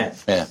최근에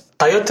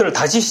다이어트를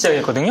다시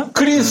시작했거든요.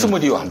 그린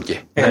스무디와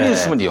함께. 그린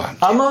스무디와 함께.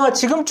 아마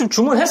지금쯤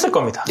주문했을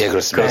겁니다. 예,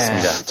 그렇습니다.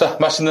 자,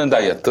 맛있는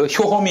다이어트,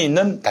 효험이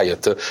있는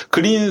다이어트,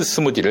 그린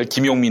스무디를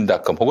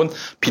김용민닷컴 혹은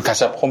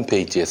비타샵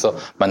홈페이지에서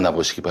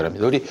만나보시기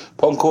바랍니다. 우리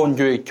벙커원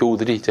교회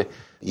교우들이 이제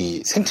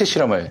이 생체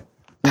실험을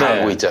다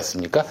하고 있지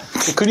않습니까?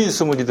 그린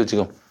스무디도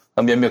지금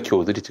몇몇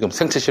교우들이 지금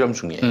생체 실험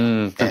중이에요.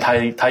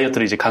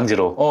 다이어트를 이제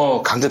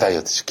강제로. 강제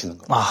다이어트 시키는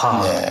거.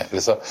 아하. 네,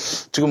 그래서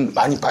지금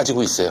많이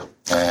빠지고 있어요.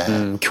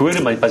 네.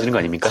 교회는 많이 빠지는 거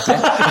아닙니까?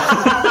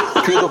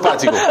 교회도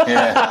빠지고,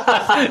 예.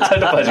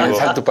 살도 빠지고.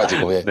 살도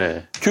빠지고, 예.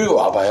 네. 교회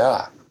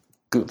와봐야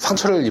그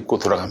상처를 입고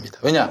돌아갑니다.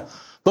 왜냐?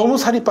 너무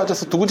살이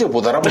빠져서 누군지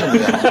못 알아보는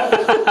거야.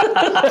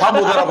 다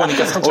못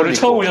알아보니까 상처를 오늘 입고.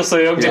 처음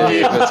오셨어요, 형제님.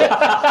 예, 그렇죠.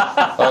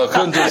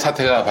 그런 좀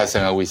사태가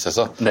발생하고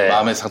있어서 네.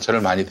 마음의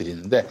상처를 많이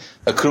드리는데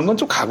그런 건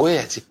좀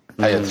각오해야지.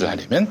 다이어트를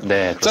하려면.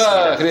 네,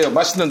 자, 그래요.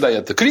 맛있는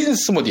다이어트. 그린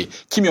스무디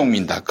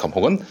김용민닷컴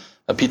혹은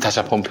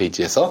비타샵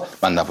홈페이지에서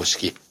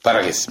만나보시기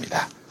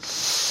바라겠습니다.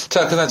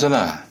 자,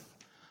 그나저나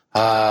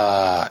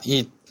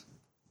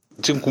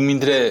지금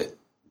국민들의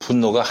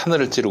분노가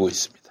하늘을 찌르고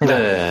있습니다.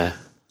 네.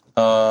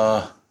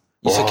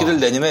 이 새끼들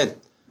내년에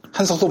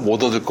한석도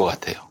못 얻을 것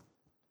같아요.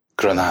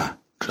 그러나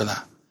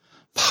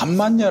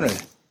반만 년을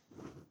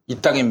이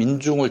땅의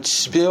민중을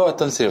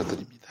지배해왔던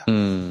세력들입니다.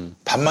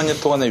 반만 년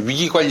동안의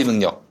위기관리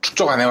능력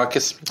축적 안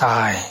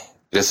해왔겠습니다.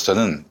 그래서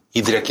저는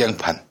이들의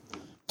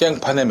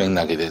깽판의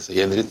맥락에 대해서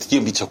얘네들이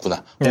드디어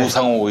미쳤구나. 네.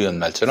 우상호 의원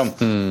말처럼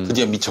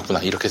드디어 미쳤구나.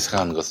 이렇게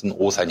생각하는 것은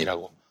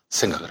오산이라고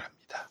생각을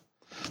합니다.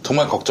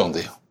 정말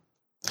걱정돼요.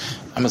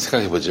 한번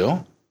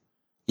생각해보죠.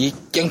 이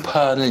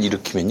깽판을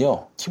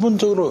일으키면요.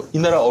 기본적으로 이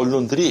나라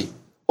언론들이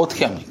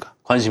어떻게 합니까?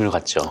 관심을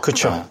갖죠.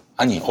 그렇죠.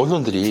 아니,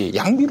 언론들이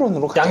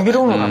양비론으로 가잖아요.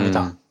 양비론으로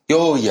갑니다.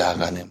 여야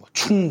간에 뭐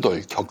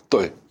충돌,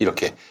 격돌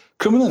이렇게.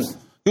 그러면은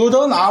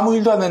여당은 아무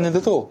일도 안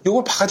했는데도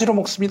이걸 바가지로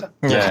먹습니다.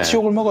 네. 같이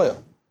욕을 먹어요.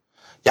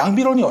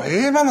 양비론이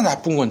얼마나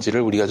나쁜 건지를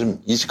우리가 좀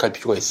인식할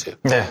필요가 있어요.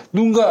 네.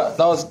 누군가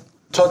나와서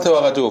저한테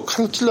와가지고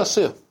칼로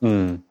찔렀어요.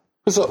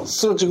 그래서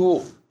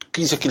쓰러지고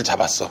이 새끼를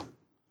잡았어.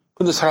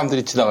 근데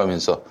사람들이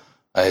지나가면서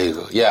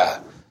아이고,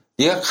 야,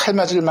 네가 칼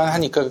맞을만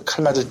하니까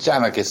칼 맞았지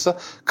않았겠어?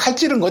 칼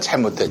찌른 거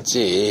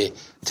잘못했지.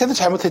 쟤도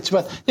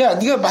잘못했지만, 야,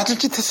 네가 맞을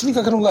짓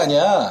했으니까 그런 거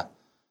아니야.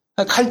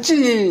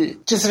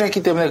 칼질 짓을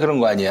했기 때문에 그런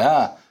거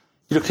아니야.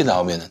 이렇게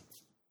나오면은.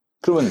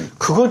 그러면.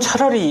 그건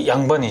차라리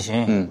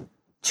양반이지.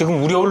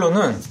 지금 우리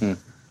언론은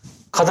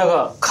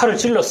가다가 칼을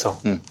찔렀어.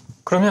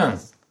 그러면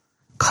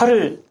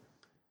칼을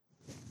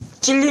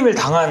찔림을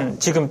당한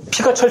지금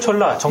피가 철철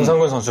나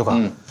정상근 선수가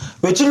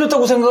왜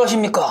찔렸다고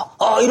생각하십니까?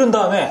 이런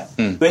다음에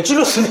왜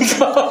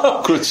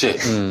찔렀습니까? 그렇지.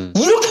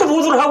 이렇게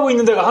보도를 하고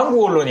있는 데가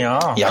한국 언론이야.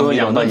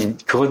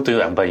 그건 또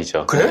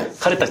양반이죠. 그래?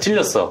 칼에 딱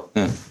찔렸어.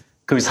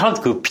 그럼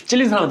그 피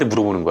찔린 사람한테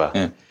물어보는 거야.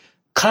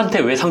 칼한테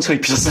왜 상처를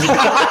입히셨습니까?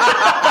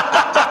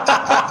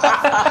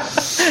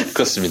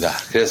 그렇습니다.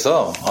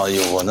 그래서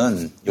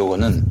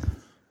요거는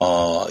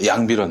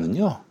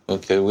양비론은요.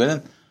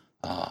 결국에는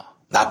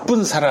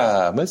나쁜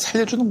사람을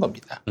살려주는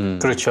겁니다.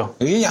 그렇죠.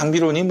 이게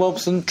양비론이 뭐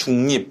무슨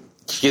중립,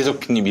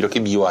 기계적 중립 이렇게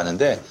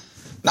미워하는데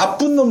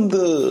나쁜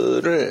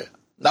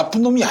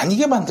놈이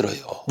아니게 만들어요.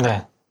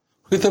 네.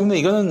 그렇기 때문에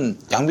이거는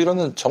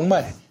양비론은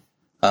정말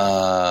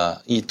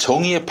이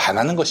정의에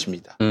반하는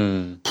것입니다.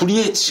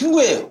 불의의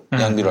친구예요.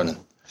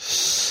 양비론은.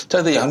 자,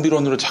 근데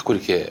양비론으로 자꾸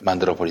이렇게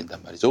만들어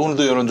버린단 말이죠.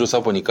 오늘도 여론조사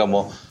보니까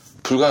뭐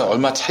불과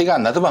얼마 차이가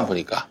안 나더만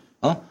보니까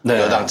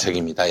네. 여당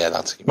책입니다.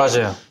 야당 책입니다.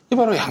 맞아요. 이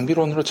바로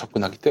양비론으로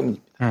접근하기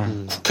때문입니다.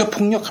 국회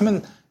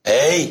폭력하면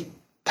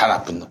다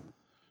나쁜 놈.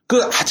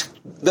 아직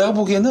내가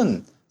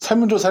보기에는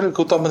설문조사를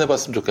그것도 한번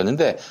해봤으면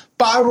좋겠는데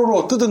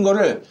빠루로 뜯은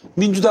거를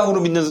민주당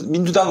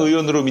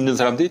의원으로 믿는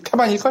사람들이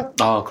태반일걸?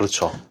 아,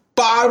 그렇죠.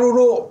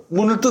 빠루로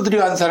문을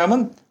두드려 한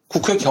사람은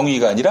국회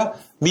경위가 아니라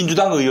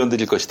민주당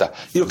의원들일 것이다.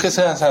 이렇게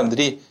생각하는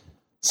사람들이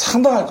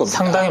상당할 겁니다.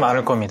 상당히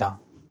많을 겁니다.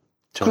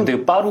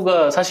 근데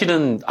빠루가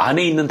사실은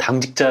안에 있는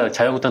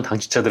자유한국당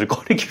당직자들을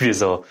꺼내기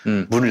위해서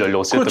문을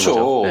열려고 쓰였던 그렇죠.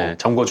 거죠. 네,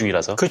 점거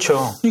중이라서.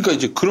 그렇죠. 그러니까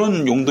이제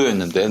그런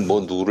용도였는데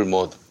누구를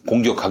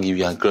공격하기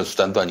위한 그런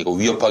수단도 아니고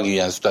위협하기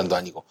위한 수단도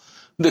아니고.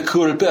 근데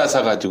그걸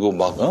빼앗아 가지고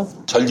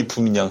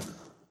전리품인양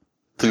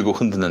들고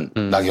흔드는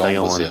나경원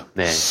보세요.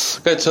 네.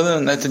 그러니까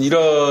저는 하여튼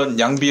이런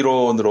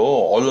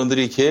양비론으로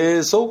언론들이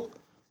계속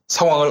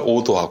상황을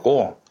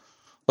오도하고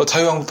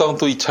자유한국당은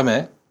또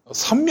이참에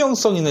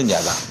선명성 있는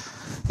야당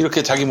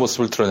이렇게 자기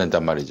모습을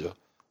드러낸단 말이죠.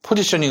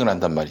 포지셔닝을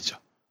한단 말이죠.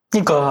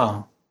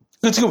 그러니까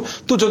지금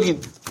또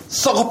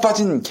썩어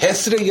빠진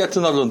개쓰레기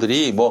같은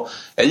언론들이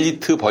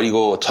엘리트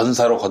버리고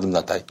전사로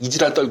거듭났다.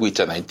 이지랄 떨고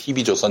있잖아요.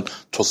 TV조선,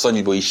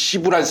 조선일보 이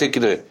씨부랄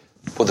새끼들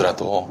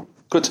보더라도.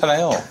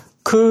 그렇잖아요.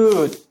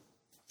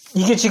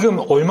 이게 지금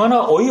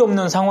얼마나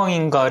어이없는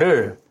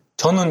상황인가를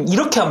저는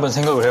이렇게 한번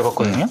생각을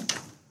해봤거든요.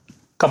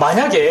 그러니까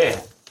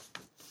만약에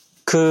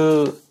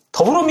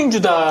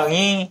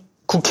더불어민주당이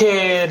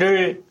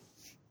국회를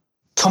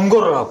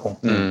점거를 하고,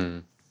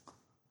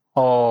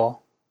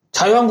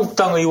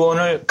 자유한국당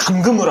의원을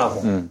감금을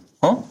하고,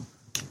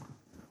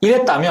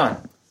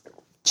 이랬다면,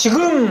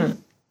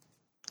 지금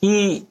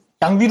이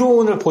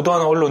양비론을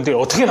보도하는 언론들이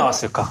어떻게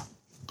나왔을까?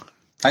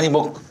 아니,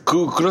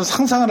 그런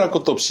상상을 할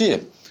것도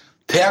없이,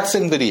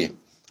 대학생들이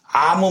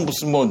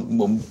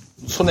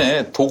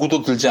손에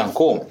도구도 들지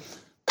않고,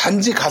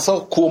 단지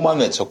가서 구호만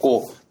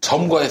외쳤고,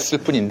 점거했을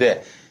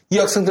뿐인데, 이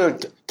학생들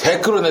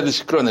개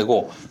끌어내듯이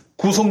끌어내고,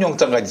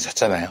 구속영장까지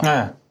쳤잖아요.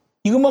 네.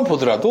 이것만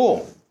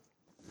보더라도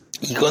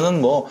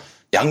이거는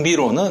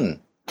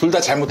양비론은 둘 다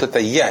잘못했다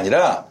이게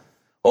아니라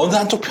어느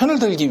한쪽 편을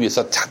들기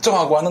위해서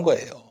작정하고 하는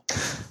거예요.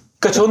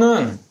 그러니까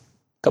저는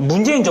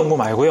문재인 정부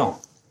말고요.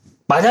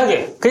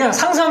 만약에 그냥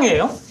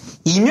상상이에요.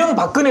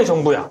 이명박근혜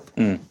정부야.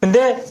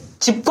 근데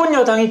집권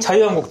여당이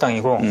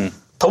자유한국당이고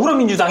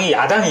더불어민주당이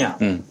야당이야.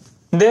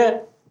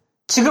 근데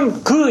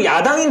지금 그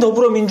야당인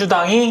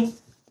더불어민주당이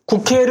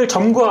국회를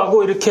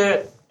점거하고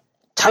이렇게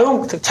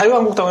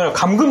자유한국당을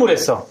감금을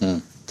했어.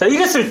 자,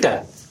 이랬을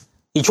때,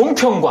 이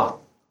종편과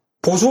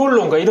보수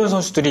언론과 이런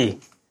선수들이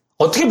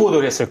어떻게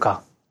보도를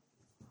했을까?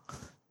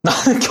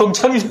 나는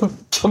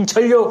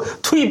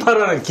경찰력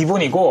투입하라는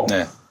기본이고.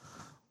 네.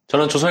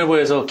 저는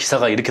조선일보에서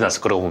기사가 이렇게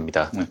났을 거라고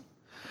봅니다.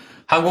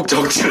 한국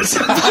정치를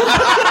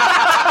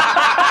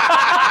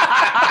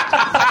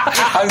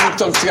한국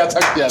정치가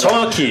창피하다.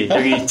 정확히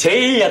여기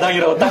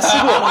제1야당이라고 딱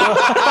쓰고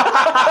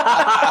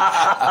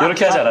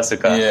이렇게 하지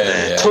않았을까?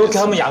 예, 저렇게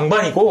하면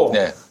양반이고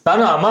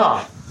나는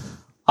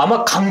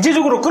아마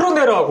강제적으로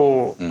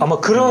끌어내라고 아마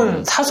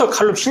그런 사설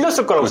칼럼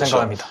실렸을 거라고 그렇죠.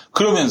 생각합니다.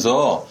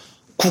 그러면서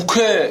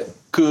국회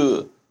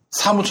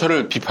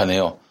사무처를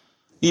비판해요.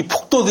 이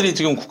폭도들이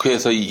지금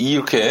국회에서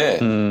이렇게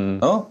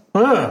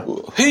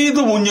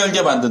회의도 못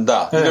열게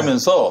만든다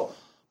이러면서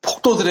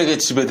폭도들에게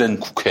지배된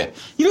국회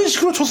이런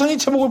식으로 조선이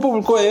제목을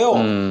뽑을 거예요.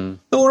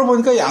 오늘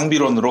보니까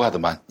양비론으로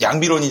가더만.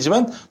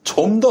 양비론이지만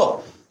좀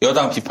더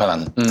여당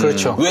비판하는.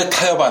 그렇죠. 왜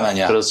타협 안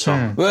하냐. 그렇죠.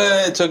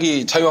 왜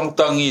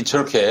자유한국당이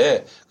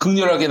저렇게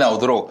극렬하게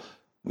나오도록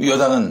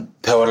여당은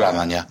대화를 안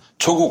하냐.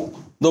 조국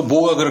너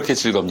뭐가 그렇게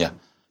즐겁냐.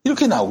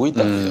 이렇게 나오고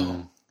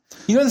있다고요.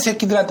 이런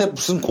새끼들한테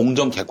무슨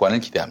공정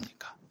객관을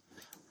기대합니까?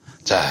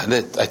 자,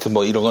 근데 하여튼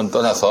이런 건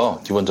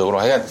떠나서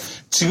기본적으로 하여간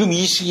지금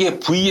이 시기에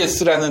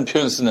VS라는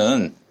표현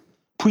쓰는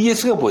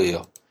VS가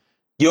뭐예요?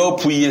 여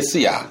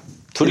vs 야.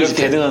 둘이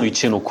대등한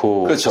위치에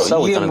놓고 그렇죠.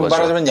 싸우고 이게 있다는 거죠.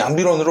 말하자면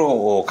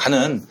양비론으로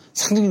가는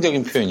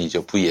상징적인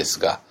표현이죠.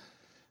 VS가.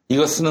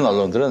 이거 쓰는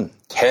언론들은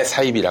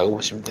개사입이라고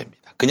보시면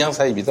됩니다. 그냥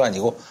사입이도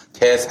아니고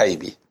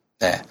개사입이.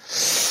 네.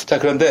 자,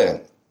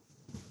 그런데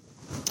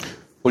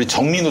우리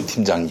정민우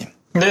팀장님.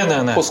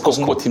 네네네. 포스코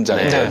홍보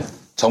팀장님. 네.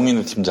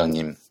 정민우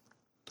팀장님.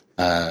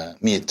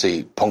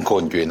 저희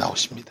벙커원교에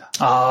나오십니다.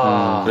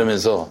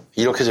 그러면서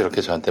이렇게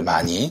저렇게 저한테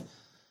많이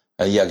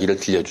이야기를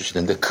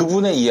들려주시는데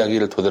그분의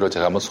이야기를 토대로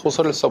제가 한번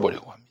소설을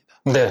써보려고 합니다.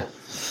 네.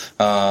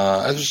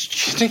 아주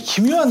굉장히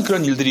기묘한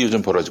그런 일들이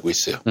요즘 벌어지고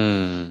있어요.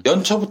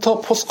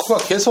 연초부터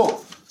포스코가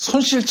계속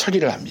손실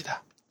처리를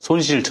합니다.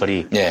 손실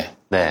처리?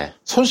 네.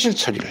 손실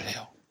처리를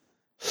해요.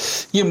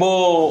 이게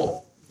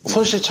뭐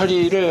손실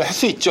처리를 할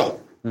수 있죠.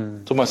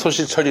 정말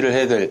손실 처리를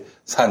해야 될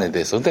사안에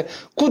대해서. 근데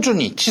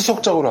꾸준히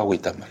지속적으로 하고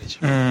있단 말이죠.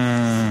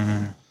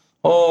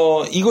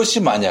 이것이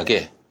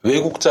만약에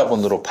외국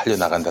자본으로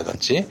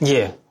팔려나간다든지,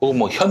 예. 혹은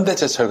뭐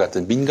현대제철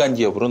같은 민간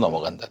기업으로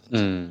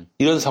넘어간다든지,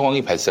 이런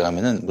상황이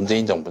발생하면은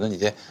문재인 정부는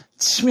이제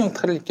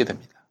치명타를 입게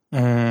됩니다.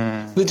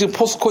 근데 지금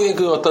포스코의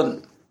그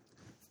어떤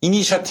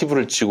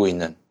이니셔티브를 쥐고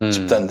있는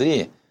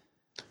집단들이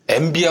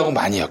MB하고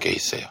많이 엮여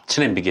있어요.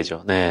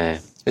 친MB계죠. 네.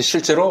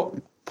 실제로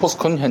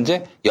포스코는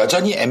현재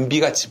여전히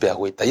MB가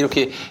지배하고 있다.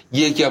 이렇게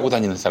얘기하고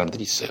다니는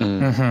사람들이 있어요.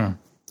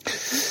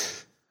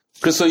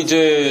 그래서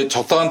이제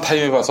적당한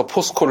타임에 봐서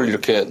포스코를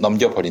이렇게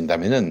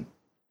넘겨버린다면은,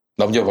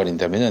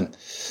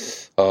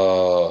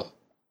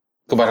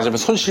 그 말하자면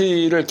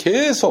손실을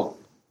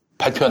계속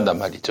발표한단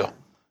말이죠.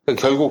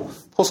 그러니까 결국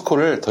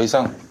포스코를 더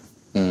이상,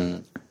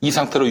 이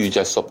상태로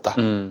유지할 수 없다.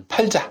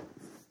 팔자.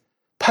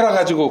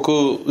 팔아가지고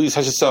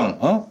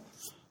사실상,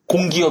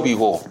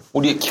 공기업이고,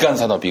 우리의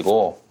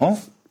기간산업이고,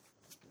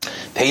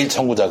 대일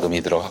청구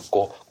자금이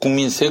들어갔고,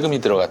 국민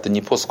세금이 들어갔던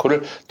이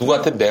포스코를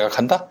누구한테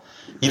매각한다?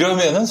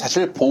 이러면은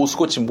사실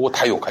보수고 진보고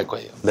다 욕할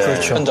거예요. 네.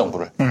 그렇죠. 현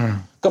정부를.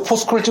 그러니까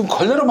포스코를 지금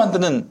걸레로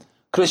만드는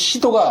그런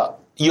시도가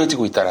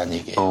이어지고 있다는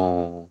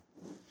얘기예요.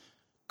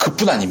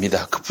 그뿐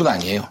아닙니다. 그뿐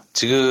아니에요.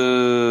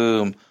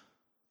 지금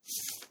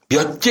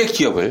몇 개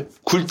기업을,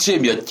 굴지의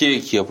몇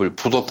개의 기업을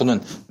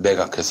부도뜨는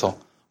매각해서,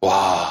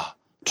 와,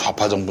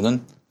 좌파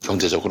정부는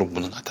경제적으로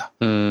무능하다.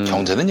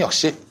 경제는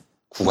역시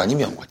구관이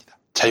명관이다.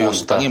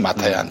 자유한국당이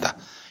맡아야 한다.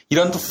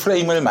 이런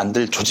프레임을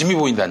만들 조짐이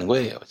보인다는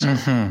거예요.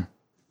 지금.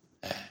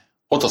 네.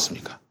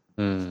 어떻습니까?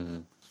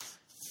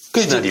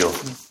 시나리오.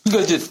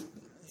 그러니까 이제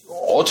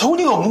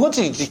어처구니가 없는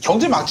거지.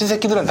 경제 막힌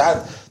새끼들은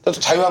다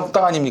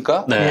자유한국당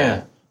아닙니까?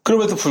 네.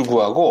 그럼에도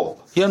불구하고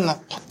이런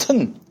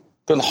허튼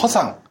그런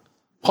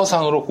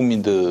허상으로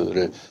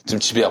국민들을 지금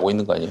지배하고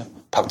있는 거 아니에요?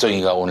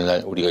 박정희가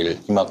오늘날 우리가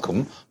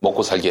이만큼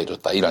먹고 살게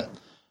해줬다.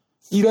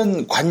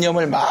 이런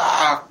관념을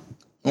막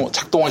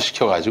작동을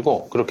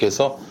시켜가지고 그렇게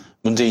해서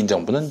문재인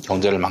정부는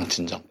경제를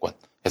망친 정권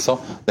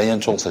해서 내년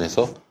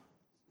총선에서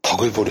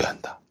덕을 보려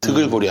한다.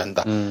 득을 보려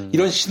한다.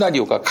 이런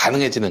시나리오가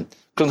가능해지는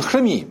그런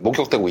흐름이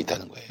목격되고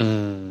있다는 거예요.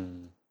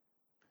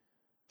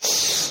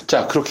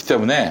 자, 그렇기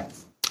때문에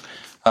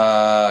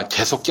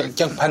계속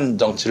깽판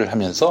정치를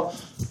하면서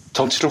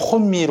정치를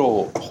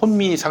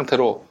혼미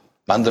상태로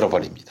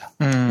만들어버립니다.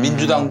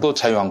 민주당도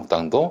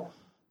자유한국당도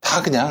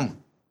다 그냥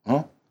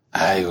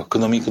아이고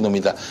그놈이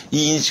그놈이다.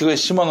 이 인식을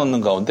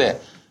심어놓는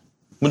가운데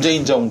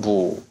문재인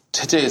정부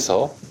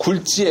체제에서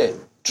굴지의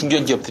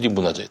중견기업들이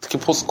무너져요. 특히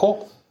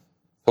포스코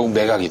결국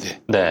매각이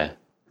돼. 네.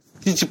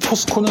 이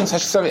포스코는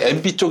사실상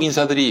MB 쪽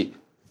인사들이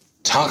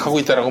장악하고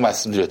있다라고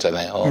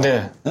말씀드렸잖아요.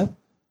 네. 응?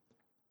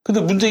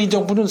 근데 문재인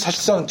정부는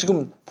사실상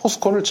지금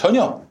포스코를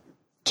전혀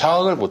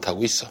장악을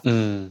못하고 있어.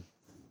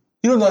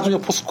 이런 와중에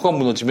포스코가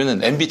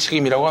무너지면 MB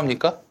책임이라고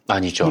합니까?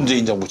 아니죠.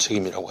 문재인 정부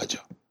책임이라고 하죠.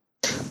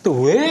 또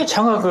왜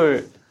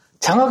장악을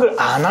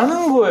안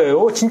하는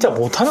거예요? 진짜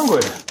못 하는 거예요?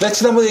 내가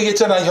지난번에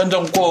얘기했잖아. 현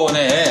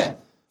정권에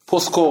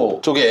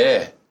포스코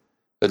쪽에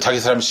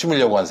자기 사람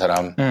심으려고 한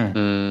사람.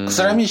 그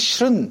사람이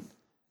실은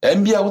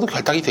MB하고도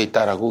결탁이 돼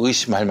있다라고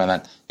의심할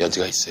만한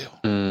여지가 있어요.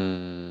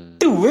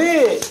 근데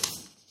왜?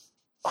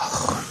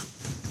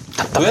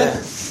 답답해.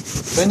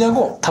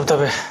 왜냐고?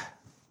 답답해.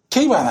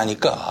 개입 안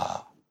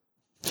하니까.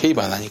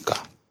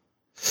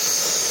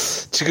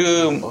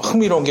 지금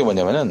흥미로운 게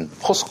뭐냐면은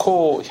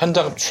포스코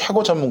현장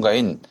최고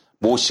전문가인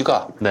모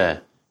씨가 네.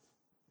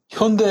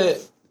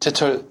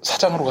 현대제철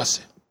사장으로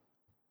갔어요.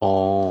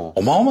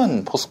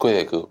 어마어마한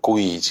포스코의 그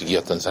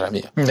고위직이었던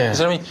사람이에요. 네. 그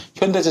사람이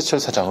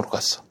현대제철 사장으로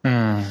갔어.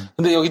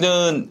 근데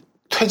여기는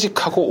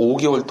퇴직하고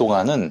 5개월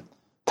동안은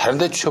다른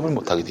데 취업을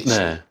못하게 돼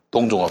있어요. 네.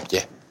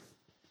 동종업계.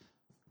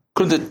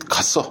 그런데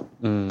갔어.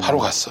 바로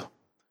갔어.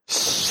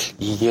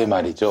 이게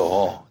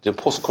말이죠. 이제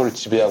포스코를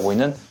지배하고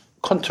있는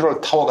컨트롤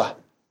타워가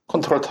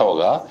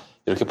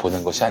이렇게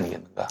보낸 것이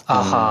아니겠는가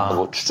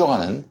하고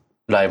추정하는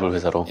라이벌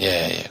회사로.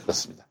 예,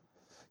 그렇습니다.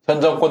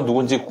 현 정권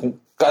누군지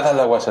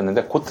까달라고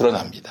하셨는데 곧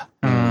드러납니다.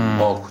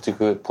 굳이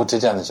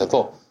보채지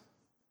않으셔도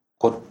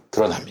곧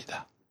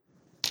드러납니다.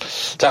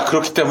 자,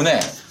 그렇기 때문에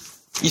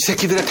이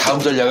새끼들의 다음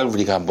전략을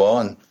우리가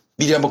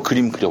미리 한번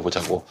그림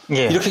그려보자고.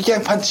 예. 이렇게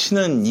깽판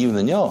치는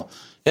이유는요.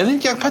 얘는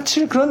깽판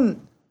칠 그런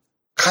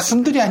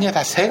가슴들이 아니야.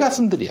 다 새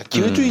가슴들이야.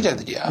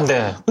 기회주의자들이야.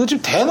 네. 근데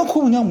지금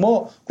대놓고 그냥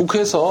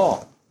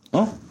국회에서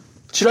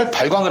지랄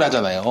발광을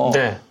하잖아요.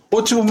 네.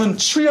 어찌 보면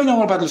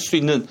 7년형을 받을 수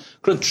있는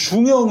그런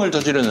중형을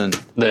저지르는,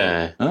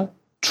 네.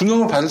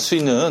 중형을 받을 수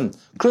있는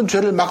그런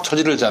죄를 막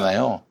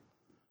저지르잖아요.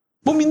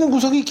 믿는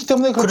구석이 있기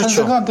때문에 그렇다는 그렇죠.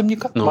 생각 안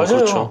듭니까? 맞아요.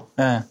 그렇죠.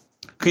 네.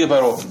 그게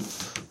바로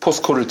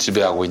포스코를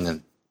지배하고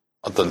있는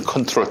어떤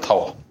컨트롤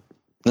타워는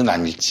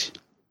아닐지,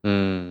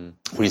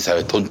 우리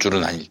사회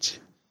돈줄은 아닐지,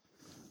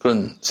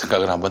 그런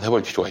생각을 한번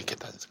해볼 필요가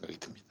있겠다는 생각이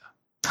듭니다.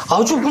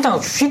 아주 그냥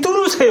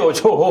휘두르세요,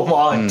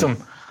 좀.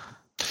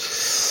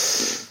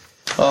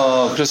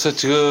 그래서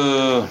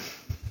지금,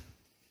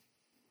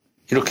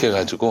 이렇게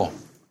해가지고,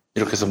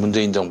 이렇게 해서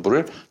문재인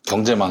정부를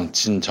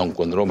경제망친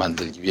정권으로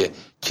만들기 위해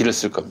길을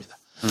쓸 겁니다.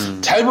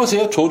 잘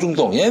보세요.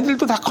 조중동.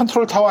 얘네들도 다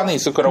컨트롤 타워 안에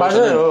있을 거라고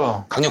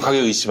저는 강력하게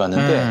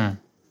의심하는데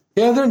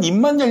얘네들은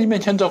입만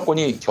열리면 현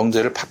정권이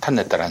경제를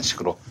파탄냈다라는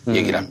식으로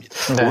얘기를 합니다.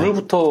 네.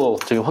 오늘부터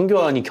저기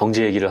황교안이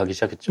경제 얘기를 하기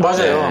시작했죠.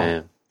 맞아요.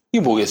 네.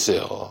 이게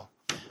뭐겠어요.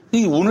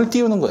 이게 운을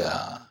띄우는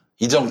거야.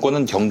 이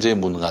정권은 경제에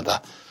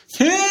무능하다.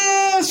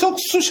 계속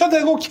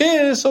쑤셔대고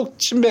계속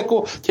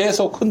침뱉고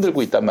계속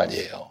흔들고 있단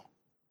말이에요.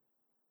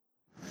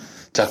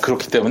 자,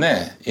 그렇기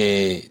때문에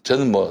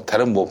저는 뭐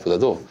다른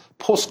무엇보다도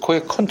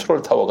포스코의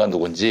컨트롤 타워가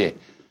누군지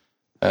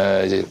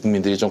이제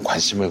국민들이 좀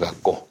관심을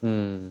갖고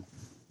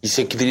이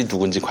새끼들이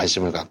누군지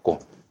관심을 갖고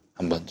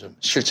한번 좀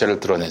실체를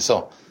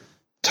드러내서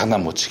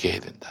장난 못 치게 해야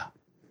된다.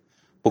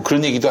 뭐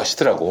그런 얘기도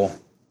하시더라고.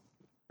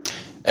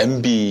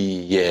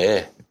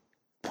 MB의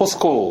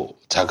포스코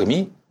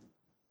자금이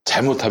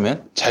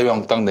잘못하면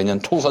자유한국당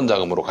내년 총선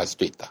자금으로 갈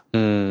수도 있다.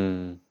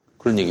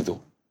 그런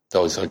얘기도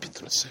어디서 얼핏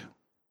들었어요.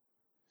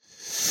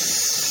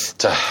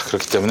 자,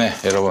 그렇기 때문에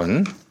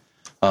여러분,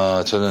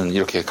 저는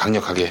이렇게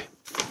강력하게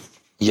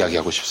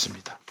이야기하고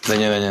싶습니다.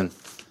 내년에는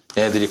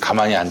얘네들이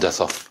가만히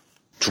앉아서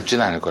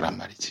죽지는 않을 거란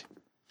말이지.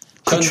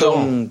 현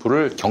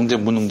정부를 경제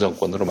무능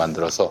정권으로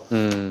만들어서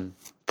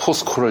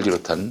포스코를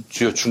비롯한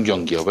주요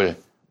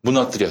중견기업을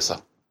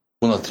무너뜨려서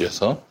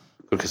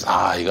그렇게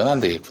해서 이건 안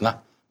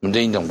되겠구나.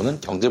 문재인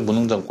정부는 경제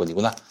무능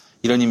정권이구나.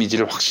 이런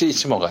이미지를 확실히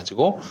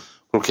심어가지고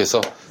그렇게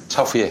해서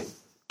차후에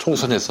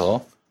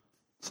총선에서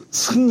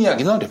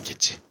승리하기는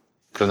어렵겠지.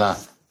 그러나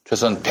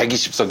최소한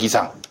 120석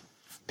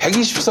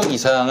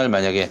이상을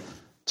만약에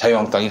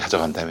자유한국당이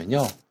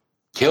가져간다면요.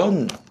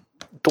 개헌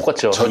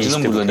똑같죠.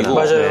 저지는 물론이고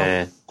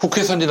맞아요.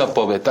 국회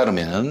선진화법에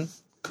따르면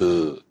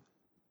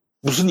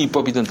무슨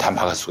입법이든 다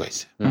막을 수가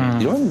있어요.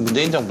 이런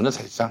문재인 정부는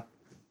사실상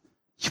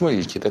힘을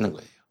잃게 되는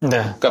거예요. 네.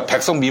 그러니까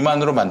 100석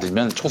미만으로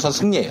만들면 총선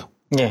승리예요.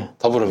 네.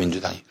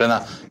 더불어민주당이.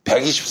 그러나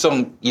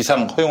 120석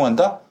이상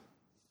허용한다?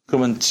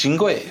 그러면 진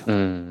거예요.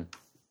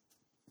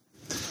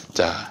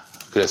 자,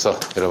 그래서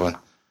여러분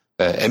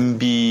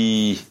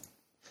MB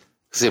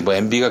글쎄 뭐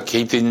MB가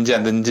개입되어 있는지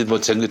안 됐는지 뭐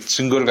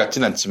증거를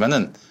갖진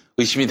않지만은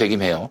의심이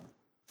되긴 해요.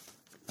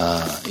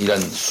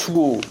 이런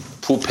수구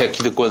부패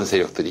기득권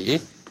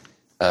세력들이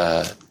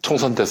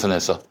총선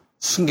대선에서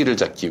승기를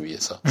잡기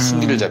위해서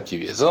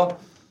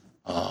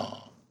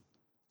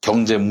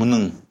경제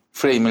무능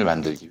프레임을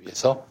만들기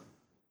위해서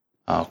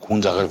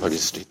공작을 벌일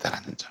수도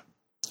있다라는 점,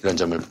 이런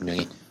점을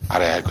분명히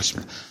알아야 할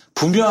것입니다.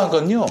 분명한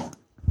건요,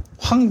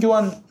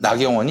 황교안,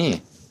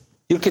 나경원이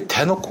이렇게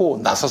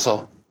대놓고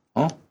나서서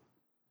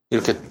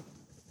이렇게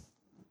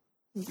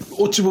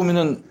어찌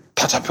보면은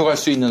다 잡혀갈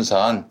수 있는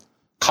사안,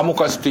 감옥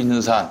갈 수도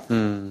있는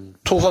사안,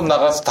 총선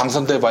나가서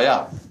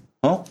당선돼봐야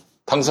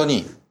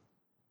당선이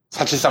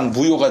사실상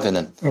무효가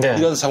되는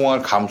이런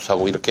상황을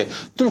감수하고 이렇게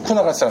뚫고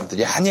나갈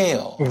사람들이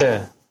아니에요.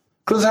 네.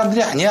 그런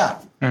사람들이 아니야.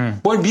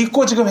 뭘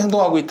믿고 지금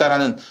행동하고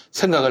있다라는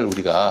생각을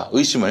우리가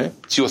의심을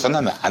지워서는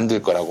하면 안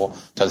될 거라고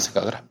저는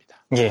생각을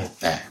합니다. 예.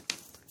 네.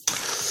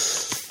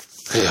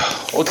 그래요.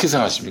 어떻게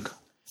생각하십니까?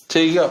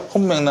 제 얘기가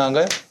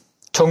혼맥락한가요?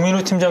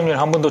 정민우 팀장님을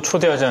한 번 더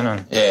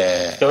초대하자는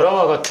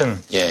열화와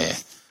같은. 예.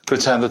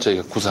 그렇지 않아도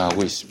저희가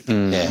구상하고 있습니다.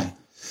 예.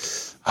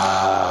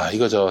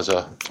 이거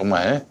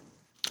정말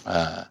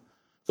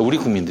우리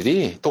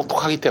국민들이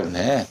똑똑하기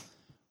때문에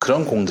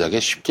그런 공작에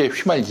쉽게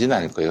휘말리지는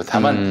않을 거예요.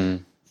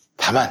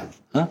 다만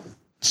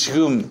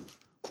지금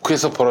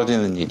국회에서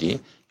벌어지는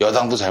일이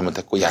여당도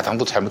잘못했고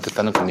야당도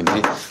잘못했다는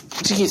국민들이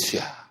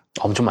무지기수야.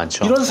 엄청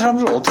많죠. 이런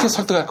사람들을 어떻게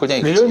설득할 거냐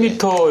이거지.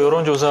 리얼미터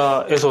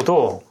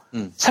여론조사에서도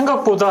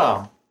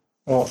생각보다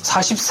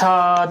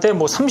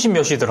 44대 30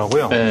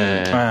 몇이더라고요.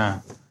 네.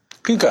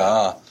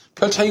 그러니까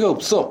별 차이가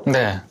없어.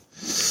 네.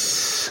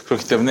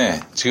 그렇기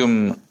때문에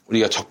지금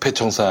우리가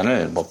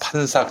적폐청산을 뭐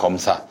판사,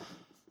 검사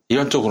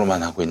이런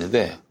쪽으로만 하고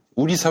있는데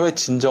우리 사회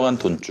진정한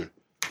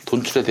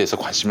돈줄에 대해서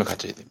관심을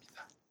가져야 됩니다.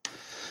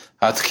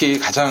 특히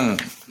가장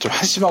좀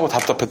한심하고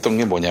답답했던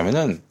게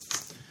뭐냐면은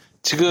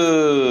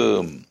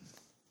지금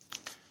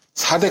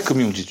 4대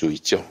금융지주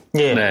있죠.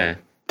 예. 네.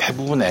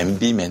 대부분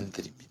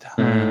MB맨들입니다.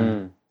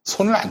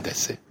 손을 안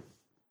댔어요.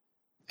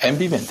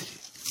 MB맨들이.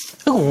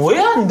 이거 왜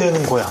안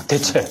되는 거야,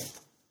 대체?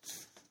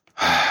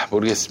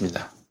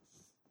 모르겠습니다.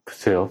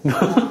 글쎄요.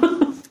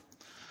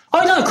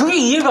 아니, 난 그게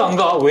이해가 안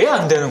가. 왜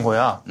안 되는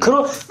거야?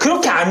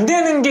 그렇게 안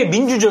되는 게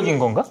민주적인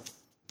건가?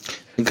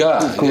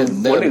 그러니까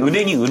원래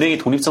은행이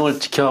독립성을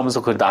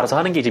지켜가면서 그걸 알아서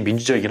하는 게 이제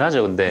민주적이긴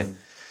하죠. 근데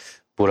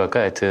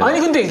뭐랄까 하여튼. 아니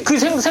근데 그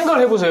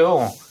생각을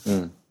해보세요.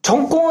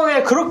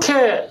 정권에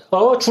그렇게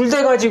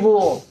줄대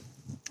가지고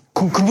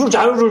금융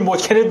자유를 뭐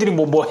걔네들이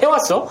뭐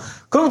해왔어?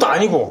 그런 것도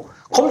아니고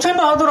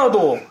검찰만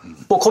하더라도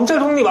뭐 검찰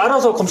독립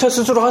알아서 검찰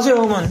스스로 하세요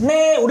하면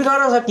네 우리가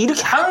알아서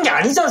이렇게 하는 게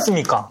아니지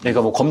않습니까?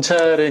 그러니까 뭐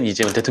검찰은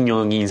이제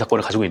대통령이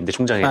인사권을 가지고 있는데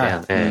총장에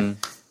대한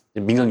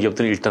민간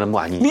기업들은 일단은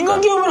뭐 아니니까.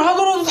 민간 기업을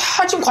하더라도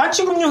다 지금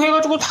관치금융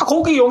해가지고 다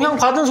거기 영향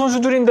받은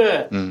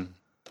선수들인데.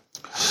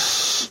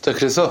 자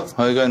그래서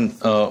이건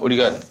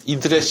우리가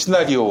이들의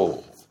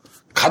시나리오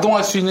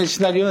가동할 수 있는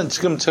시나리오는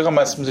지금 제가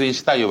말씀드린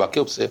시나리오밖에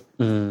없어요.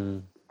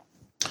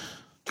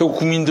 결국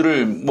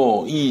국민들을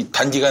뭐 이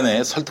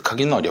단기간에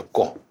설득하기는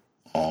어렵고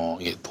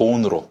이게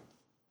돈으로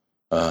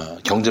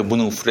경제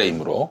무능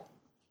프레임으로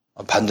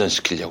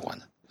반전시키려고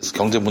하는. 그래서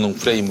경제 무능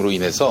프레임으로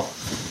인해서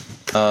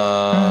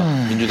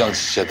민주당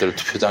지지자들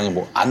투표장에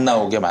뭐 안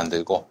나오게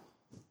만들고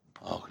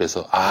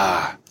그래서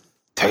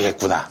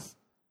되겠구나.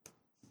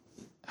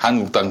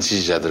 한국당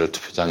지지자들을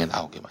투표장에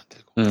나오게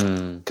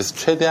만들고. 그래서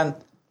최대한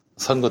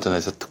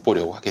선거전에서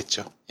득보려고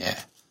하겠죠. 예.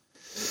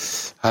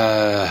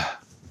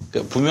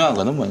 분명한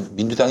거는 뭐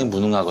민주당이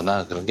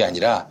무능하거나 그런 게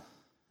아니라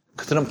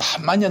그들은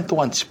반만년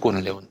동안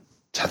집권을 해온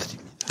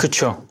자들입니다.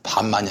 그렇죠.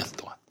 반만년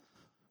동안.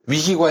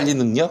 위기 관리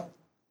능력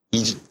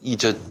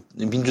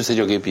민주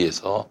세력에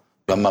비해서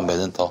몇만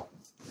배는 더.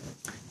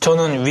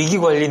 저는 위기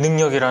관리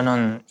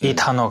능력이라는 이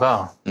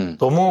단어가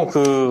너무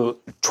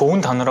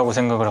좋은 단어라고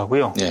생각을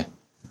하고요. 예.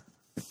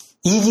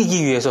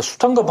 이기기 위해서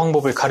수단과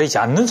방법을 가리지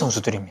않는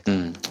선수들입니다.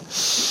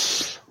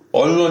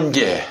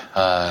 언론계,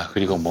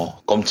 그리고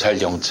뭐 검찰,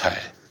 경찰,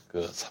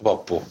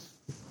 사법부,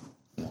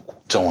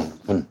 국정원,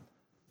 군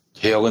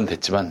개혁은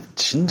됐지만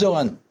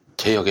진정한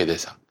개혁의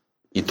대상,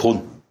 이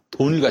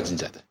돈을 가진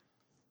자들,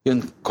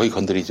 이건 거의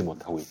건드리지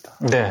못하고 있다.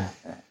 네.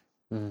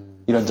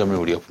 이런 점을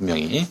우리가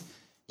분명히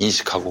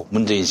인식하고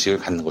문제 인식을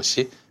갖는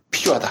것이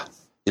필요하다.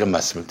 이런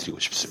말씀을 드리고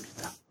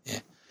싶습니다.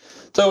 예.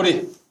 자,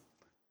 우리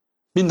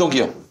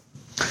민동기 형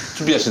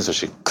준비하신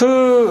소식.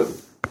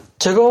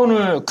 제가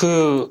오늘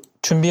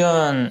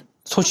준비한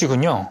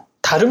소식은요.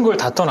 다른 걸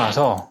다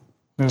떠나서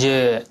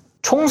이제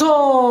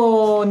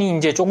총선이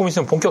이제 조금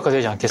있으면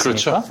본격화되지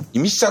않겠습니까? 그렇죠.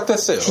 이미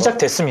시작됐어요.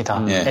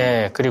 시작됐습니다. 예.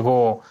 예.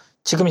 그리고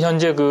지금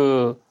현재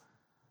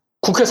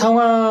국회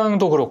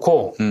상황도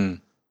그렇고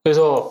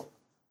그래서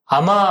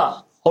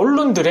아마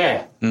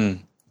언론들의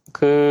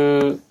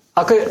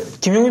아까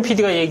김용민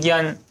PD가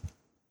얘기한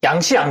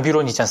양시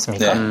양비론 있지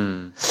않습니까?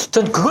 네.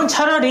 전 그건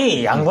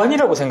차라리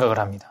양반이라고 생각을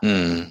합니다.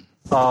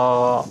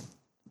 그러니까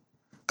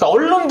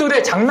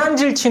언론들의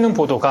장난질 치는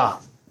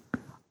보도가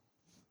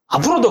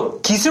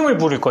앞으로도 기승을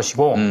부릴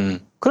것이고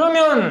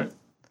그러면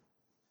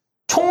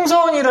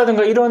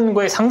총선이라든가 이런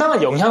거에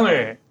상당한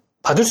영향을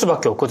받을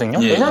수밖에 없거든요.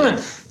 예,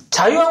 왜냐하면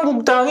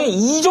자유한국당이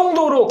이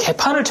정도로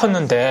개판을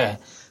쳤는데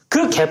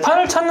그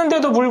개판을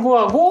쳤는데도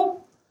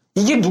불구하고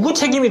이게 누구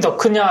책임이 더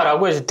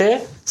크냐라고 했을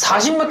때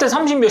 40몇 대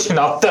 30몇이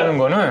나왔다는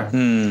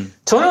거는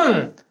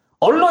저는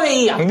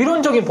언론의 이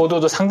양비론적인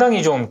보도도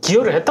상당히 좀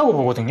기여를 했다고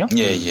보거든요.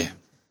 예.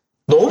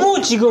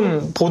 너무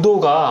지금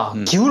보도가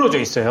기울어져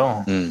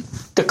있어요.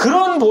 근데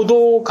그런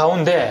보도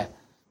가운데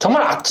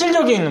정말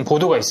악질적인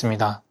보도가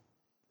있습니다.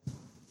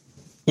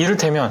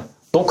 이를테면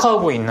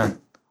녹화하고 있는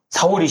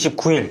 4월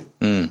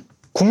 29일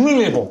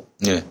국민일보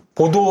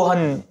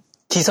보도한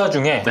기사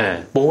중에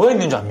뭐가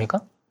있는 줄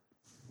압니까?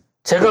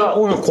 제가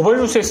오늘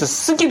고발뉴스에서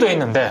쓰기도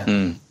했는데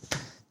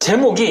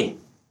제목이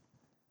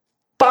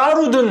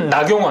빠르든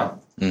나경원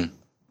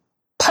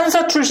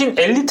판사 출신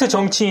엘리트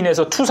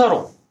정치인에서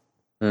투사로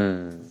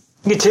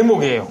이게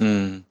제목이에요.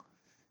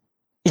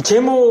 이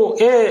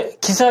제목에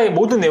기사의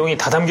모든 내용이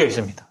다 담겨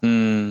있습니다.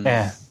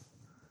 예.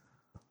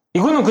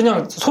 이거는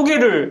그냥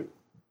소개를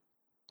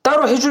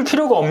따로 해줄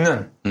필요가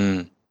없는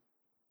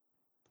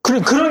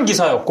그런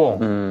기사였고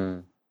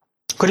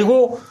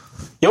그리고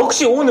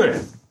역시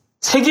오늘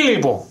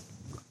세계일보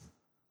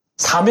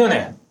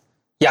사면에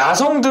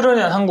야성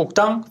드러낸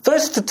한국당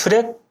패스트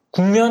트랙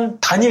국면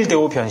단일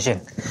대우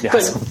변신. 그러니까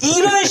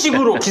이런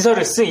식으로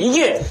기사를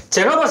이게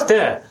제가 봤을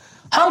때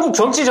한국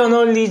정치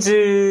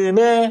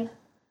저널리즘의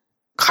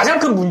가장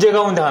큰 문제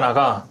가운데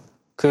하나가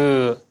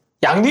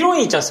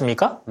양비론이 있지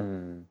않습니까?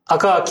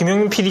 아까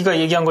김용민 PD가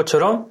얘기한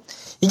것처럼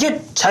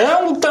이게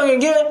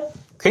자유한국당에게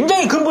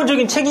굉장히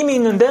근본적인 책임이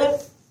있는데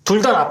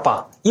둘 다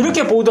나빠.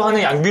 이렇게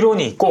보도하는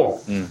양비론이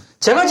있고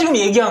제가 지금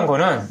얘기한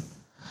거는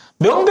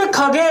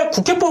명백하게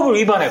국회법을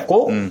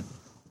위반했고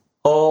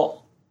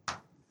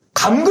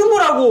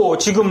감금을 하고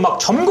지금 막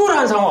점거를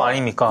한 상황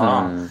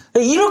아닙니까?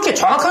 이렇게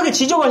정확하게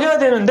지적을 해야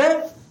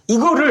되는데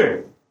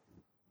이거를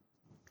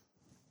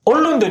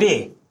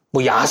언론들이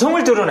뭐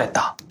야성을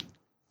드러냈다.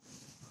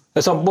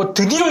 그래서 뭐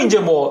드디어 이제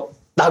뭐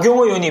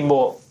나경원 의원이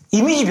뭐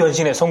이미지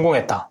변신에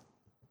성공했다.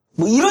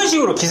 뭐 이런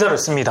식으로 기사를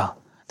씁니다.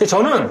 근데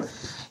저는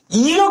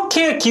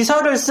이렇게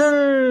기사를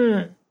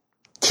쓴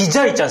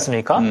기자 있지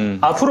않습니까?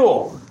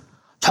 앞으로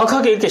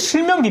정확하게 이렇게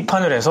실명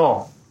비판을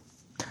해서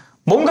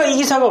뭔가 이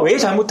기사가 왜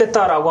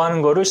잘못됐다라고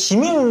하는 거를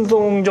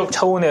시민운동적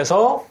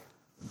차원에서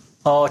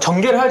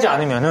전개를 하지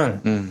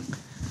않으면은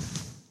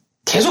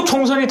계속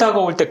총선이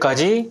다가올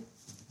때까지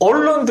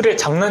언론들의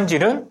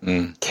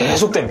장난질은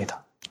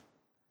계속됩니다.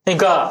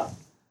 그러니까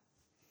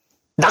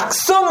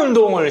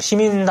낙선운동을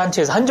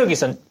시민단체에서 한 적이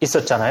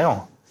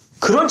있었잖아요.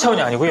 그런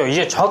차원이 아니고요.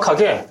 이제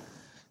정확하게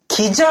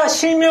기자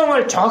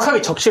실명을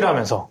정확하게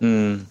적시하면서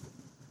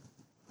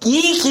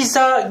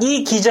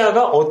이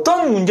기자가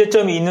어떤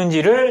문제점이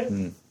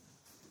있는지를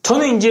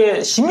저는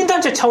이제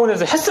시민단체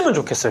차원에서 했으면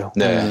좋겠어요.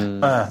 네.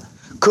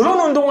 그런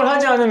운동을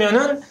하지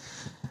않으면은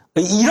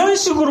이런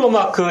식으로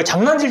막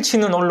장난질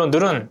치는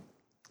언론들은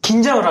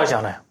긴장을 하지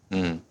않아요.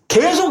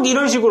 계속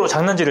이런 식으로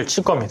장난질을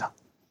칠 겁니다.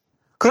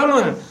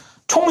 그러면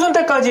총선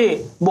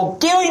때까지 뭐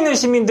깨어있는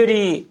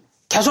시민들이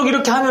계속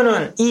이렇게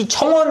하면은 이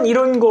청원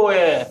이런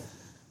거에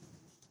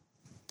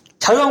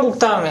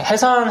자유한국당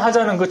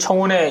해산하자는 그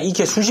청원에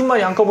이게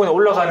수십만이 한꺼번에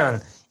올라가는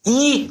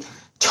이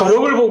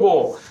저력을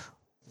보고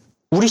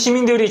우리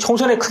시민들이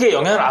총선에 크게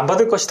영향을 안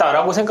받을 것이다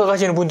라고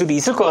생각하시는 분들이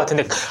있을 것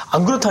같은데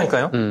안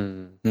그렇다니까요.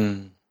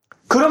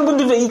 그런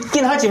분들도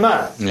있긴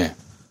하지만 네.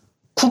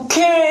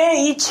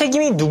 국회의 이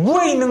책임이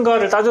누구에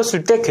있는가를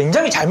따졌을 때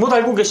굉장히 잘못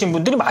알고 계신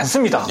분들이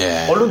많습니다.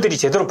 예. 언론들이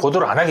제대로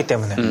보도를 안 하기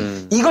때문에.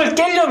 이걸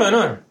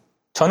깨려면은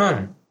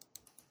저는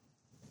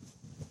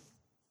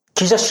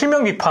기자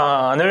실명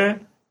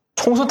비판을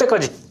총선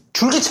때까지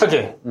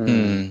줄기차게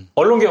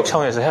언론개혁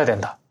차원에서 해야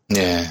된다.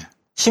 예.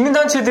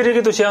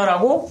 시민단체들에게도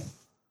제안하고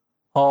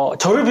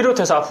저를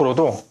비롯해서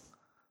앞으로도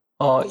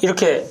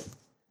이렇게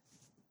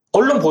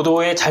언론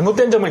보도에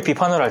잘못된 점을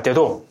비판을 할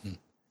때도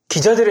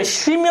기자들의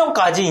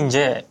실명까지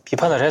이제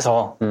비판을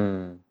해서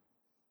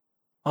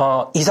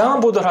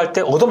이상한 보도를 할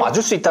때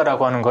얻어맞을 수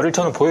있다라고 하는 거를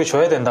저는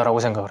보여줘야 된다라고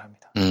생각을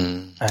합니다.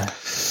 네.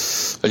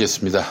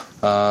 알겠습니다.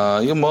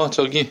 이건 뭐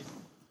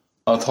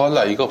더 할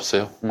나위가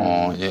없어요.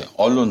 예,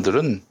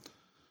 언론들은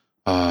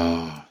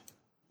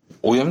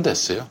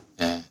오염됐어요.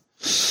 예.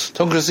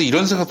 전 그래서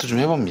이런 생각도 좀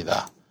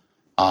해봅니다.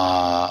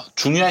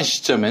 중요한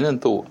시점에는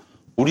또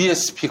우리의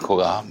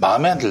스피커가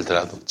마음에 안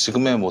들더라도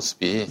지금의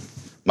모습이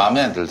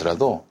마음에 안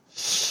들더라도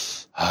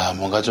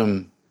뭔가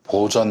좀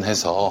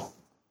보존해서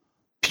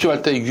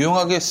필요할 때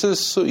유용하게 쓸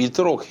수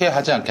있도록 해야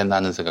하지 않겠나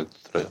하는 생각도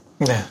들어요.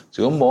 네.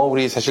 지금 뭐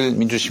우리 사실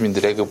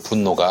민주시민들의 그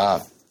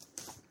분노가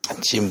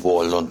진보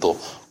언론 또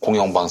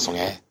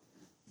공영방송에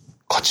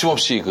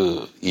거침없이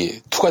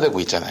투과되고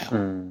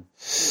있잖아요.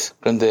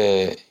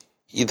 그런데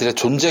이들의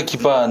존재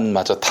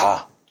기반마저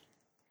다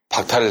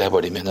박탈을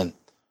해버리면은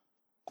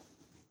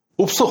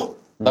없어.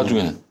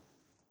 나중에는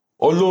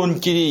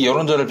언론끼리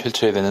여론전을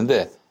펼쳐야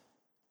되는데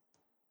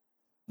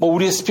뭐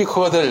우리의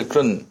스피커가 될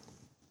그런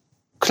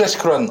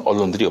클래시컬한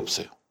언론들이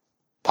없어요.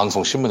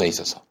 방송 신문에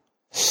있어서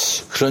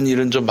그런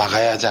일은 좀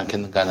막아야 하지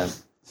않겠는가 하는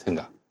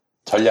생각.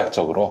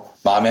 전략적으로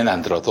마음에는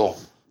안 들어도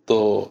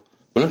또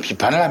물론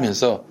비판을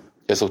하면서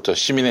계속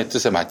시민의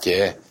뜻에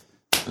맞게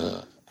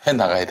해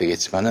나가야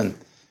되겠지만은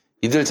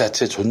이들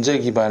자체 존재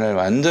기반을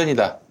완전히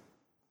다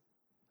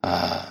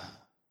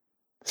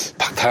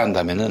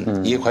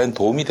박탈한다면은 이게 과연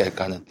도움이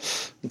될까 하는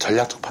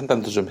전략적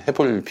판단도 좀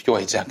해볼 필요가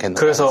있지 않겠나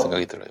하는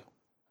생각이 들어요.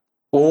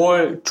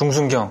 5월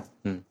중순경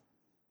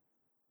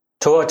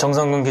저와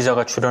정상근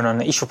기자가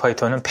출연하는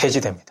이슈파이터는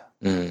폐지됩니다.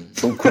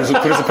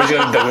 그래서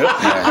폐지가 된다고요?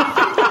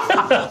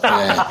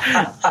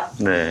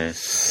 네.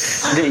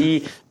 근데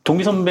이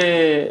동기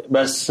선배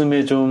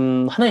말씀에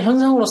좀 하나의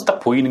현상으로서 딱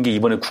보이는 게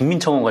이번에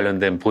국민청원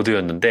관련된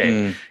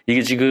보도였는데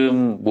이게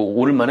지금 뭐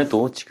오늘만에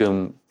또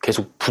지금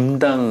계속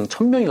분당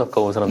 1000명이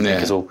가까운 사람들이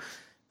계속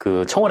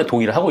그 청원에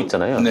동의를 하고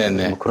있잖아요.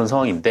 뭐 그런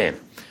상황인데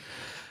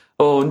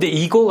근데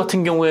이거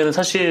같은 경우에는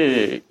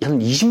사실 한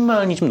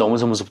 20만이 좀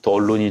넘어서면서부터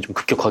언론이 좀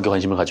급격하게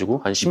관심을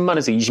가지고 한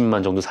 10만에서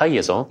 20만 정도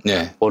사이에서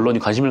언론이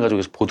관심을 가지고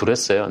계속 보도를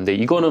했어요. 근데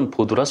이거는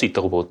보도를 할 수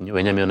있다고 보거든요.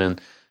 왜냐면은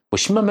뭐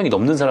 10만 명이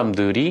넘는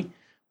사람들이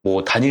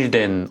뭐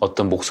단일된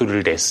어떤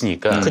목소리를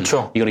냈으니까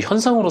이거는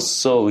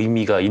현상으로서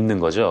의미가 있는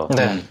거죠.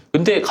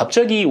 근데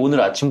갑자기 오늘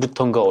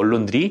아침부터인가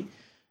언론들이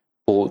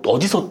뭐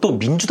어디서 또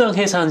민주당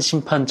해산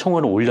심판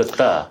청원을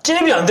올렸다.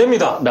 잽이 안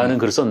됩니다. 나는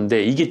글을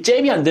썼는데 이게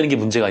잽이 안 되는 게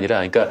문제가 아니라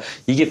그러니까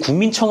이게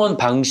국민청원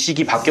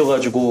방식이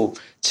바뀌어가지고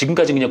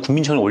지금까지 그냥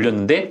국민청원을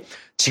올렸는데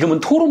지금은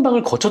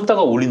토론방을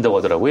거쳤다가 올린다고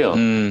하더라고요.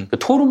 그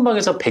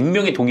토론방에서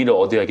 100명의 동의를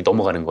얻어야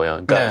넘어가는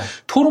거예요. 그러니까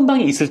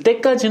토론방이 있을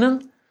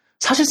때까지는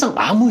사실상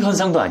아무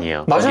현상도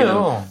아니에요.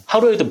 맞아요.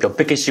 하루에도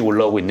몇백 개씩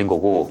올라오고 있는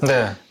거고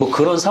뭐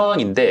그런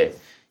상황인데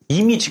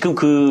이미 지금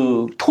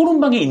그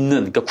토론방에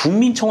있는 그러니까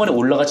국민청원에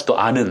올라가지도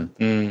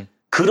않은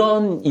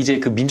그런 이제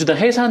그 민주당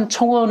해산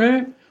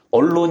청원을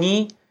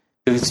언론이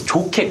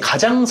좋게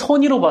가장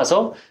선의로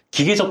봐서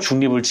기계적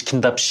중립을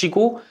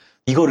지킨답시고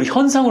이거를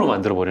현상으로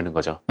만들어 버리는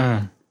거죠.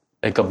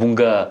 그러니까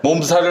뭔가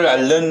몸살을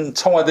앓는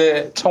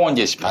청와대 청원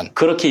게시판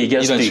그렇게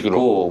얘기할 수도 식으로.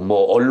 있고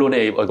뭐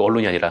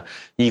언론이 아니라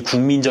이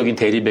국민적인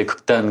대립의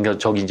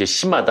극단적이 이제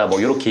심하다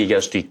뭐 이렇게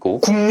얘기할 수도 있고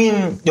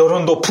국민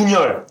여론도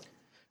분열.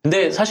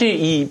 근데 사실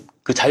이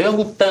그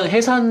자유한국당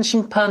해산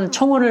심판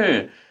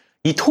청원을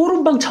이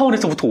토론방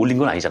차원에서부터 올린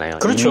건 아니잖아요.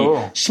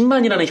 그렇죠.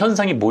 10만이라는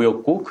현상이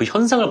모였고 그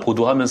현상을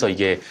보도하면서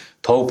이게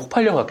더욱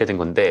폭발력 갖게 된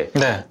건데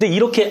근데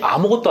이렇게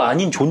아무것도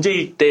아닌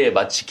존재일 때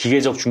마치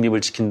기계적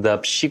중립을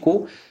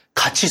지킨답시고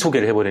같이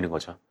소개를 해버리는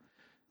거죠.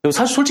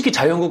 사실 솔직히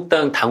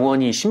자유한국당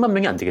당원이 10만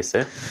명이 안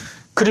되겠어요?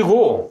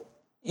 그리고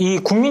이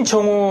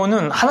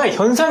국민청원은 하나의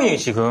현상이에요,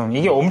 지금.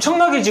 이게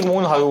엄청나게 지금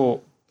오늘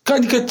하루.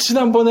 그러니까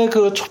지난번에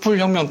그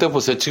촛불혁명 때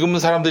보세요.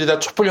 지금은 사람들이 다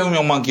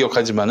촛불혁명만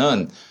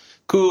기억하지만은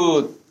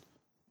그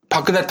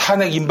박근혜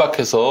탄핵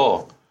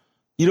임박해서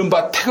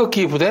이른바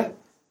태극기 부대?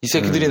 이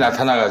새끼들이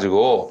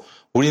나타나가지고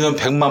우리는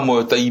 100만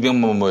모였다,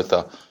 200만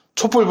모였다.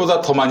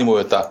 촛불보다 더 많이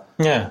모였다.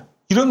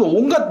 이런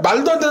온갖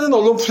말도 안 되는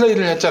언론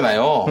플레이를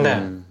했잖아요.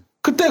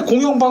 그때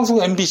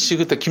공영방송 MBC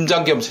그때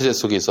김장겸 체제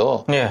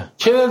속에서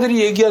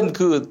걔네들이 얘기한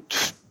그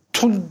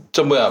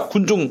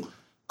군중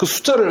그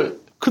숫자를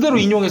그대로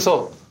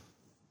인용해서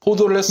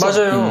보도를 했어.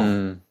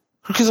 맞아요.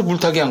 그렇게 해서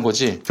물타기 한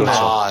거지.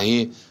 그렇죠.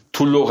 이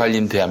둘로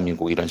갈린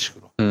대한민국 이런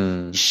식으로.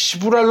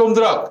 시부랄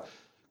놈들아.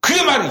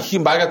 그게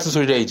말 같은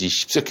소리라 해야지.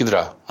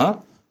 십새끼들아.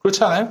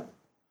 그렇지 않아요?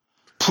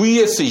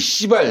 VS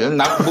씨발.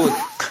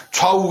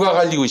 좌우가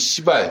갈리고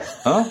씨발.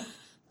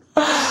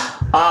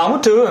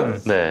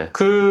 아무튼 네.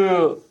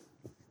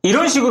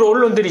 이런 식으로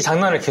언론들이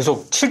장난을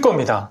계속 칠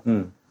겁니다.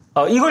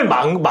 이걸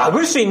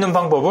막을 수 있는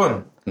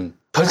방법은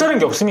별다른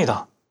게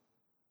없습니다.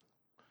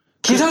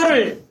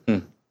 기사를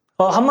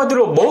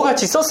한마디로 뭐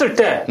같이 썼을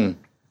때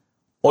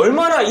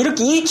얼마나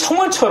이렇게 이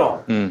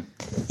청원처럼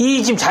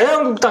이 지금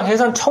자유한국당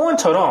해산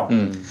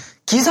청원처럼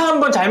기사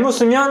한번 잘못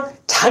쓰면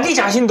자기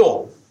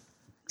자신도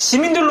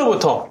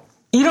시민들로부터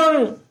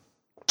이런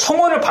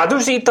청원을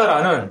받을 수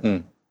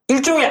있다라는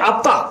일종의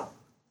압박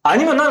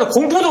아니면 나는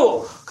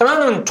공포도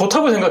나는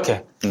좋다고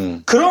생각해.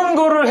 그런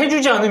거를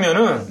해주지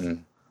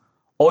않으면은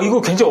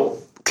이거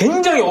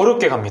굉장히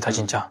어렵게 갑니다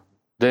진짜.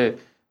 네.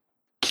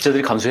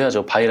 기자들이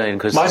감수해야죠. 바이라인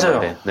글을 맞아요.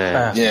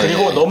 네. 예.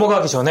 그리고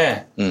넘어가기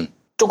전에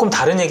조금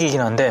다른 얘기이긴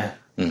한데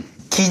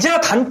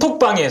기자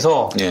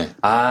단톡방에서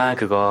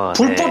그거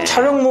불법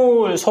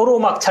촬영물 서로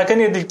막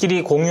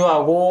자기네들끼리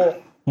공유하고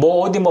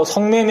뭐 어디 뭐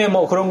성매매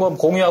뭐 그런 거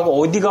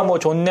공유하고 어디가 뭐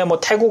좋네 뭐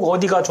태국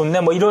어디가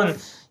좋네 뭐 이런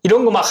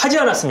거 막 하지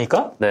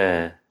않았습니까?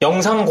 네.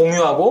 영상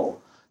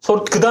공유하고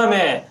서로 그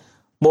다음에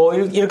뭐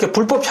이렇게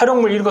불법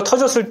촬영물 이런 거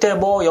터졌을 때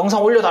뭐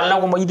영상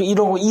올려달라고 뭐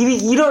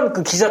이런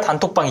그 기자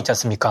단톡방 있지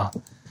않습니까?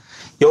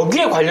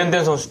 여기에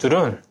관련된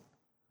선수들은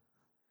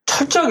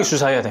철저하게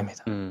수사해야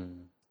됩니다.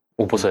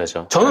 못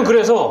써야죠. 저는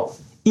그래서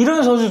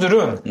이런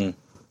선수들은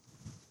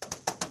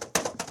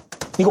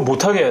이거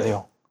못하게 해야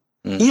돼요.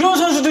 이런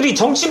선수들이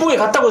정치부에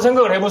갔다고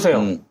생각을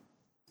해보세요.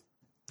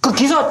 그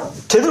기사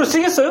제대로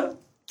쓰겠어요?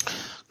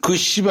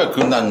 씨발,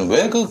 난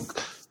왜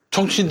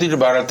정치인들이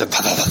말할 때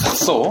다다다닥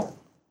써?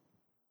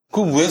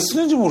 왜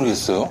쓰는지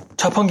모르겠어요.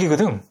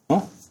 자판기거든.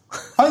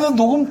 아니, 난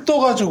녹음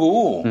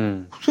떠가지고,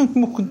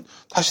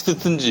 다시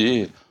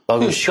듣든지.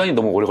 시간이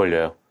너무 오래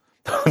걸려요.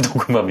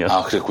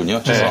 녹음하면.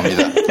 그랬군요.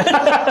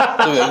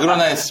 죄송합니다. 또 왜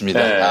그러나 했습니다.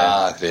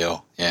 네.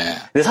 그래요. 예.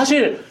 근데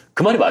사실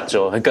그 말이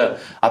맞죠. 그러니까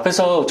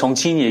앞에서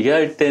정치인이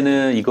얘기할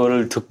때는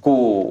이거를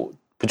듣고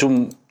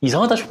좀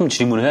이상하다 싶으면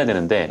질문을 해야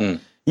되는데,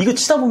 이거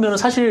치다 보면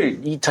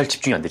사실 잘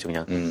집중이 안 되죠.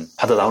 그냥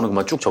받아 나오는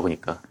것만 쭉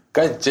적으니까.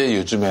 그러니까 이제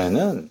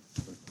요즘에는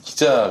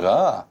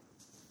기자가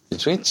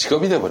일종의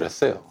직업이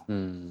돼버렸어요.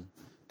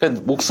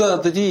 그러니까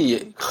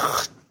목사들이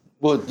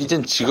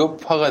이젠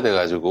직업화가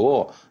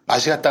돼가지고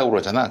맛이 갔다고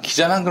그러잖아.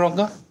 기자는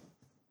그런가?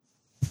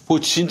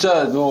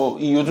 진짜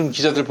요즘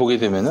기자들 보게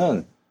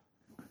되면은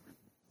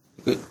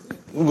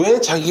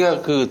왜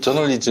자기가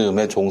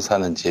저널리즘에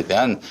종사하는지에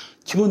대한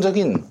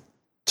기본적인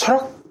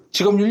철학,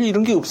 직업윤리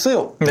이런 게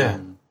없어요. 네.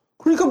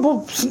 그러니까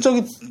무슨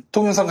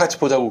동영상 같이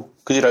보자고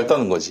그 지랄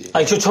떠는 거지.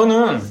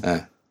 저는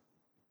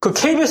그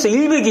KBS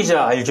일베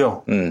기자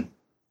알죠?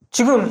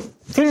 지금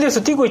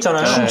필드에서 뛰고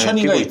있잖아요.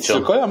 춘천이가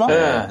있을 거야 아마.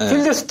 네.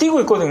 필드에서 뛰고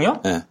있거든요.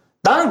 네.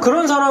 나는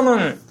그런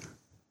사람은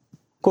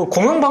그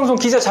공영방송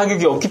기자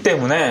자격이 없기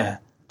때문에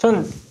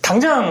전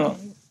당장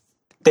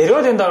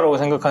내려야 된다고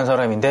생각하는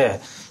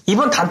사람인데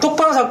이번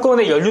단톡방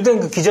사건에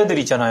연루된 그 기자들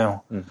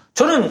있잖아요.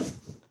 저는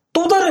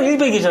또 다른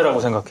일베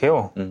기자라고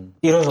생각해요.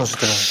 이런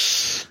선수들은.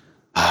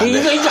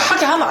 이제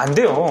하게 하면 안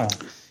돼요.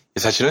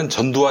 사실은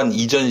전두환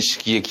이전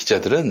시기의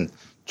기자들은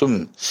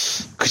좀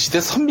그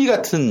시대 선비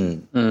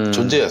같은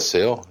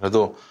존재였어요.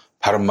 그래도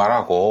바른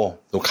말하고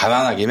또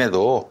가난하긴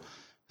해도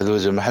그래도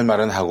좀 할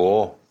말은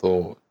하고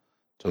또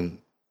좀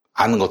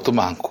아는 것도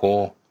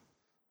많고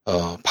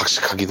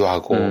박식하기도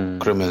하고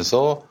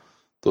그러면서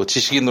또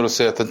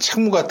지식인으로서의 어떤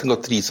책무 같은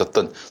것들이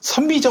있었던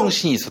선비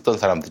정신이 있었던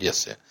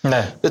사람들이었어요.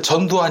 네. 근데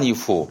전두환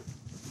이후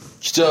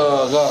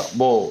기자가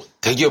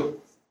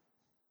대기업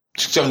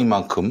직장인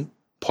만큼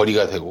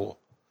벌이가 되고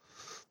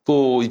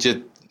또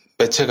이제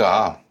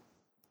매체가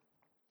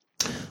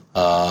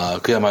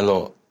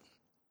그야말로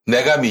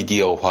내가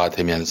미디어화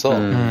되면서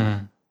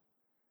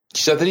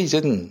기자들이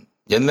이젠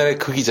옛날에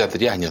그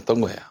기자들이 아니었던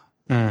거야.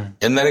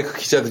 옛날에 그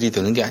기자들이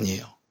되는 게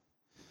아니에요.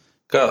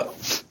 그러니까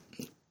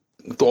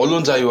또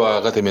언론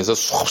자유화가 되면서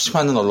수없이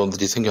많은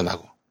언론들이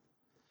생겨나고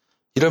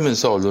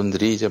이러면서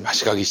언론들이 이제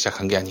맛이 가기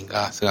시작한 게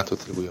아닌가 생각도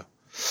들고요.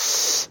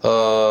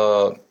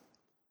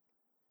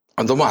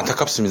 너무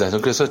안타깝습니다.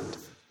 저는 그래서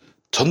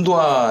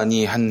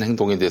전두환이 한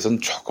행동에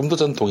대해서는 조금 더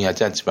전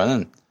동의하지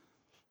않지만은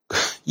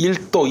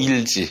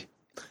일도일지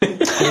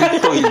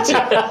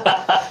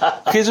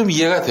그게 좀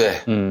이해가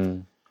돼.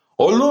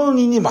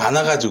 언론인이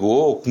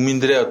많아가지고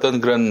국민들의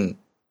어떤 그런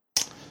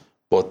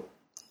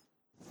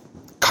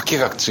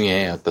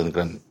각계각층의 어떤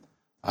그런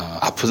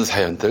아픈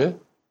사연들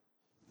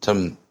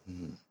참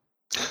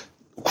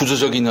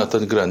구조적인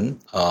어떤 그런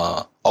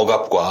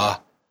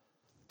억압과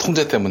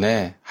통제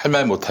때문에 할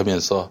말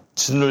못하면서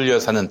짓눌려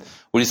사는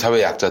우리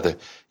사회 약자들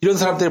이런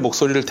사람들의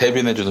목소리를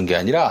대변해 주는 게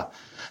아니라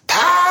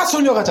다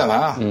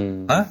쏠려가잖아.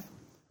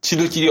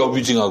 지들끼리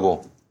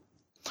어뷰징하고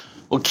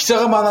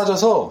기자가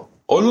많아져서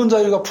언론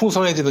자유가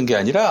풍성해지는 게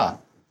아니라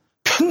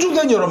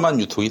편중된 여론만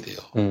유통이 돼요.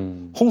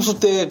 홍수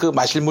때 그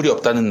마실 물이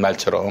없다는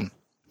말처럼.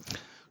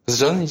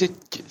 그래서 저는 이제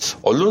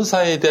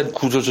언론사에 대한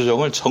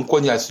구조조정을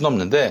정권이 할 수는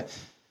없는데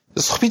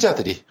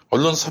소비자들이,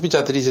 언론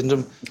소비자들이 이제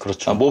좀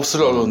그렇죠.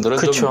 몹쓸 언론들은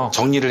그렇죠. 좀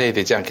정리를 해야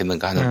되지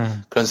않겠는가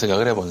하는 그런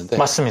생각을 해보는데.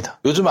 맞습니다.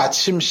 요즘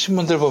아침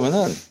신문들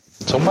보면은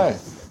정말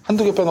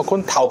한두 개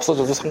빼놓고는 다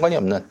없어져도 상관이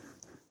없는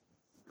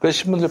그런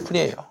신문들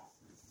뿐이에요.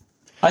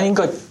 아니,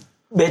 그러니까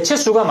매체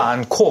수가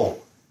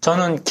많고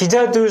저는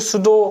기자들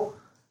수도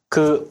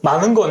그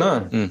많은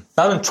거는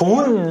나는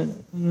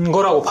좋은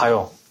거라고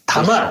봐요.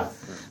 다만 그렇죠.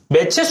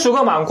 매체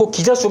수가 많고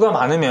기자 수가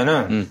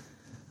많으면은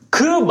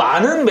그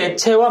많은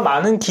매체와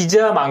많은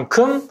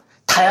기자만큼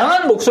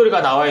다양한 목소리가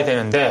나와야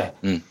되는데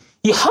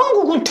이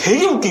한국은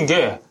되게 웃긴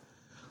게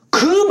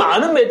그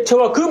많은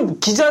매체와 그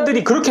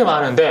기자들이 그렇게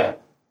많은데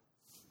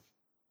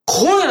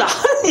거의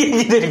하는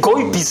얘기들이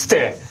거의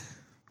비슷해.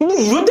 뭐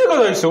이런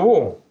데가 다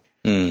있어.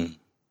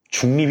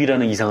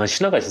 중립이라는 이상한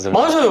신화가 있어서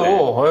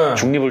맞아요. 네.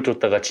 중립을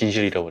쫓다가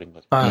진실을 잃어버린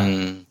거죠.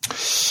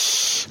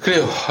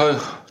 그래요. 아유,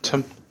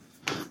 참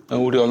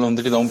우리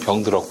언론들이 너무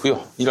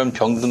병들었고요. 이런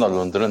병든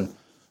언론들은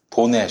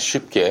돈에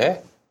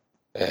쉽게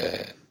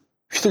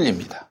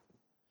휘둘립니다.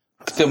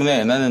 그렇기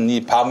때문에 나는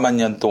이 반만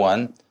년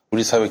동안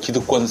우리 사회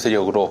기득권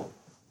세력으로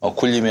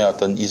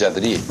군림해왔던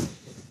이자들이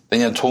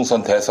내년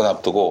총선 대선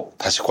앞두고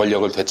다시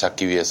권력을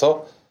되찾기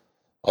위해서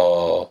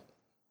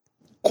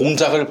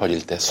공작을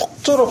벌일 때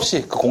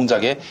속절없이 그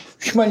공작에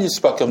휘말릴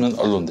수밖에 없는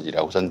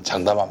언론들이라고 저는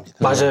장담합니다.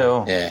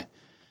 맞아요. 예,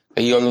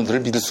 이 언론들을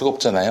믿을 수가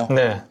없잖아요.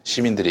 네.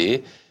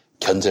 시민들이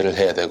견제를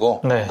해야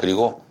되고 네.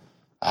 그리고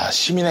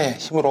시민의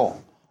힘으로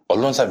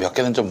언론사 몇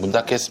개는 좀 문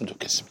닫게 했으면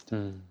좋겠습니다.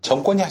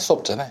 정권이 할 수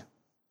없잖아요.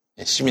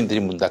 시민들이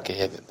문 닫게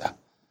해야 된다.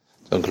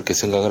 저는 그렇게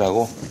생각을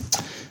하고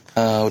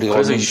우리가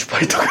그래서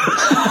이슈파이터가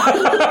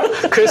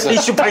그래서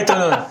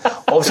이슈파이터는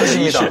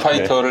없어집니다.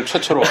 이슈파이터를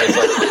최초로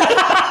해서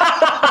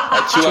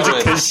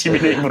조직된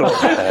시민의 힘으로.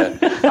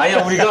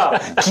 아니야, 우리가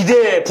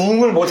기대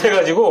부응을 못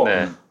해가지고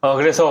네.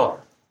 그래서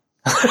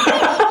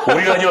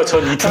우리가 아니요,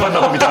 전 이틀만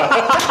나옵니다.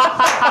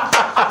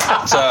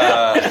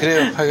 자,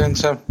 그래요. 하여간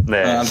참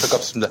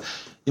안타깝습니다.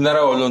 이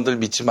나라 언론들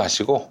믿지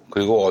마시고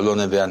그리고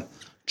언론에 대한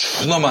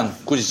준엄한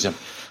꾸짖음,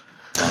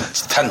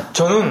 스탄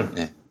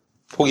저는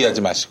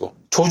포기하지 마시고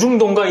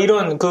조중동과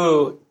이런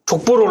그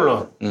족보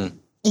언론,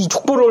 이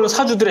족보 언론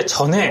사주들의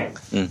전행,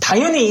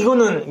 당연히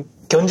이거는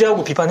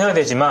견제하고 비판해야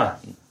되지만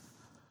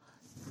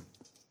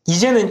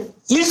이제는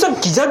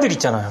일선 기자들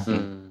있잖아요.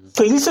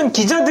 그 일선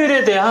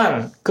기자들에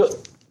대한 그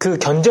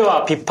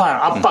견제와 비판,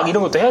 압박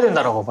이런 것도 해야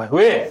된다라고 봐요.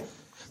 왜?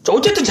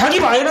 어쨌든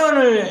자기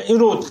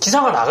마이너로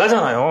기사가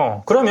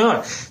나가잖아요.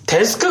 그러면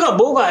데스크가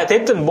뭐가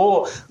됐든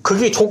뭐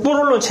그게 족보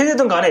언론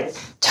체제든 간에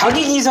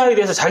자기 기사에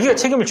대해서 자기가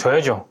책임을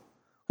져야죠.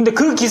 근데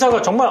그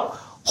기사가 정말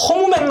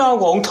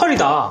허무맹랑하고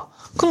엉터리다.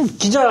 그럼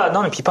기자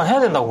나는 비판해야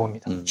된다고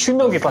봅니다.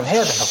 실명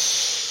비판해야 된다고.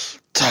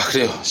 자,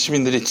 그래요.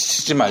 시민들이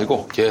지치지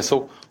말고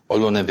계속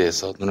언론에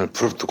대해서 눈을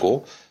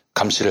부릅뜨고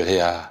감시를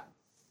해야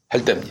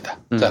할 때입니다.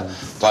 자,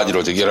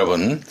 바디로직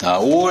여러분,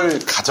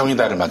 5월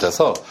가정의달을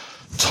맞아서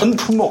전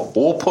품목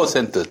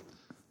 5%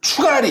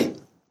 추가 할인.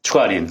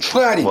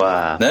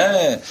 와.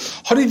 네.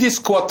 허리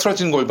디스크와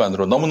틀어진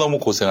골반으로 너무너무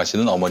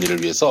고생하시는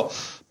어머니를 위해서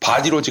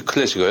바디로직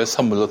클래식을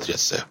선물로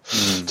드렸어요.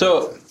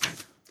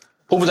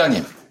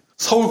 본부장님,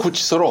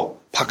 서울구치소로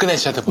박근혜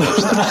씨한테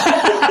보냅시다.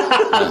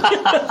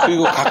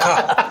 그리고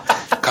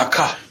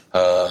각하,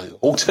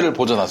 옥체를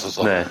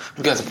보존하소서.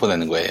 그렇게 해서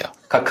보내는 거예요.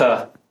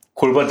 각하,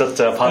 골반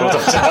잡자, 바로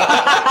잡자.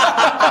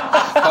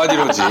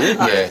 바디로직.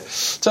 네.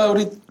 자,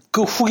 우리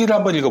그 후기를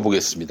한번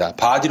읽어보겠습니다.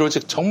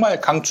 바디로직 정말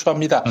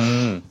강추합니다.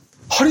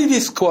 허리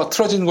디스크와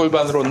틀어진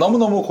골반으로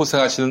너무너무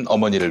고생하시는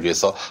어머니를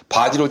위해서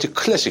바디로직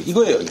클래식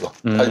이거예요. 이거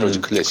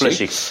바디로직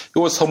클래식.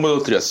 이거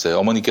선물로 드렸어요.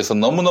 어머니께서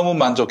너무너무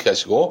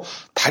만족해하시고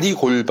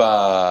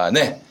다리와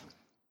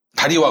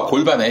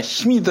골반에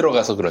힘이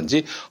들어가서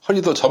그런지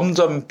허리도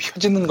점점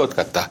펴지는 것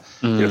같다.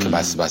 이렇게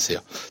말씀하세요.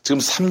 지금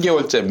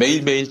 3개월째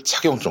매일매일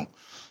착용 중.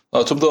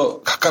 좀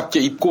더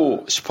가깝게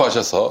입고 싶어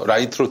하셔서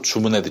라이트로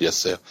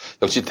주문해드렸어요.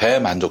 역시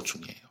대만족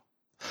중이에요.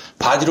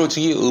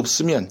 바디로직이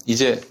없으면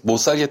이제 못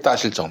살겠다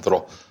하실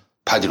정도로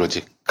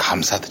바디로직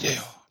감사드려요.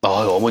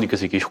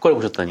 어머니께서 이렇게 효과를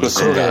보셨다니.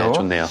 그렇습니다.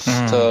 좋네요.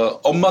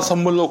 엄마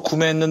선물로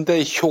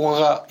구매했는데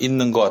효과가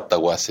있는 것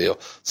같다고 하세요.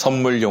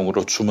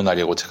 선물용으로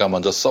주문하려고 제가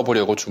먼저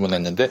써보려고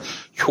주문했는데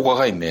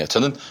효과가 있네요.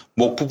 저는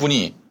목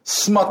부분이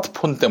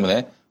스마트폰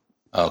때문에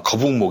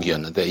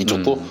거북목이었는데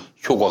이쪽도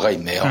효과가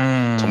있네요.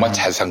 정말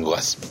잘 산 것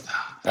같습니다.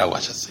 라고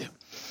하셨어요.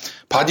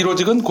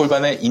 바디로직은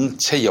골반의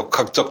인체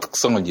역학적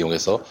특성을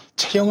이용해서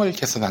체형을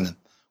개선하는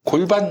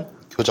골반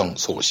교정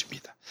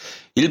속옷입니다.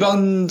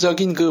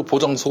 일반적인 그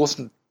보정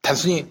속옷은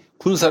단순히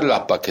군살을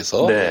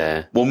압박해서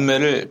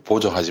몸매를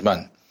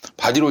보정하지만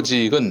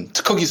바디로직은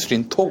특허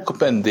기술인 토크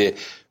밴드의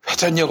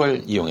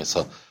회전력을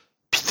이용해서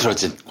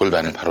비틀어진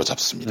골반을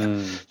바로잡습니다.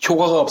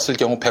 효과가 없을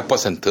경우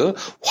 100%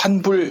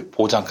 환불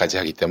보장까지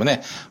하기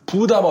때문에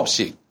부담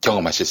없이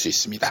경험하실 수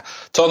있습니다.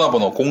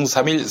 전화번호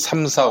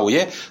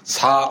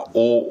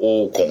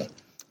 031-345-4550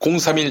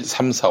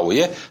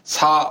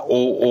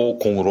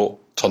 031-345-4550으로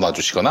전화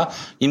주시거나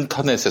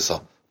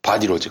인터넷에서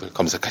바디로직을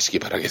검색하시기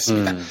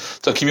바라겠습니다.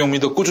 자,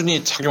 김용민도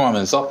꾸준히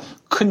착용하면서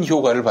큰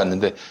효과를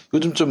봤는데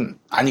요즘 좀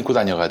안 입고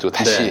다녀가지고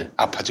다시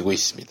아파지고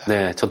있습니다.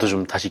 네, 저도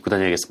좀 다시 입고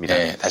다녀야겠습니다.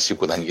 네, 다시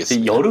입고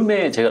다니겠습니다.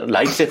 여름에 제가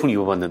라이트 제품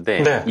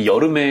입어봤는데 이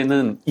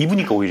여름에는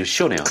입으니까 오히려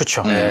시원해요.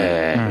 그렇죠.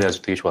 네,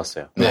 그래서 되게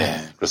좋았어요. 네,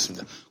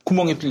 그렇습니다.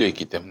 구멍이 뚫려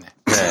있기 때문에.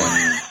 네.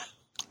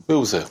 왜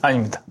웃어요?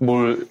 아닙니다.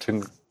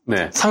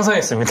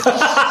 상상했습니다.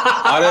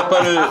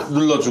 아랫발을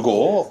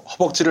눌러주고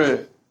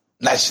허벅지를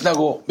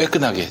날씬하고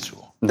매끈하게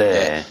해주고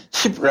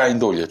힙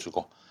라인도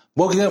올려주고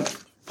뭐 그냥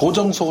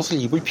보정 속옷을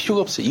입을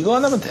필요가 없어요. 이거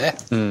하나면 돼.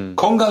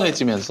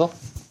 건강해지면서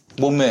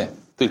몸매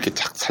또 이렇게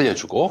착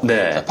살려주고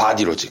자,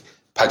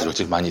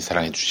 바디로직 많이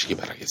사랑해 주시기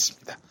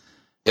바라겠습니다.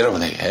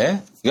 여러분에게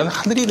이건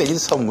하늘이 내린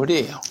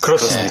선물이에요.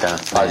 그렇습니다.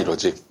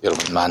 바디로직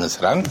여러분 많은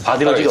사랑.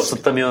 바디로직이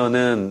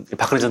없었다면은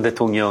박근혜 전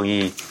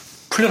대통령이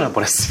풀려날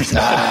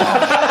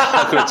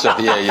뻔했습니다. 그렇죠.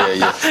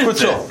 예.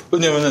 그렇죠.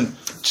 왜냐면은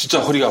진짜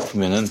허리가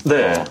아프면은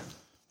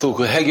또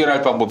그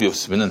해결할 방법이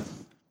없으면은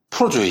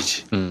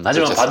풀어줘야지.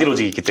 하지만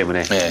바디로직이 있기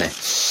때문에.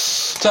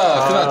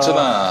 자,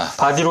 그나저나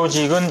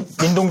바디로직은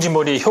민동지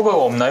머리에 효과가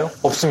없나요?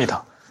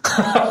 없습니다.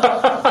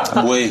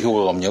 뭐에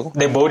효과가 없냐고?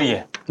 내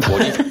머리에.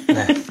 머리?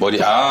 머리.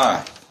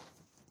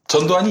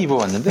 전두환이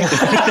입어봤는데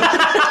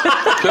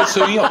별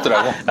소용이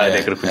없더라고.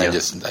 네, 그렇군요.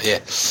 알겠습니다.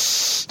 예.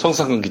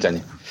 정상근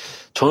기자님.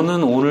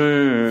 저는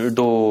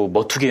오늘도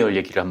머투 계열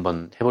얘기를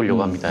한번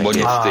해보려고 합니다.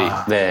 머니투데이.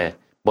 네,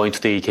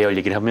 머니투데이 계열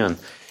얘기를 하면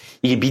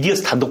이게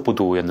미디어스 단독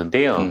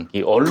보도였는데요.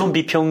 이 언론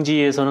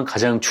비평지에서는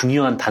가장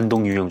중요한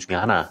단독 유형 중에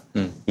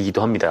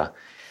하나이기도 합니다.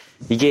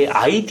 이게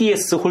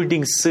IDS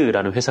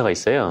홀딩스라는 회사가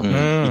있어요.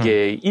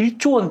 이게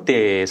 1조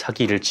원대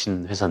사기를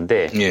친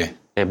회사인데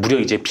무려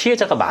이제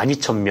피해자가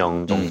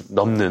 12,000명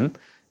넘는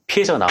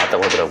피해자가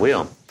나왔다고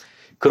하더라고요.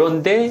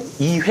 그런데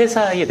이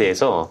회사에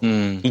대해서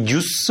이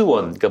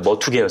뉴스원, 그러니까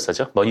머투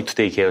계열사죠.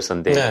 머니투데이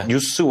계열사인데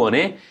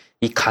뉴스원의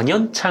이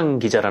강현창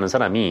기자라는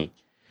사람이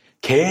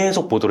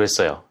계속 보도를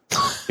했어요.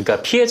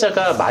 그러니까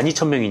피해자가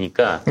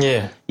 12,000명이니까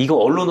이거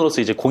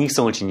언론으로서 이제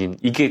공익성을 지닌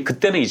이게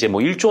그때는 이제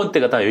뭐 1조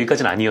원대가 다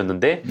여기까지는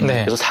아니었는데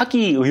그래서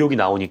사기 의혹이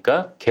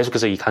나오니까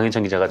계속해서 이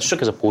강현창 기자가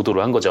추적해서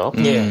보도를 한 거죠.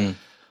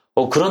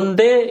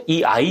 그런데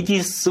이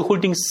IDS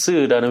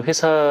홀딩스라는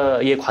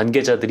회사의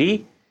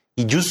관계자들이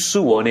이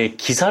뉴스원의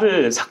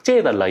기사를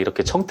삭제해달라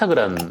이렇게 청탁을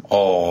한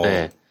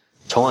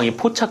정황이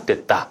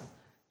포착됐다.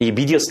 이게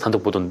미디어스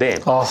단독 보도인데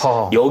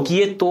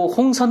여기에 또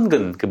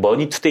홍선근 그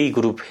머니투데이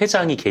그룹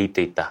회장이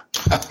개입돼 있다.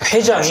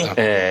 회장이?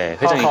 네,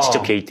 회장이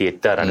직접 개입돼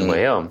있다라는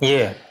거예요.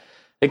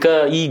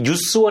 그러니까 이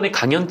뉴스원의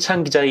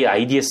강현창 기자의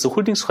IDS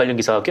홀딩스 관련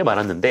기사가 꽤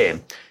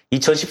많았는데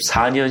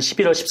 2014년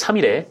 11월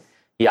 13일에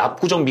이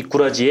압구정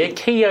미꾸라지의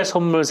KR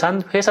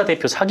선물산 회사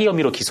대표 사기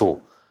혐의로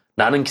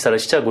기소라는 기사를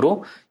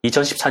시작으로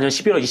 2014년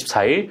 11월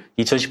 24일,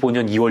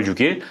 2015년 2월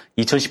 6일,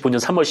 2015년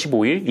 3월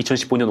 15일,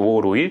 2015년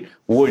 5월 5일,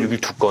 5월 6일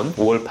 2건,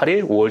 5월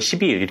 8일, 5월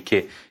 12일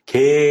이렇게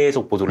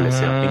계속 보도를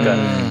했어요.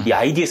 그러니까 이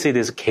IDS에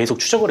대해서 계속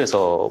추적을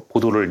해서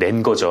보도를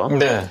낸 거죠.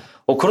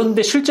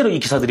 그런데 실제로 이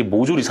기사들이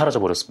모조리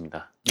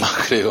사라져버렸습니다.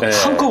 그래요?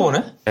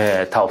 한꺼번에?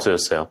 네, 다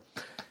없어졌어요.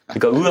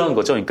 그러니까 의아한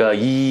거죠. 그러니까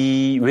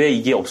왜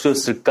이게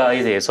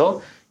없어졌을까에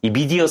대해서 이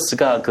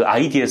미디어스가 그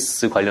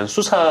IDS 관련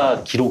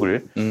수사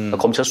기록을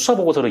검찰 수사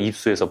보고서를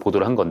입수해서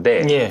보도를 한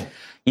건데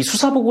이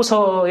수사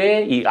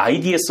보고서에 이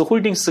IDS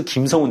홀딩스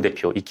김성훈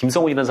대표, 이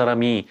김성훈이라는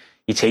사람이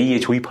이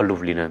제2의 조이팔로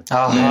불리는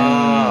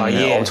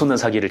엄청난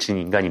사기를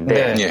지닌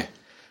인간인데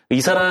이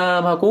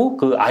사람하고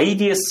그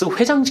IDS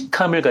회장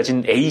직함을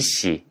가진 A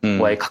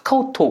씨와의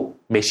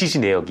카카오톡 메시지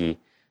내역이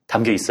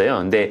담겨 있어요.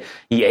 근데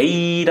이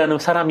A라는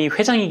사람이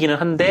회장이기는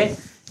한데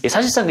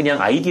사실상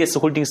그냥 IDS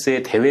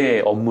홀딩스의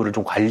대외 업무를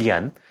좀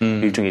관리한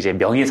일종의 이제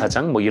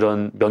명예사장, 뭐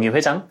이런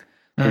명예회장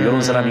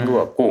이런 사람인 것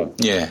같고,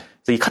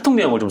 그래서 이 카톡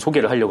내용을 좀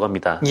소개를 하려고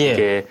합니다.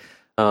 이게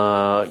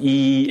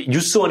이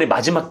뉴스원의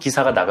마지막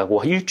기사가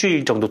나가고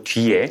일주일 정도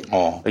뒤에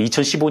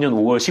 2015년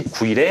 5월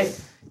 19일에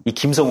이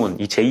김성훈,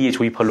 이 제2의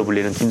조이팔로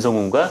불리는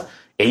김성훈과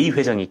A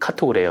회장이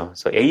카톡을 해요.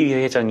 그래서 A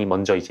회장이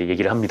먼저 이제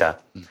얘기를 합니다.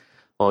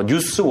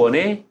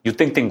 뉴스원의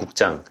유땡땡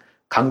국장,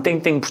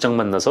 강땡땡 부장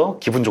만나서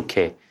기분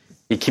좋게.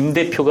 이 김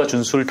대표가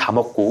준 술 다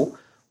먹고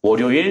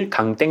월요일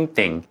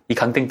강땡땡, 이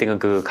강땡땡은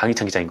그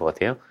강희찬 기자인 것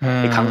같아요.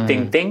 이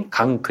강땡땡,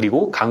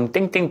 그리고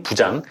강땡땡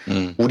부장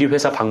우리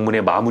회사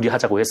방문에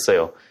마무리하자고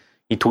했어요.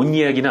 이 돈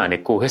이야기는 안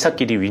했고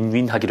회사끼리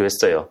윈윈 하기로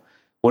했어요.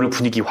 오늘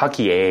분위기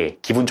화기애,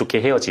 기분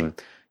좋게 헤어짐,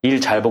 일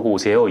잘 보고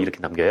오세요 이렇게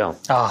남겨요.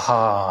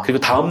 그리고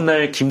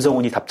다음날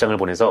김성훈이 답장을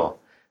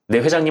보내서 네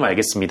회장님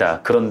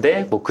알겠습니다.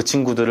 그런데 뭐 그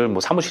친구들을 뭐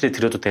사무실에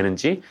들여도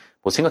되는지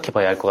뭐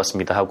생각해봐야 할 것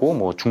같습니다 하고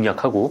뭐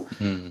중략하고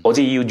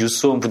어제 이후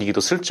뉴스원 분위기도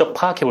슬쩍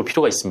파악해볼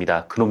필요가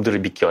있습니다. 그놈들을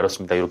믿기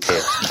어렵습니다. 이렇게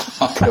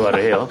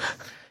대화를 해요.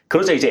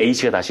 그러자 이제 A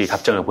씨가 다시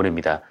답장을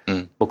보냅니다.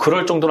 뭐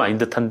그럴 정도는 아닌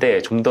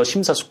듯한데 좀 더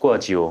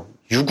심사숙고하지요.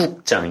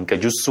 유국장, 그러니까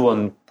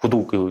뉴스원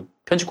보도 그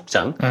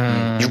편집국장,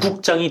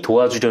 유국장이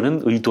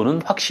도와주려는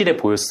의도는 확실해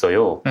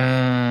보였어요.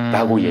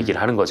 라고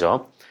얘기를 하는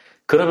거죠.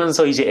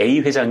 그러면서 이제 A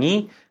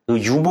회장이 그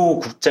유모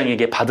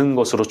국장에게 받은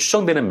것으로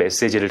추정되는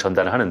메시지를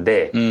전달을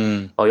하는데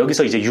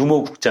여기서 이제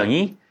유모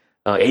국장이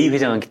A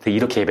회장한테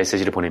이렇게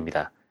메시지를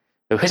보냅니다.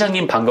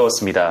 회장님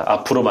반가웠습니다.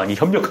 앞으로 많이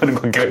협력하는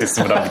관계가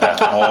됐으면 합니다.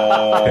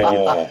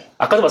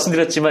 아까도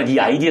말씀드렸지만 이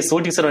IDS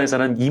홀딩스라는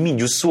회사는 이미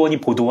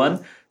뉴스원이 보도한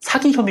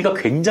사기 혐의가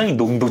굉장히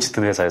농도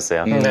짙은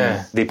회사였어요.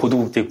 근데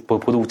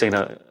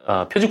보도국장이나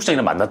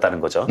표지국장이랑 만났다는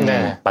거죠.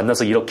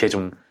 만나서 이렇게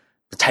좀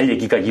잘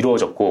얘기가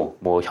이루어졌고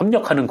뭐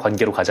협력하는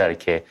관계로 가자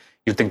이렇게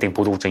유땡땡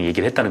보도국장이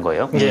얘기를 했다는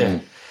거예요.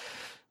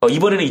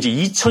 이번에는 이제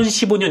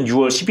 2015년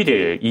 6월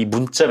 11일 이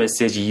문자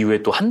메시지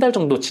이후에 또 한 달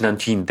정도 지난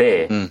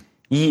뒤인데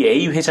이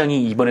A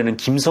회장이 이번에는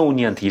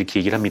김성훈이한테 이렇게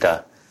얘기를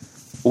합니다.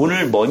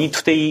 오늘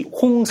머니투데이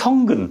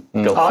홍성근,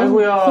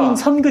 그러니까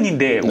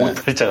홍선근인데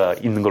오팔자가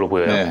있는 걸로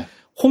보여요.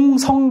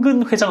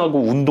 홍성근 회장하고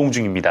운동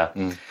중입니다.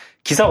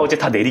 기사 어제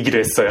다 내리기로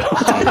했어요.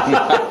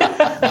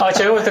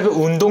 제가 볼 때 그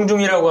운동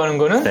중이라고 하는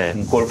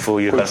거는? 골프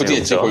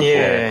뒤겠죠.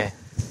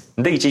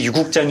 근데 이제 유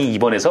국장이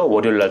이번에서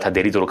월요일 날 다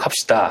내리도록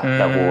합시다.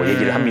 라고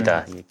얘기를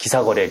합니다.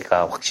 기사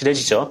거래가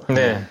확실해지죠.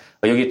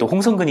 여기 또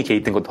홍성근이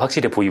개입된 것도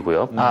확실해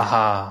보이고요.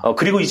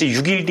 그리고 이제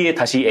 6일 뒤에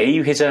다시 A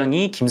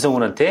회장이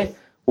김성훈한테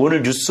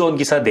오늘 뉴스원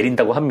기사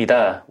내린다고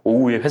합니다.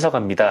 오후에 회사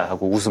갑니다.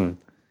 하고 웃음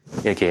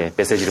이렇게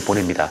메시지를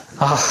보냅니다.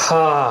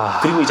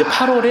 그리고 이제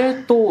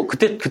 8월에 또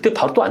그때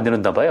바로 또 안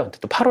내렸나 봐요.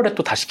 또 8월에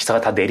또 다시 기사가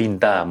다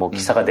내린다. 뭐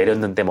기사가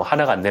내렸는데 뭐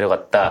하나가 안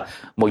내려갔다.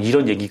 뭐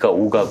이런 얘기가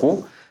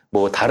오가고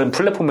뭐 다른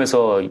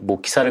플랫폼에서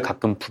뭐 기사를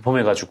가끔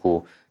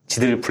불폼해가지고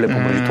지들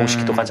플랫폼으로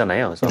유통시키도록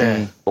하잖아요. 그래서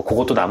뭐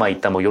그것도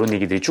남아있다. 뭐 이런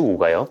얘기들이 쭉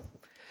오가요.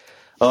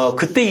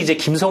 그때 이제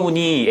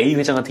김성훈이 A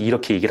회장한테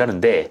이렇게 얘기를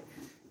하는데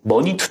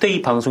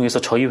머니투데이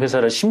방송에서 저희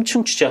회사를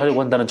심층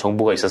취재하려고 한다는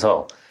정보가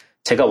있어서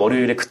제가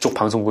월요일에 그쪽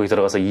방송국에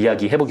들어가서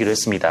이야기해보기로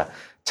했습니다.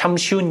 참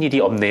쉬운 일이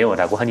없네요.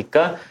 라고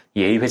하니까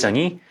이 A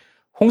회장이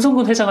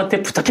홍성근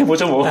회장한테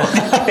부탁해보죠 뭐.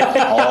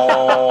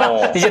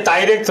 이제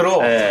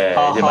다이렉트로?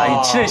 이제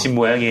많이 친해진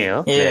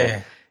모양이에요.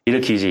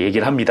 이렇게 이제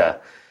얘기를 합니다.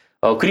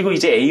 그리고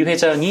이제 A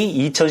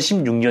회장이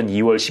 2016년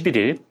 2월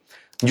 11일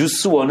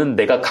뉴스원은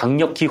내가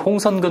강력히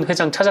홍성근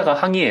회장 찾아가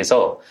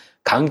항의해서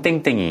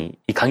강땡땡이,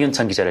 이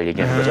강현찬 기자를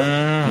얘기하는 거죠.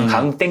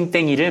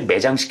 강땡땡이를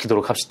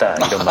매장시키도록 합시다.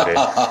 이런 말을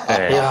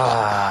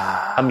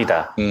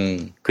합니다.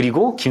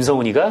 그리고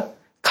김성훈이가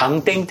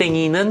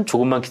강땡땡이는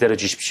조금만 기다려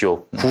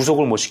주십시오.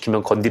 구속을 못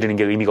시키면 건드리는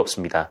게 의미가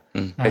없습니다.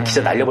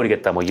 기자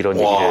날려버리겠다. 뭐 이런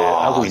얘기를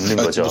하고 있는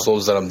거죠.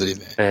 무서운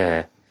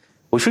사람들이네.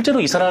 뭐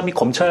실제로 이 사람이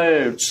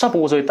검찰 수사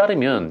보고서에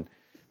따르면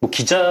뭐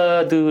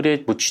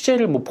기자들의 뭐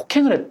취재를 뭐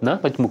폭행을 했나?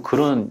 뭐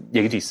그런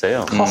얘기도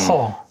있어요.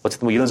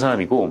 어쨌든 뭐 이런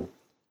사람이고.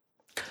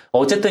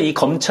 어쨌든 이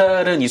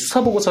검찰은 이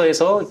수사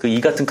보고서에서 그 이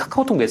같은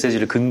카카오톡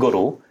메시지를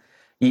근거로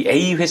이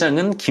A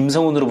회장은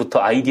김성훈으로부터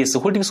IDS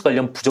홀딩스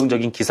관련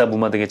부정적인 기사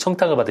무마 등의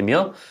청탁을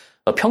받으며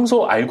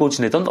평소 알고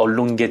지내던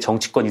언론계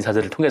정치권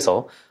인사들을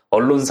통해서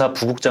언론사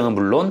부국장은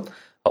물론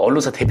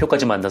언론사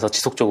대표까지 만나서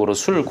지속적으로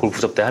술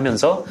골프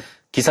접대하면서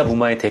기사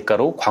무마의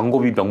대가로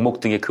광고비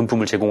명목 등의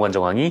금품을 제공한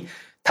정황이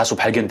다수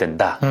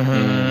발견된다.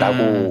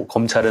 라고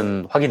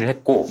검찰은 확인을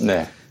했고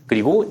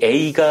그리고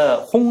A가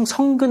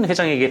홍성근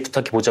회장에게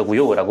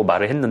부탁해보자고요 라고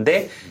말을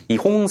했는데 이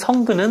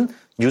홍성근은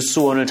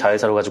뉴스원을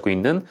자회사로 가지고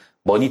있는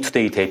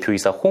머니투데이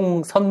대표이사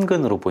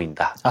홍선근으로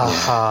보인다.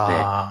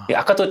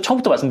 아까도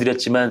처음부터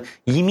말씀드렸지만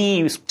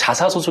이미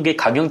자사 소속의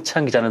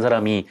강영찬 기자라는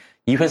사람이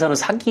이 회사는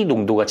사기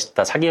농도가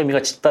짙다, 사기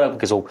혐의가 짙다라고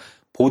계속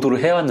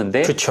보도를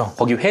해왔는데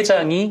거기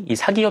회장이 이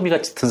사기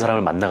혐의가 짙은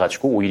사람을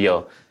만나가지고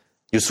오히려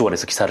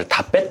뉴스원에서 기사를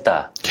다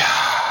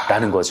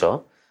뺐다라는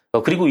거죠.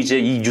 그리고 이제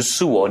이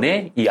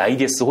뉴스원에 이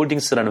IDS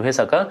홀딩스라는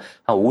회사가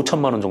한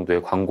 5천만 원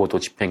정도의 광고도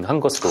집행한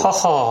것으로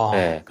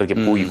그렇게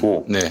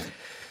보이고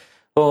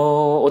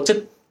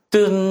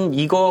어쨌든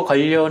이거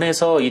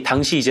관련해서 이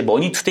당시 이제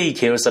머니투데이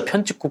계열사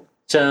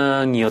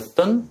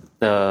편집국장이었던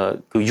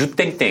그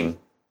유땡땡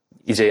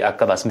이제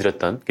아까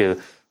말씀드렸던 그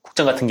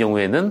국장 같은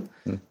경우에는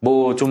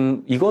뭐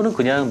좀 이거는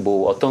그냥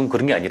뭐 어떤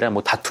그런 게 아니라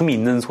뭐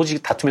다툼의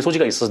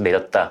소지가 있어서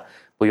내렸다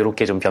뭐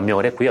이렇게 좀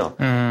변명을 했고요.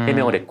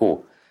 해명을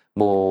했고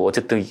뭐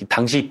어쨌든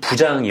당시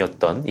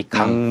부장이었던 이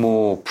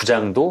강모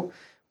부장도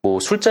뭐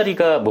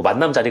술자리가 뭐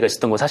만남 자리가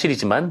있었던 건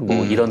사실이지만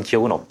뭐 이런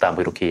기억은 없다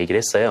뭐 이렇게 얘기를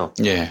했어요.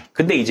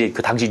 근데 이제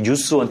그 당시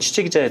뉴스원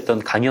취재 기자였던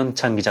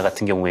강현찬 기자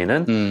같은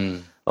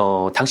경우에는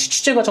당시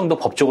취재 과정도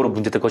법적으로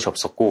문제될 것이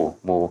없었고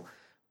뭐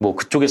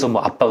그쪽에서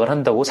뭐 압박을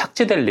한다고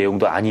삭제될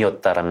내용도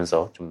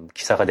아니었다라면서 좀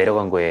기사가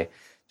내려간 거에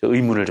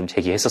의문을 좀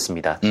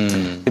제기했었습니다.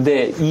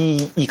 근데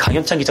이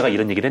강현찬 기자가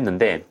이런 얘기를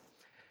했는데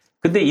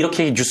근데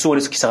이렇게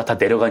뉴스원에서 기사가 다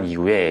내려간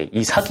이후에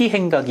이 사기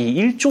행각이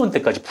 1조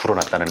원대까지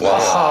불어났다는 거예요.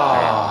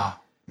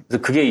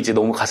 그래서 그게 이제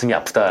너무 가슴이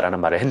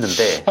아프다라는 말을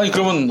했는데. 아니,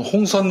 그러면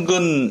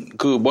홍선근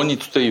그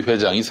머니투데이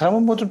회장, 이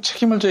사람은 뭐 좀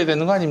책임을 져야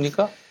되는 거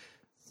아닙니까?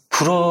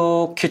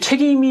 그렇게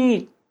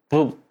책임이,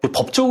 뭐,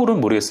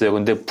 법적으로는 모르겠어요.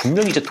 근데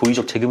분명히 이제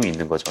도의적 책임은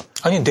있는 거죠.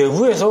 아니,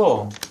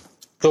 내부에서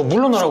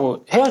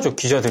물러나라고 해야죠,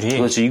 기자들이.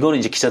 그렇죠. 이거는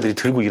이제 기자들이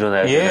들고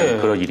일어나야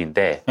되는 그런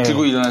일인데.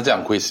 들고 일어나지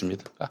않고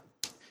있습니다.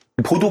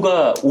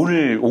 보도가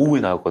오늘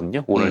오후에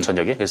나왔거든요. 오늘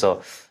저녁에.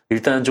 그래서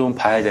일단 좀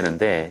봐야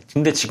되는데,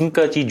 근데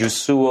지금까지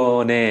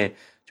뉴스원에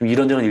좀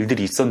이런저런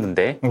일들이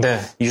있었는데, 네.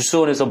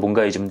 뉴스원에서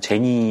뭔가 좀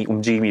제니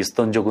움직임이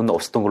있었던 적은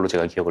없었던 걸로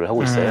제가 기억을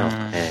하고 있어요.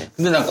 네.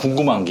 근데 난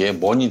궁금한 게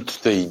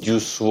머니투데이,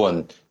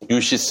 뉴스원,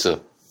 뉴시스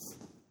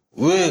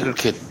왜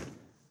그렇게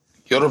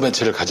여러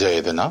매체를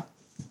가져야 되나?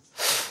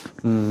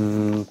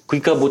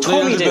 그러니까 뭐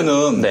처음 예를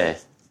들면은 네.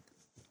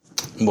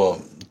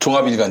 뭐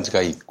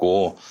종합일간지가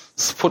있고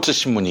스포츠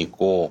신문이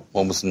있고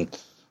뭐 무슨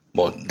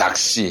뭐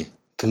낚시,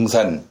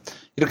 등산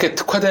이렇게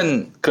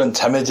특화된 그런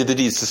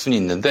자매지들이 있을 수는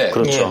있는데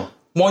그렇죠.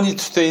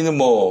 머니투데이는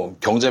뭐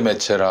경제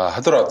매체라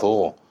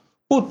하더라도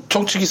뭐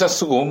정치 기사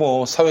쓰고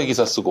뭐 사회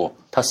기사 쓰고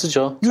다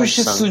쓰죠.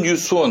 뉴시스,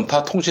 뉴스원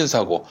다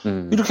통신사고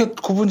이렇게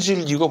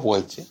구분지을 이유가 뭐가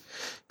있지?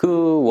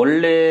 그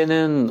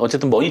원래는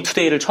어쨌든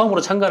머니투데이를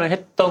처음으로 창간을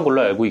했던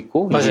걸로 알고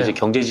있고 이제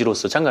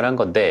경제지로서 창간을 한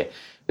건데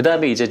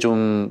그다음에 이제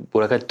좀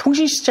뭐랄까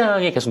통신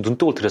시장에 계속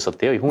눈독을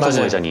들였었대요.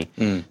 홍성호 회장이.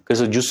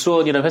 그래서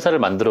뉴스원이라는 회사를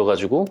만들어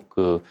가지고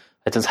그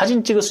하여튼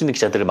사진 찍을 수 있는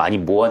기자들을 많이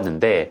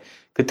모았는데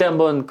그때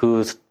한번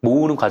그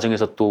모으는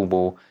과정에서 또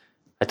뭐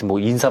하여튼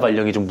뭐 인사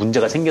발령이 좀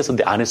문제가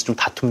생겼었는데 안에서 좀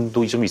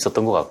다툼도 좀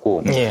있었던 것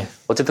같고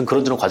어쨌든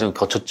그런저런 과정을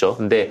거쳤죠.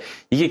 근데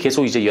이게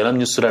계속 이제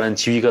연합뉴스라는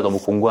지위가 너무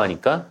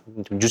공고하니까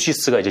좀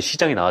뉴시스가 이제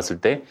시장에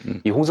나왔을 때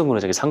이 홍성근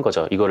회장이 산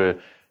거죠. 이거를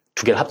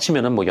두 개를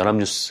합치면은 뭐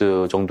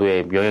연합뉴스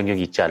정도의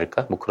영향력이 있지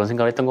않을까? 뭐 그런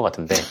생각을 했던 것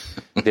같은데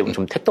근데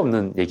좀 택도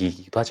없는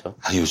얘기이기도 하죠.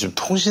 아 요즘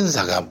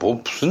통신사가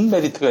뭐 무슨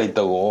메리트가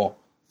있다고?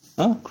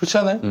 그렇지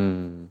않아요?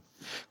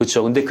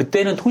 그렇죠. 근데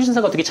그때는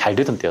통신사가 되게 잘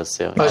되던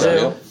때였어요.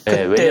 맞아요.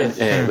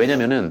 네,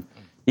 왜냐면은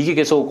이게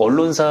계속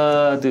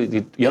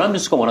언론사들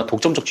연합뉴스가 워낙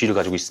독점적 지위를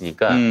가지고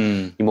있으니까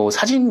뭐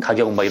사진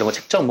가격 막 이런 거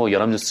책정 뭐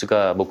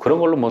연합뉴스가 뭐 그런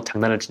걸로 뭐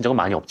장난을 친 적은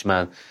많이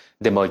없지만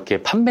근데 뭐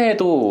이렇게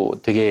판매도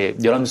되게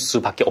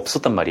연합뉴스밖에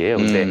없었단 말이에요.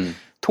 근데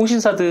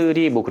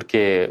통신사들이 뭐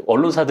그렇게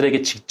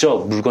언론사들에게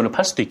직접 물건을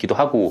팔 수도 있기도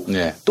하고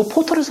또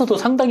포털에서도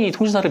상당히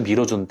통신사를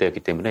밀어준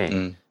때였기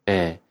때문에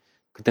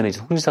그때는 이제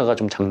통신사가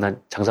좀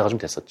장사가 좀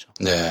됐었죠.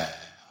 네.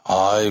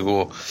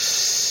 아이고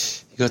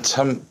이거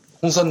참.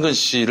 홍성근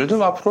씨를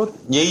좀 앞으로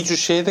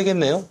예의주시해야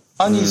되겠네요.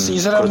 아니 이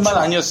사람만 그렇죠.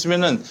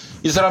 아니었으면은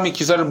이 사람이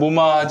기사를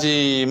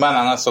무마하지만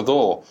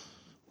않았어도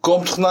그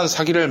엄청난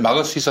사기를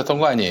막을 수 있었던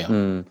거 아니에요?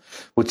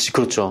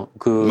 그렇죠.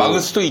 막을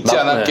수도 있지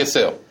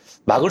않았겠어요? 네.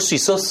 막을 수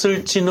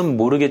있었을지는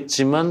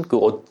모르겠지만 그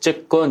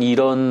어쨌건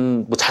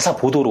이런 뭐 자사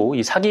보도로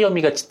이 사기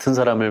혐의가 짙은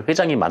사람을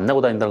회장이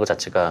만나고 다닌다는 것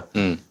자체가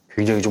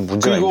굉장히 좀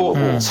문제가 있는 거고.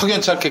 그리고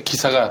석연치 않게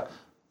기사가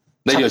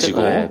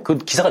내려지고. 그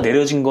기사가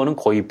내려진 거는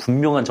거의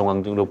분명한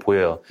정황으로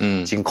보여요.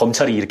 지금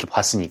검찰이 이렇게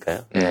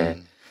봤으니까요.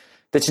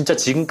 근데 진짜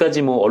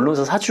지금까지 뭐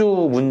언론사 사주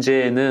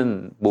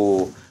문제는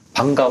뭐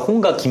방가,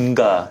 홍가,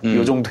 김가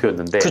요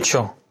정도였는데.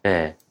 그렇죠.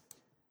 네.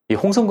 이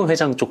홍성근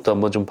회장 쪽도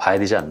한번 좀 봐야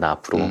되지 않나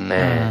앞으로.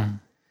 네.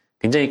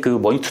 굉장히 그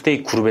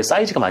머니투데이 그룹의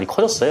사이즈가 많이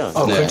커졌어요.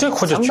 굉장히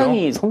커졌죠.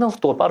 상당히 성장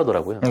속도가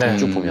빠르더라고요. 네.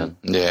 쭉 보면.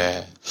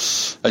 네.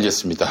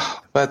 알겠습니다.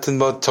 하여튼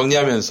뭐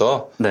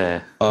정리하면서.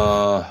 네.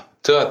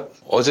 제가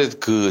어제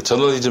그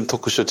저널리즘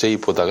토크쇼 제이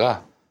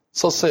보다가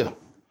썼어요.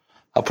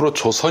 앞으로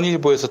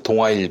조선일보에서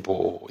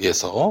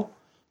동아일보에서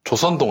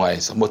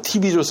조선동아에서 뭐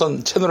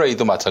TV조선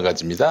채널A도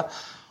마찬가지입니다.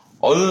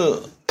 어느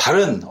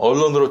다른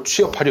언론으로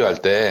취업하려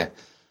할 때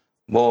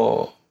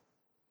뭐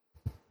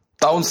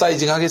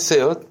다운사이징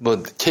하겠어요.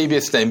 뭐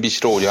KBS나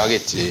MBC로 오려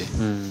하겠지.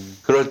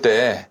 그럴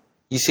때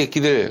이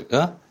새끼들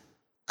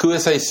그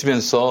회사에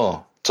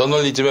있으면서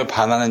저널리즘에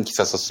반하는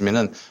기사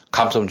썼으면은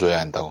감점 줘야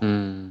한다고.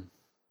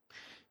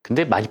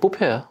 근데 많이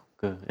뽑혀요.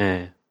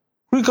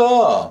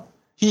 그러니까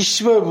이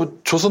씨발 뭐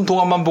조선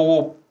동아만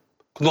보고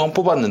그동안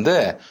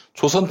뽑았는데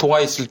조선 동아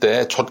있을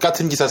때 젖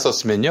같은 기사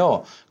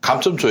썼으면요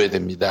감점 줘야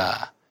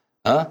됩니다.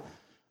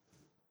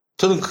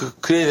 저는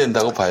그래야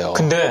된다고 봐요.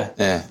 근데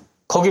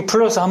거기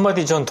플러스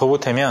한마디 전 더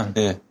보태면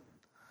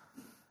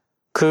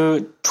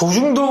그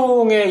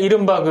조중동의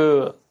이른바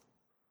그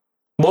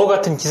뭐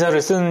같은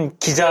기사를 쓴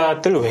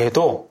기자들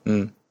외에도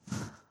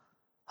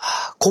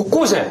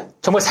곳곳에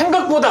정말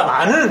생각보다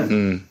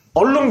많은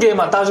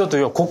언론계만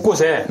따져도요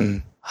곳곳에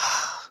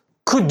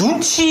그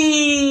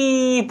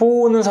눈치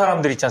보는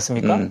사람들 있지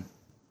않습니까?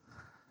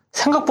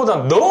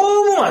 생각보다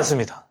너무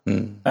많습니다.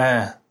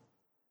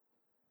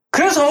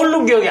 그래서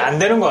언론 개혁이 안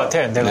되는 것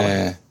같아요. 내가.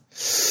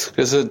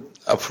 그래서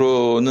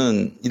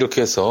앞으로는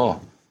이렇게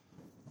해서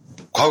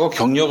과거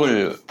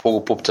경력을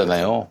보고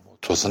뽑잖아요.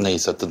 조선에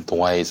있었든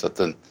동아에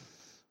있었든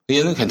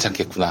얘는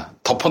괜찮겠구나.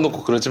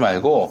 덮어놓고 그러지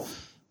말고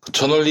그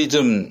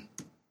저널리즘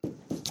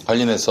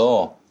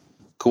관련해서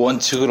그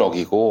원칙을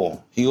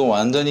어기고 이거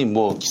완전히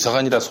뭐 기사가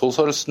아니라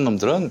소설을 쓴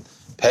놈들은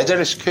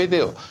배제를 시켜야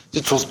돼요.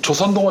 이제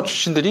조선동아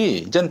출신들이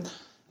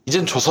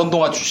이젠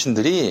조선동아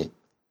출신들이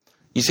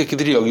이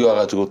새끼들이 여기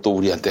와가지고 또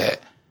우리한테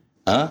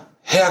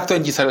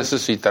해악된 기사를 쓸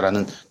수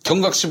있다라는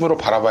경각심으로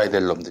바라봐야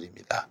될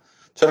놈들입니다.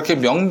 저렇게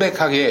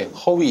명백하게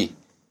허위,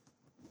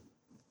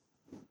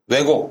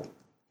 왜곡,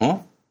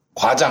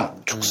 과장,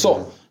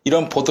 축소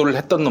이런 보도를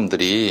했던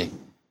놈들이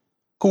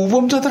그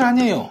우범자들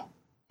아니에요.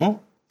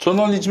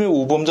 저널리즘의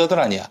우범자들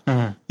아니야.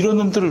 이런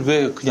놈들을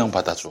왜 그냥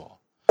받아줘?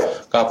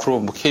 그러니까 앞으로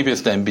뭐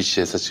KBS나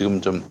MBC에서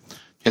지금 좀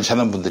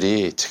괜찮은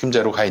분들이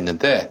책임자로 가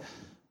있는데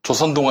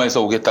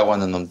조선동아에서 오겠다고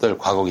하는 놈들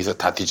과거 기사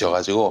다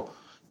뒤져가지고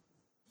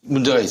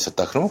문제가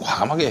있었다. 그러면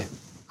과감하게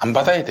안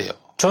받아야 돼요.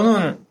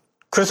 저는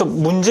그래서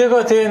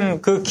문제가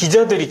된 그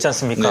기자들 있지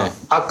않습니까? 네.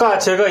 아까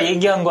제가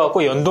얘기한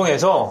거하고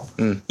연동해서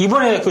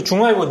이번에 그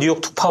중앙일보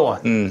뉴욕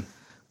특파원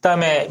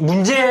그다음에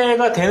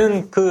문제가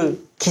되는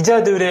그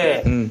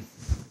기자들의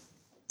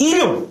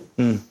이름,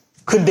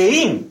 그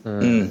네임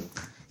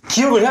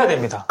기억을 해야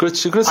됩니다.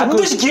 그렇지. 그래서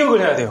반드시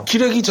기억을 해야 돼요.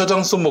 기레기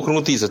저장성 뭐 그런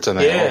것도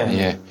있었잖아요.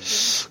 예.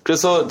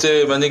 그래서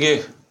이제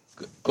만약에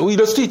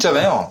이럴 수도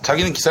있잖아요.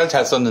 자기는 기사를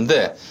잘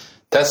썼는데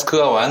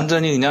데스크가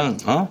완전히 그냥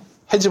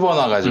헤집어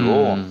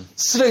놔가지고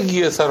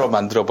쓰레기 회사로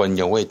만들어버린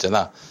경우가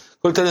있잖아.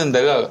 그럴 때는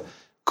내가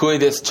그거에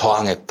대해서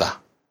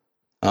저항했다.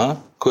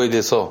 그거에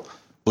대해서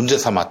문제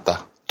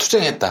삼았다.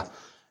 투쟁했다.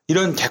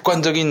 이런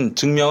객관적인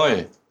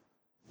증명을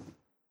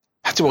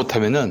하지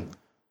못하면은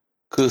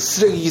그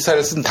쓰레기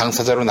기사를 쓴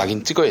당사자로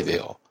낙인 찍어야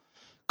돼요.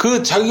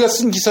 그 자기가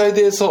쓴 기사에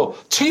대해서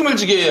책임을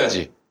지게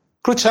해야지.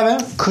 그렇지 않아요?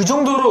 그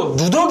정도로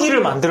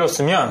누더기를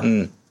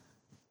만들었으면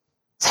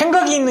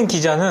생각이 있는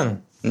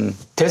기자는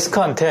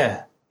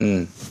데스크한테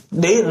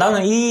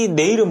나는 이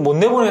내일은 못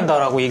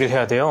내보낸다라고 얘기를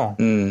해야 돼요.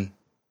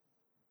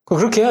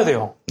 그렇게 해야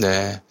돼요.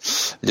 네,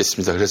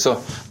 알겠습니다. 그래서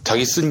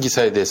자기 쓴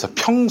기사에 대해서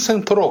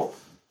평생토록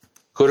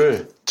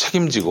그거를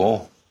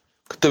책임지고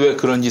그때 왜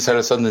그런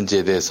기사를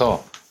썼는지에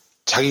대해서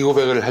자기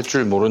고백을 할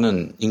줄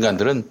모르는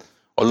인간들은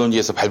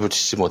언론계에서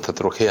발붙이지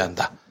못하도록 해야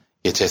한다.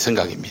 이게 제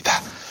생각입니다.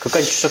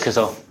 끝까지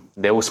추적해서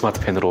네오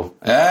스마트펜으로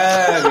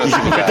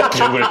그렇습니다.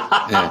 기록을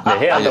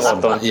해야 한다고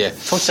어떤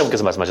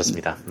청취자분께서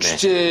말씀하셨습니다. 네.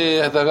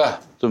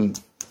 취재하다가 좀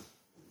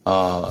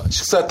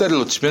식사 때를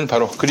놓치면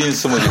바로 그린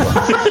스무디로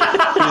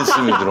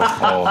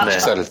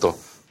식사를 또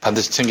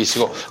반드시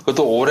챙기시고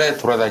그것도 오래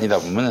돌아다니다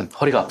보면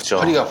허리가 아프죠.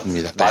 허리가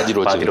아픕니다.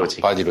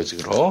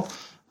 바디로직으로.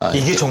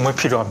 이게 정말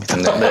필요합니다.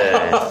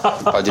 네.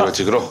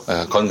 바디로직으로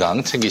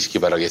건강 챙기시기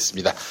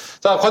바라겠습니다.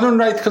 자, 관훈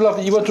라이트 클럽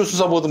이번 주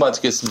순서 모두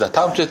마치겠습니다.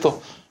 다음 주에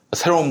또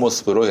새로운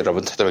모습으로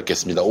여러분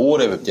찾아뵙겠습니다.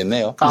 5월에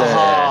뵙겠네요. 네,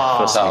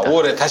 그렇습니다. 자,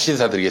 5월에 다시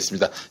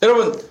인사드리겠습니다.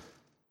 여러분,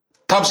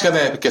 다음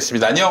시간에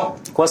뵙겠습니다. 안녕.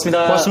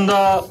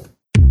 고맙습니다.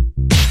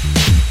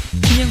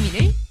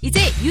 김용민을 이제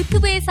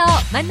유튜브에서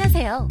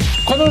만나세요.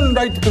 관훈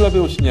라이트 클럽에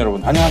오신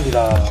여러분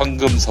환영합니다.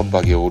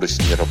 황금선박에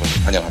오르신 여러분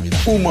환영합니다.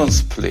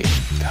 우먼스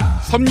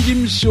플레이입니다.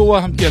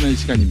 섬김쇼와 함께하는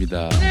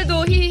시간입니다.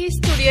 오늘도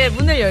히스토리의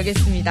문을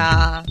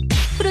열겠습니다.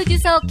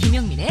 프로듀서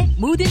김용민의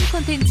모든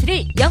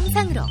콘텐츠를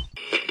영상으로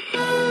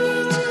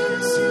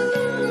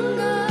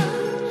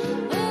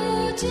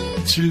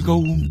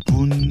즐거운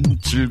분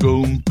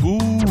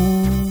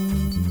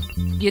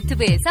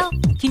유튜브에서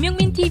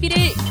김용민 TV를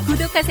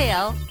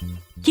구독하세요.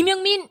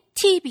 김용민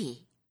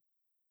TV.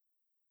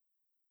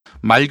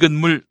 맑은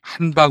물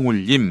한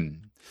방울님.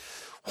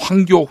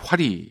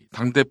 황교활이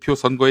당대표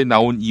선거에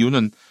나온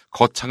이유는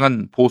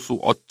거창한 보수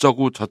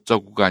어쩌고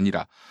저쩌고가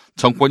아니라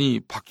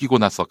정권이 바뀌고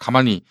나서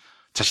가만히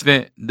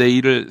자신의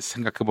내일을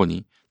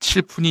생각해보니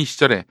칠푼이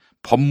시절에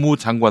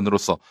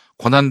법무장관으로서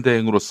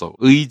권한대행으로서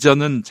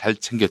의전은 잘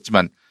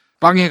챙겼지만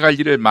빵에 갈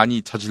일을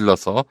많이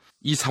저질러서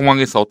이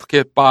상황에서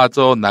어떻게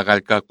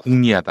빠져나갈까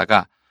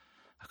궁리하다가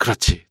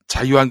그렇지,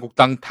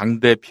 자유한국당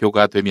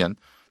당대표가 되면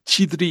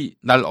지들이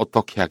날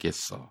어떻게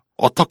하겠어.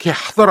 어떻게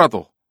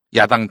하더라도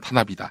야당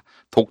탄압이다,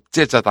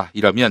 독재자다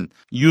이러면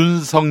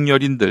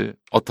윤석열인들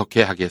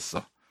어떻게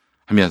하겠어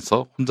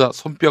하면서 혼자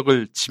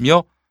손뼉을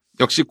치며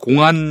역시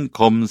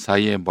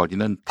공안검사의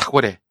머리는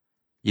탁월해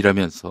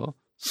이러면서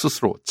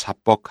스스로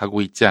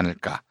자뻑하고 있지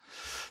않을까.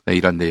 네,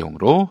 이런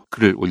내용으로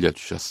글을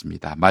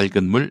올려주셨습니다.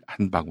 맑은 물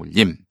한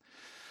방울님.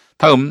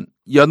 다음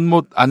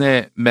연못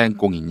안의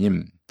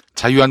맹꽁이님.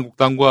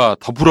 자유한국당과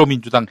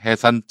더불어민주당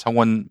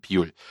해산청원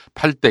비율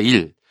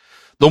 8대1.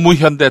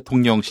 노무현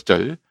대통령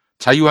시절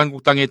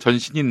자유한국당의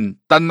전신인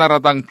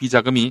딴나라당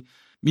비자금이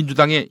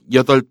민주당의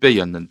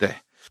 8배였는데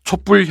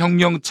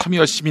촛불혁명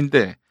참여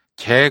시민대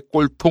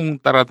개꼴통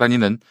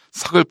따라다니는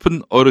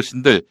서글픈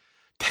어르신들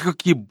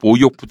태극기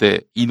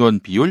모욕부대 인원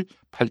비율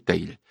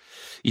 8대1.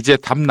 이제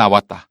답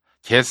나왔다.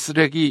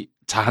 개쓰레기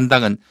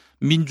자한당은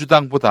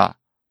민주당보다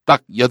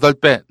딱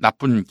 8배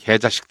나쁜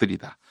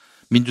개자식들이다.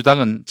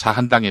 민주당은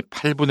자한당의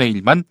 8분의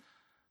 1만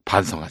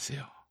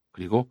반성하세요.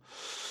 그리고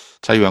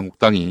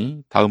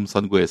자유한국당이 다음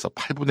선거에서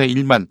 8분의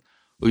 1만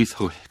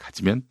의석을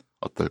가지면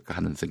어떨까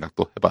하는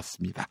생각도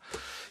해봤습니다.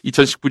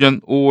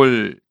 2019년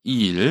 5월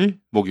 2일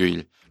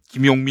목요일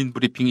김용민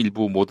브리핑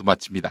일부 모두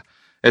마칩니다.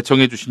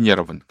 애청해주신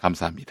여러분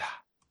감사합니다.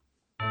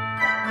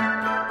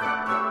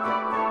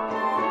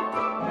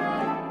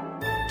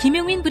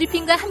 김용민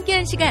브리핑과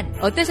함께한 시간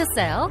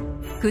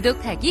어떠셨어요?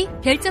 구독하기,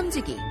 별점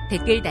주기,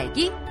 댓글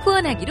달기,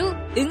 후원하기로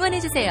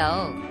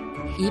응원해주세요.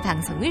 이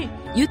방송을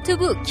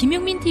유튜브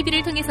김용민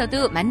TV를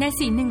통해서도 만날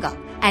수 있는 거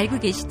알고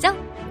계시죠?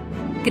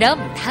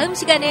 그럼 다음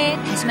시간에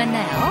다시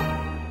만나요.